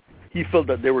unions. He felt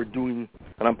that they were doing,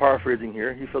 and I'm paraphrasing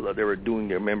here, he felt that they were doing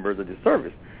their members a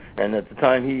disservice. And at the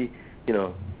time, he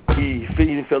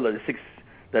felt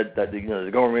that the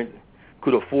government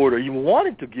could afford or even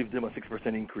wanted to give them a 6%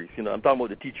 increase. I'm talking about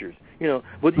the teachers.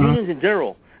 But the unions in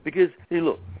general, because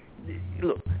look,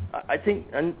 I think,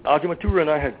 and Aja Matura and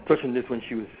I had touched on this when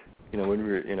she was,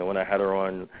 when I had her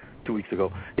on 2 weeks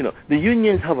ago. The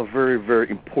unions have a very, very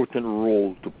important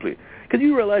role to play. Because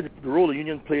you realize the role the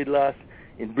union played last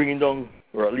in bringing down,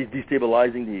 or at least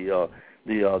destabilizing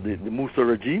the Musa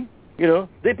regime.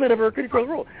 They played a very critical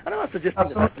role. And I'm not suggesting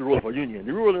that that's the role of a union.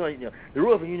 The role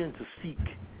of a union to seek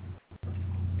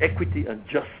equity and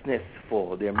justness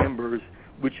for their members,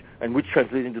 which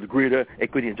translates into the greater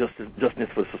equity and justness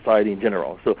for society in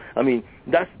general. So,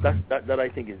 that I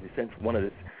think is one of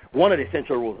the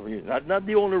essential roles of a union. Not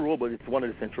the only role, but it's one of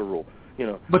the essential roles.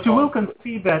 But you will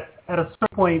concede that at a certain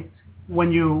point,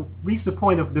 when you reach the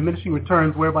point of diminishing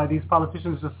returns, whereby these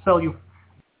politicians just sell you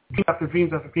dreams after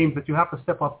dreams after dreams, that you have to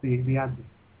step up the ante.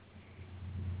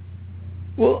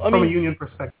 Well, from a union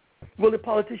perspective. Well, the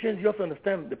politicians, you have to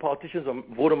understand, the politicians are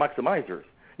voter maximizers.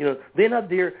 They're not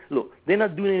there. Look, they're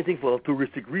not doing anything for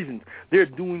altruistic reasons. They're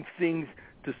doing things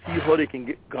to see how they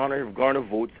can garner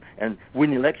votes and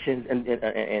win elections, and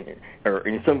or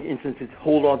in some instances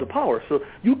hold on to power. So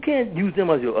you can't use them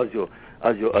as your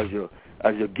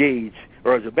gauge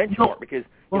or as your benchmark, because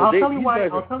Well, I'll tell you why I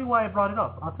brought it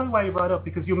up. I'll tell you why you brought it up,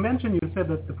 because you said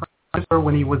that the Prime Minister,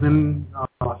 when he was in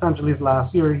Los Angeles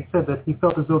last year, he said that he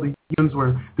felt as though the unions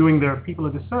were doing their people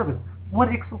a disservice. What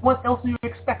else do you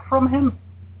expect from him?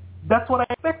 That's what I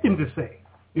expect him to say.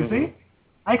 You see?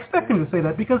 I expect him to say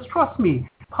that because, trust me,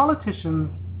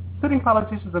 sitting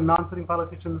politicians and non-sitting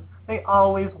politicians, they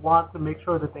always want to make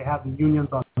sure that they have the unions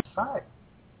on their side.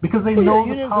 Because they know the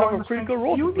unions power have a critical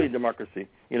role to play in democracy.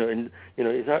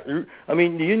 It's not. I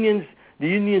mean, the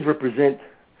unions represent,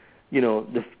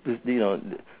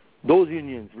 those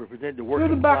unions represent the working class.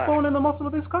 They're the backbone and the muscle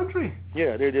of this country.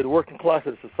 Yeah, they're the working class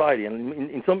of society, and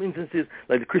in some instances,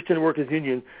 like the Christian Workers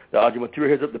Union, the Ajumatira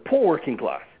heads up the poor working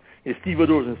class,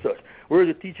 stevedores and such. Whereas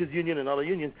the teachers union and other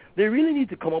unions, they really need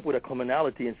to come up with a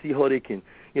commonality and see how they can,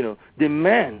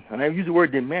 demand. And I use the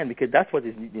word demand because that's what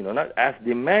is, not ask,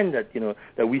 demand that,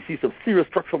 that we see some serious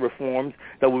structural reforms,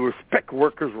 that we respect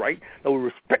workers' right, that we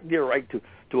respect their right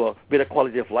to a better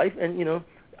quality of life, and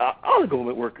all the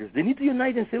government workers, they need to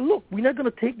unite and say, look, we're not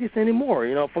going to take this anymore.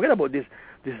 Forget about this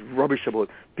rubbish about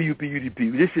PUP,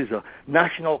 UDP. This is a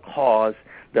national cause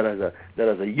that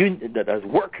as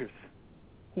workers.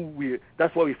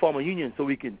 That's why we form a union, so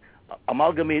we can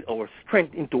amalgamate our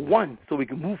strength into one, so we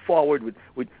can move forward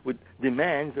with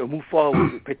demands or move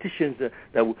forward with petitions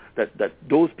that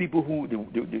those people who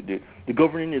the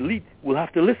governing elite will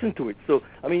have to listen to it. So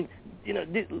I mean,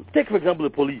 take for example the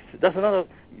police. That's another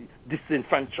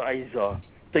disenfranchised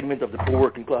segment of the poor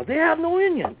working class. They have no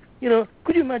union.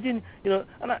 Could you imagine?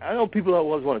 And I know people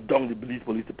always want to dong the Belize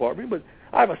Police Department, but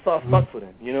I have a soft spot for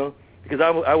them. Because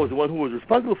I was the one who was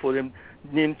responsible for them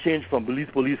name change from Belize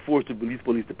Police Force to Belize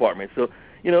Police Department. So,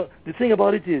 the thing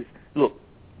about it is, look,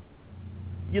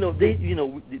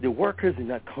 the workers in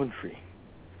that country,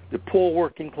 the poor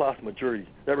working class majority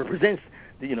that represents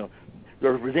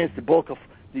the bulk of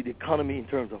the economy in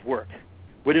terms of work,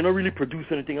 where they don't really produce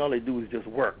anything. All they do is just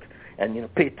work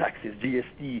and pay taxes,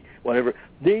 GST, whatever.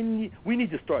 We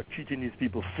need to start treating these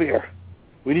people fair.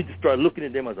 We need to start looking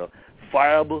at them as a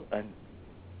viable and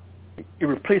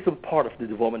irreplaceable part of the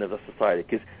development of a society.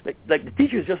 Because like the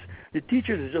teachers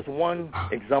is just one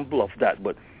example of that.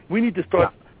 But we need to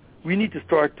start. We need to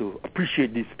start to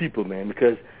appreciate these people, man,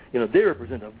 because they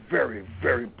represent a very,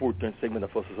 very important segment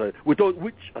of our society, without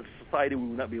which a society we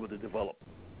will not be able to develop.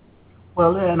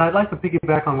 Well, and I'd like to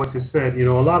piggyback on what you said.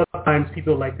 A lot of times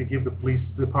people like to give the police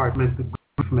department the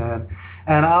grief, man.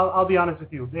 And I'll be honest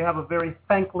with you, they have a very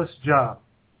thankless job,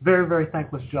 very, very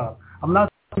thankless job. I'm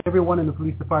not saying everyone in the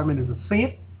police department is a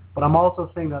saint, but I'm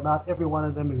also saying that not every one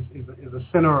of them is a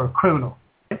sinner or a criminal.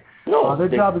 No, their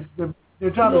job is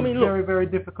very, very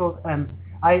difficult. And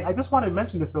I just want to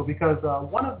mention this though, because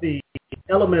one of the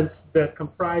elements that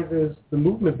comprises the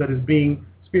movement that is being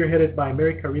spearheaded by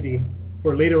Mary Caridi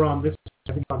for later on this,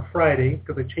 I think on Friday,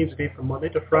 because they changed the date from Monday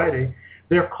to Friday,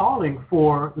 they're calling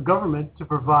for the government to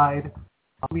provide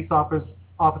police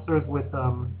officers with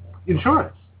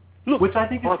insurance. Look, which I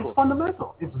think is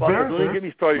fundamental. It's Paco, don't get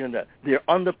me started on that. They're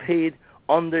underpaid,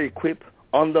 under-equipped,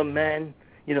 undermanned.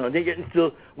 They get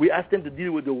still. We ask them to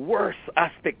deal with the worst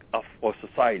aspect of our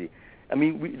society. I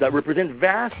mean, that represent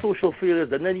vast social failures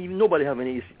that nobody have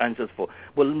any answers for.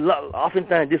 But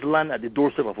oftentimes, this land at the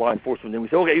doorstep of law enforcement. Then we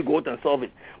say, okay, you go out and solve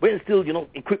it. But still,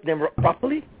 equip them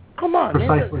properly. Come on,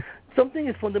 man. Something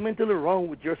is fundamentally wrong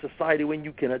with your society when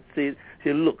you cannot say,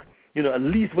 look. At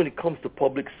least when it comes to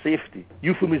public safety,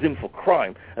 euphemism for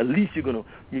crime, at least you're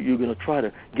gonna try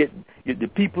to get the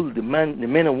people, the men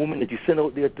and women that you send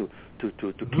out there to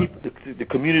keep the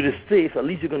community safe. At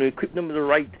least you're gonna equip them with the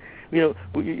right,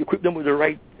 equip them with the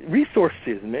right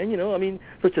resources, man. I mean,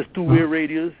 such as two-way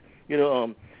radios,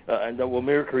 and that what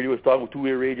Mary Caridi was talking about,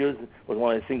 two-way radios was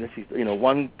one of the things that she's,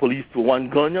 one police for one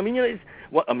gun. I mean,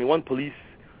 one police,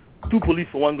 two police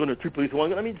for one gun, or three police for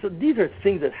one gun. I mean, so these are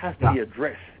things that has to be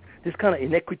addressed. This kind of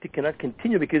inequity cannot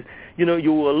continue because, you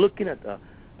are looking at a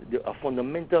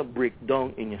fundamental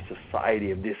breakdown in your society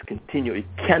if this continues.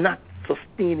 It cannot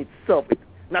sustain itself. It's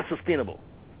not sustainable.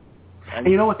 And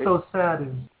what's so sad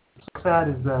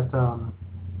is that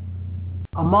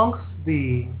amongst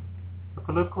the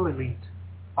political elite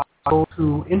are those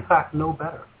who, in fact, know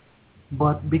better.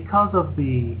 But because of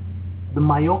the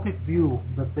myopic view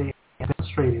that they have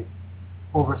demonstrated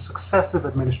over successive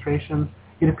administrations,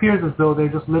 it appears as though they're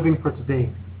just living for today.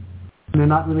 And they're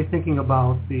not really thinking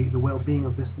about the well-being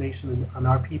of this nation and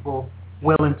our people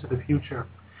well into the future.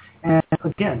 And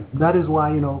again, that is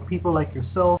why, people like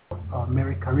yourself,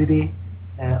 Mary Caridi,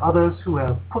 and others who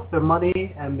have put their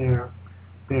money and their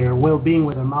well-being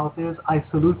where their mouth is, I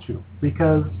salute you.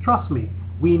 Because, trust me,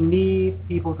 we need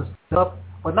people to step up,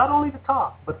 but not only to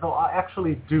talk, but to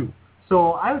actually do.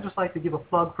 So I would just like to give a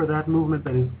plug for that movement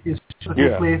that is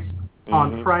taking place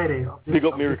on Friday. Pick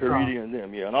up Miracle Reading and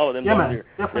them, and all of them down down there.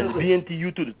 Definitely. And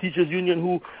BNTU to the Teachers Union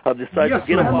who have decided to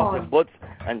get up off their butts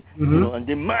and and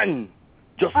demand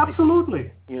justice.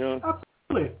 Absolutely.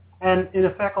 Absolutely. And in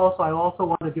effect, I also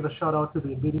want to give a shout out to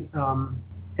the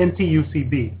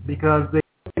NTUCB, because they,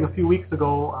 a few weeks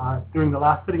ago during the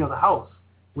last sitting of the House,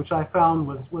 which I found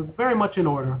was very much in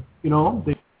order. They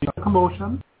did a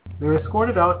commotion. They were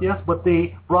escorted out, yes, but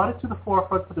they brought it to the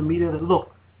forefront for the media that,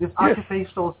 look, this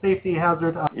occupational safety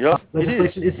hazard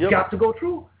legislation is got to go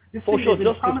through. This social thing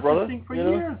has been justice, brother. Thing for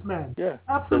years, man. Yeah,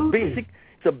 absolutely.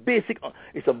 It's a basic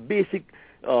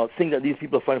thing that these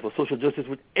people are fighting for, social justice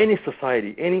with any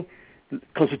society, any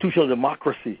constitutional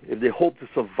democracy. If they hope to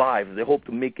survive, if they hope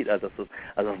to make it as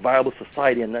a viable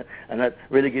society and not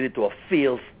relegated to a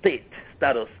failed state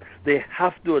status, they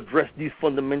have to address these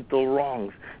fundamental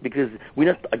wrongs, because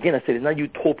we're not, again, I said, it's not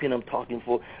utopian I'm talking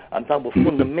about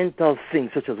fundamental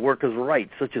things such as workers' rights,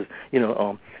 such as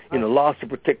laws to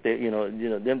protect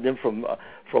them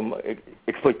from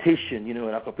exploitation,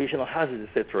 and occupational hazards,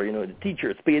 etc. The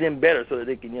teachers, pay them better so that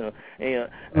they can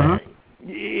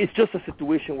it's just a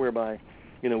situation whereby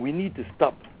we need to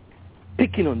stop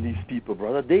picking on these people,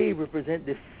 brother. They represent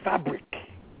the fabric.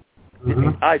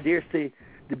 I dare say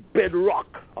the bedrock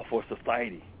of our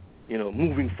society,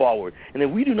 moving forward. And if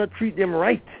we do not treat them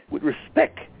right, with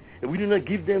respect, if we do not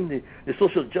give them the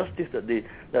social justice that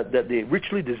they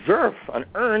richly deserve and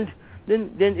earned,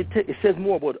 then it says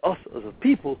more about us as a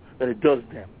people than it does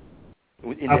them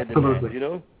in their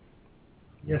demands,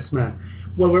 Yes, ma'am.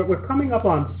 Well, we're coming up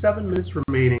on 7 minutes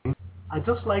remaining. I'd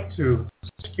just like to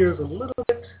switch gears a little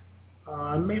bit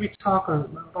and maybe talk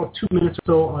about 2 minutes or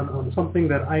so on something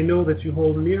that I know that you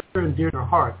hold near and dear to your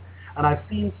heart. And I've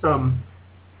seen some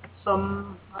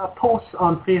posts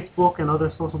on Facebook and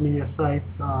other social media sites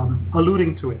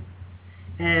alluding to it.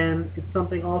 And it's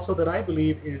something also that I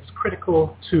believe is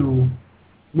critical to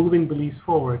moving Belize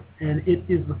forward. And it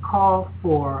is the call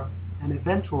for an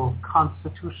eventual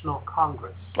constitutional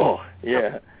Congress. Oh,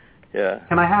 yeah.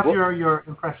 Can I have your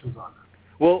impressions on that?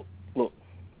 Well, look,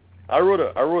 I wrote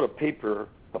a paper,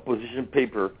 a position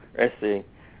paper essay,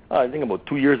 I think about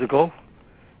 2 years ago,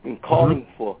 in calling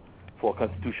for a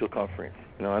constitutional conference.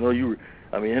 I know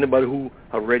anybody who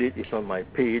have read it, it's on my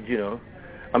page.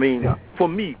 For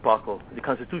me, Paco, the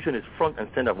Constitution is front and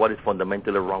center of what is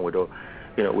fundamentally wrong with our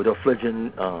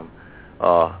fledgling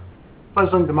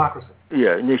democracy.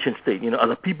 Yeah, nation state. As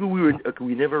a people,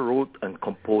 we never wrote and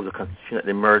composed a constitution that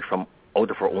emerged from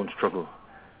out of our own struggle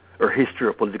or history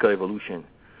of political evolution.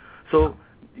 So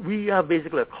we have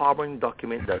basically a carbon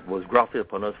document that was grafted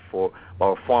upon us for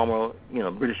our former,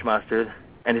 British masters,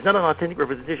 and it's not an authentic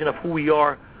representation of who we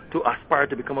are to aspire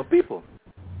to become a people.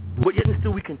 But yet and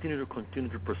still, we continue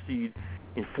to proceed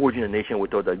in forging a nation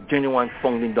without a genuine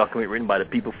founding document written by the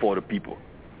people for the people.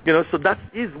 So that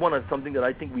is something that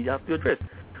I think we have to address.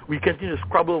 We continue to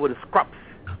scrabble over the scraps,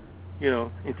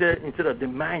 instead of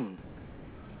demand.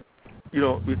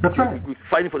 We're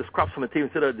fighting for the scraps from the table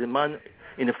instead of demand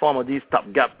in the form of these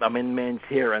stopgap amendments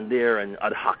here and there and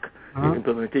ad hoc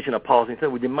implementation of policy.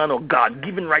 Instead, we demand of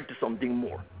God-given right to something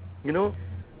more.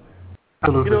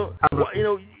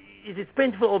 It's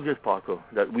painful obvious, Paco,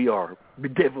 that we are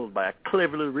bedeviled by a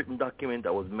cleverly written document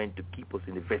that was meant to keep us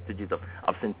in the vestiges of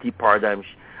absentee paradigms,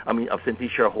 absentee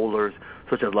shareholders,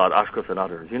 such as Lord Ashcroft and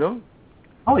others,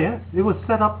 Oh, yes. It was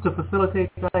set up to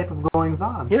facilitate that type of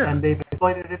goings-on, and they've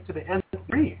exploited it to the nth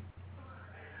degree.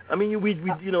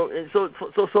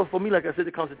 So for me, like I said,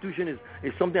 the Constitution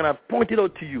is something I've pointed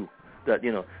out to you, that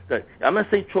I'm not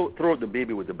saying throw out the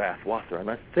baby with the bathwater. I'm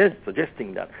not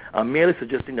suggesting that. I'm merely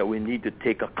suggesting that we need to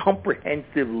take a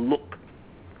comprehensive look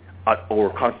at our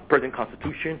present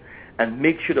Constitution and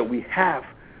make sure that we have,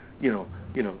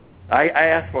 I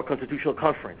asked for a constitutional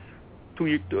conference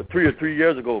 3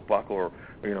 years ago, Paco,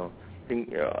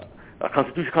 a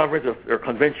constitutional conference or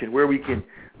convention where we can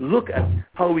look at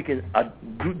how we can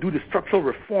do the structural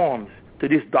reforms to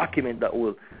this document that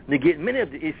will negate many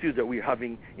of the issues that we're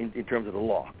having in terms of the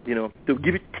law, to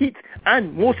give it teeth.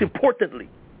 And most importantly,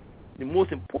 the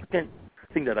most important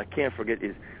thing that I can't forget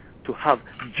is to have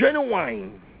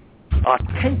genuine,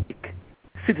 authentic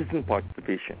citizen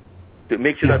participation, to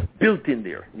make sure that's built in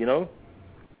there,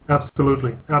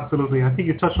 Absolutely. I think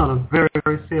you touched on a very,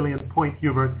 very salient point,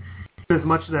 Hubert, as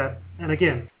much that, and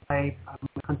again, I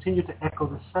continue to echo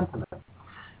this sentiment.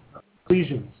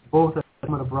 Belizeans, both at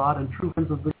home and abroad, and true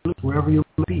friends of Belize, wherever you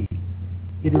may be,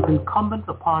 it is incumbent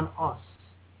upon us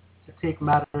to take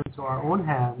matters into our own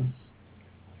hands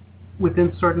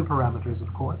within certain parameters,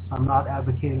 of course. I'm not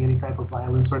advocating any type of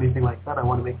violence or anything like that. I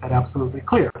want to make that absolutely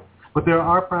clear. But there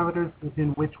are parameters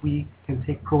within which we can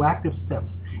take proactive steps.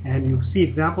 And you see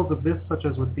examples of this, such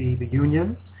as with the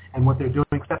unions and what they're doing,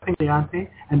 accepting the ante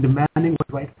and demanding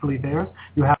what's rightfully theirs.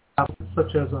 You have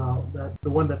such as the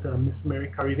one that Miss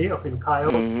Mary Caridi up in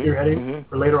Cayo spearheading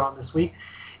for later on this week.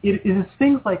 It is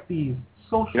things like these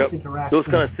social interactions. Those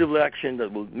kind of civil action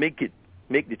that will make the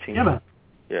change. Yeah, man.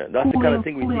 Yeah, that's the kind of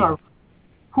thing we need.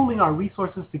 Pooling our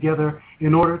resources together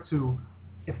in order to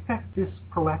effect this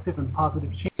proactive and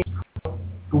positive change.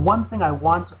 The one thing I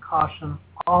want to caution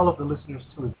all of the listeners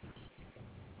to is this.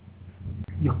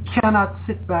 You cannot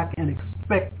sit back and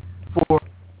expect for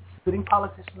sitting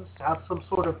politicians to have some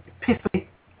sort of epiphany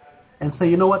and say,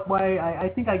 you know what, why I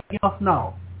think I give up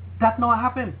now. That not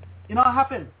happen. It not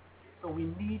happen. So we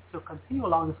need to continue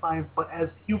along this line. But as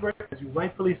Hubert, as you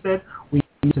rightfully said, we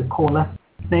need to coalesce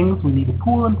things. We need to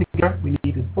pool them together. We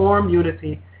need to form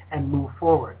unity and move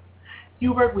forward.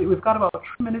 Hubert, we've got about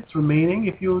 3 minutes remaining.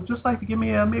 If you'd just like to give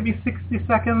me maybe 60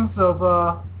 seconds of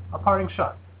a parting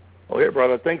shot. Okay,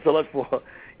 brother. Thanks a lot for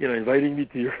inviting me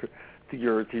to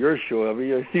your show. I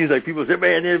mean, it seems like people say,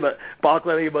 man, but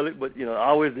Paco, but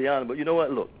always the honor. But you know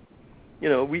what? Look,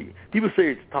 people say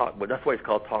it's talk, but that's why it's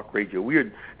called talk radio.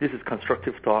 This is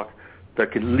constructive talk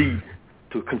that can lead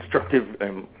to constructive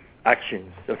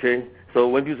actions. Okay, so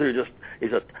when people say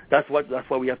that's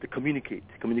why we have to communicate.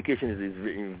 Communication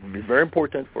is very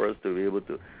important for us to be able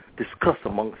to discuss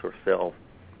amongst ourselves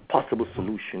possible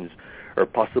solutions or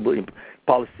possible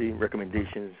policy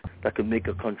recommendations that could make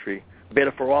a country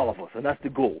better for all of us, and that's the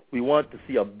goal. We want to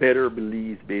see a better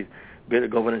Belize-based, better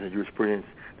governance and jurisprudence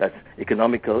that's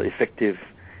economical, effective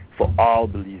for all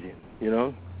Belizeans,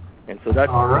 and so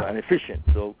that's and efficient.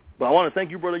 So, but I want to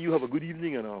thank you, brother. You have a good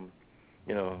evening, and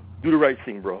do the right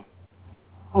thing, bro.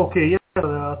 Okay,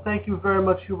 yeah. Thank you very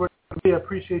much, Hubert. We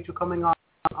appreciate you coming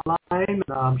online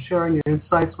and sharing your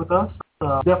insights with us.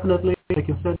 Definitely, like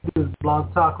you said, this is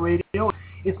Blog Talk Radio.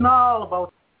 It's not all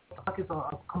about talk; it's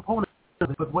a component of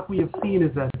it. But what we have seen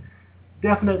is that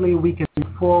definitely we can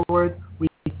move forward. We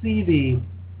see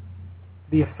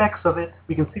the effects of it.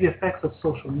 We can see the effects of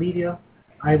social media.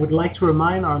 I would like to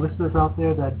remind our listeners out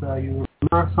there that you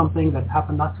remember something that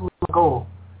happened not too long ago.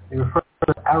 They refer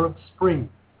to the Arab Spring.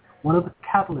 One of the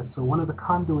catalysts or one of the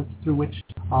conduits through which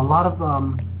a lot of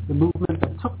the movement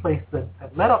that took place that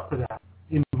led up to that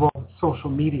involved social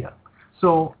media.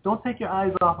 So don't take your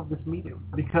eyes off of this medium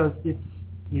because it's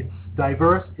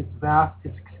diverse, it's vast,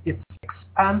 it's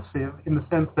expansive in the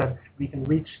sense that we can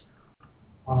reach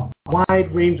a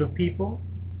wide range of people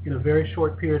in a very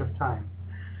short period of time.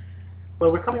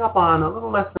 Well, we're coming up on a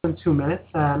little less than 2 minutes,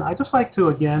 and I'd just like to,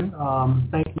 again,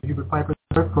 thank you, Hubert Piper,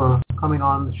 for coming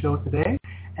on the show today.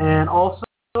 And also,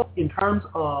 in terms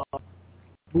of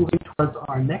moving towards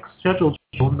our next scheduled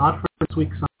show, not for this week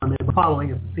Sunday, but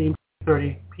following at the same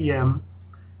 30 p.m.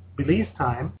 Belize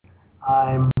time,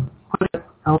 I'm putting it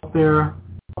out there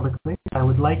publicly. I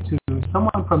would like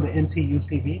someone from the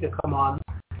NTUCB to come on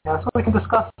so we can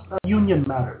discuss union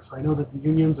matters. I know that the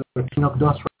unions are kicking up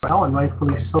dust right now, and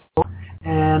rightfully so.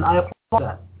 And I applaud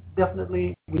that.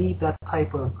 Definitely, we need that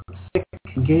type of civic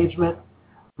engagement,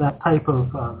 that type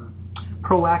of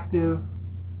proactive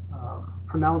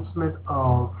pronouncement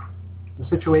of the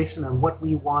situation and what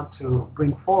we want to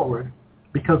bring forward,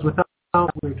 because without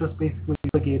we're just basically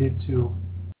relegated to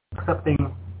accepting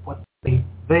what they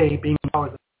being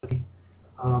powers that be,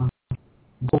 goal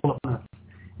upon us.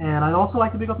 And I'd also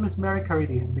like to pick up Miss Mary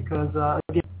Caridi because,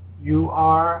 again, you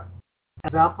are an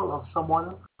example of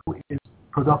someone who is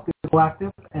productive,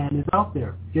 proactive, and is out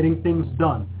there getting things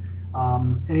done.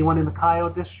 Anyone in the Cayo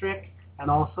district and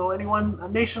also anyone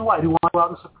nationwide who wants to go out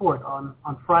and support on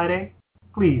Friday,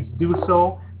 please do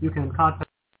so. You can contact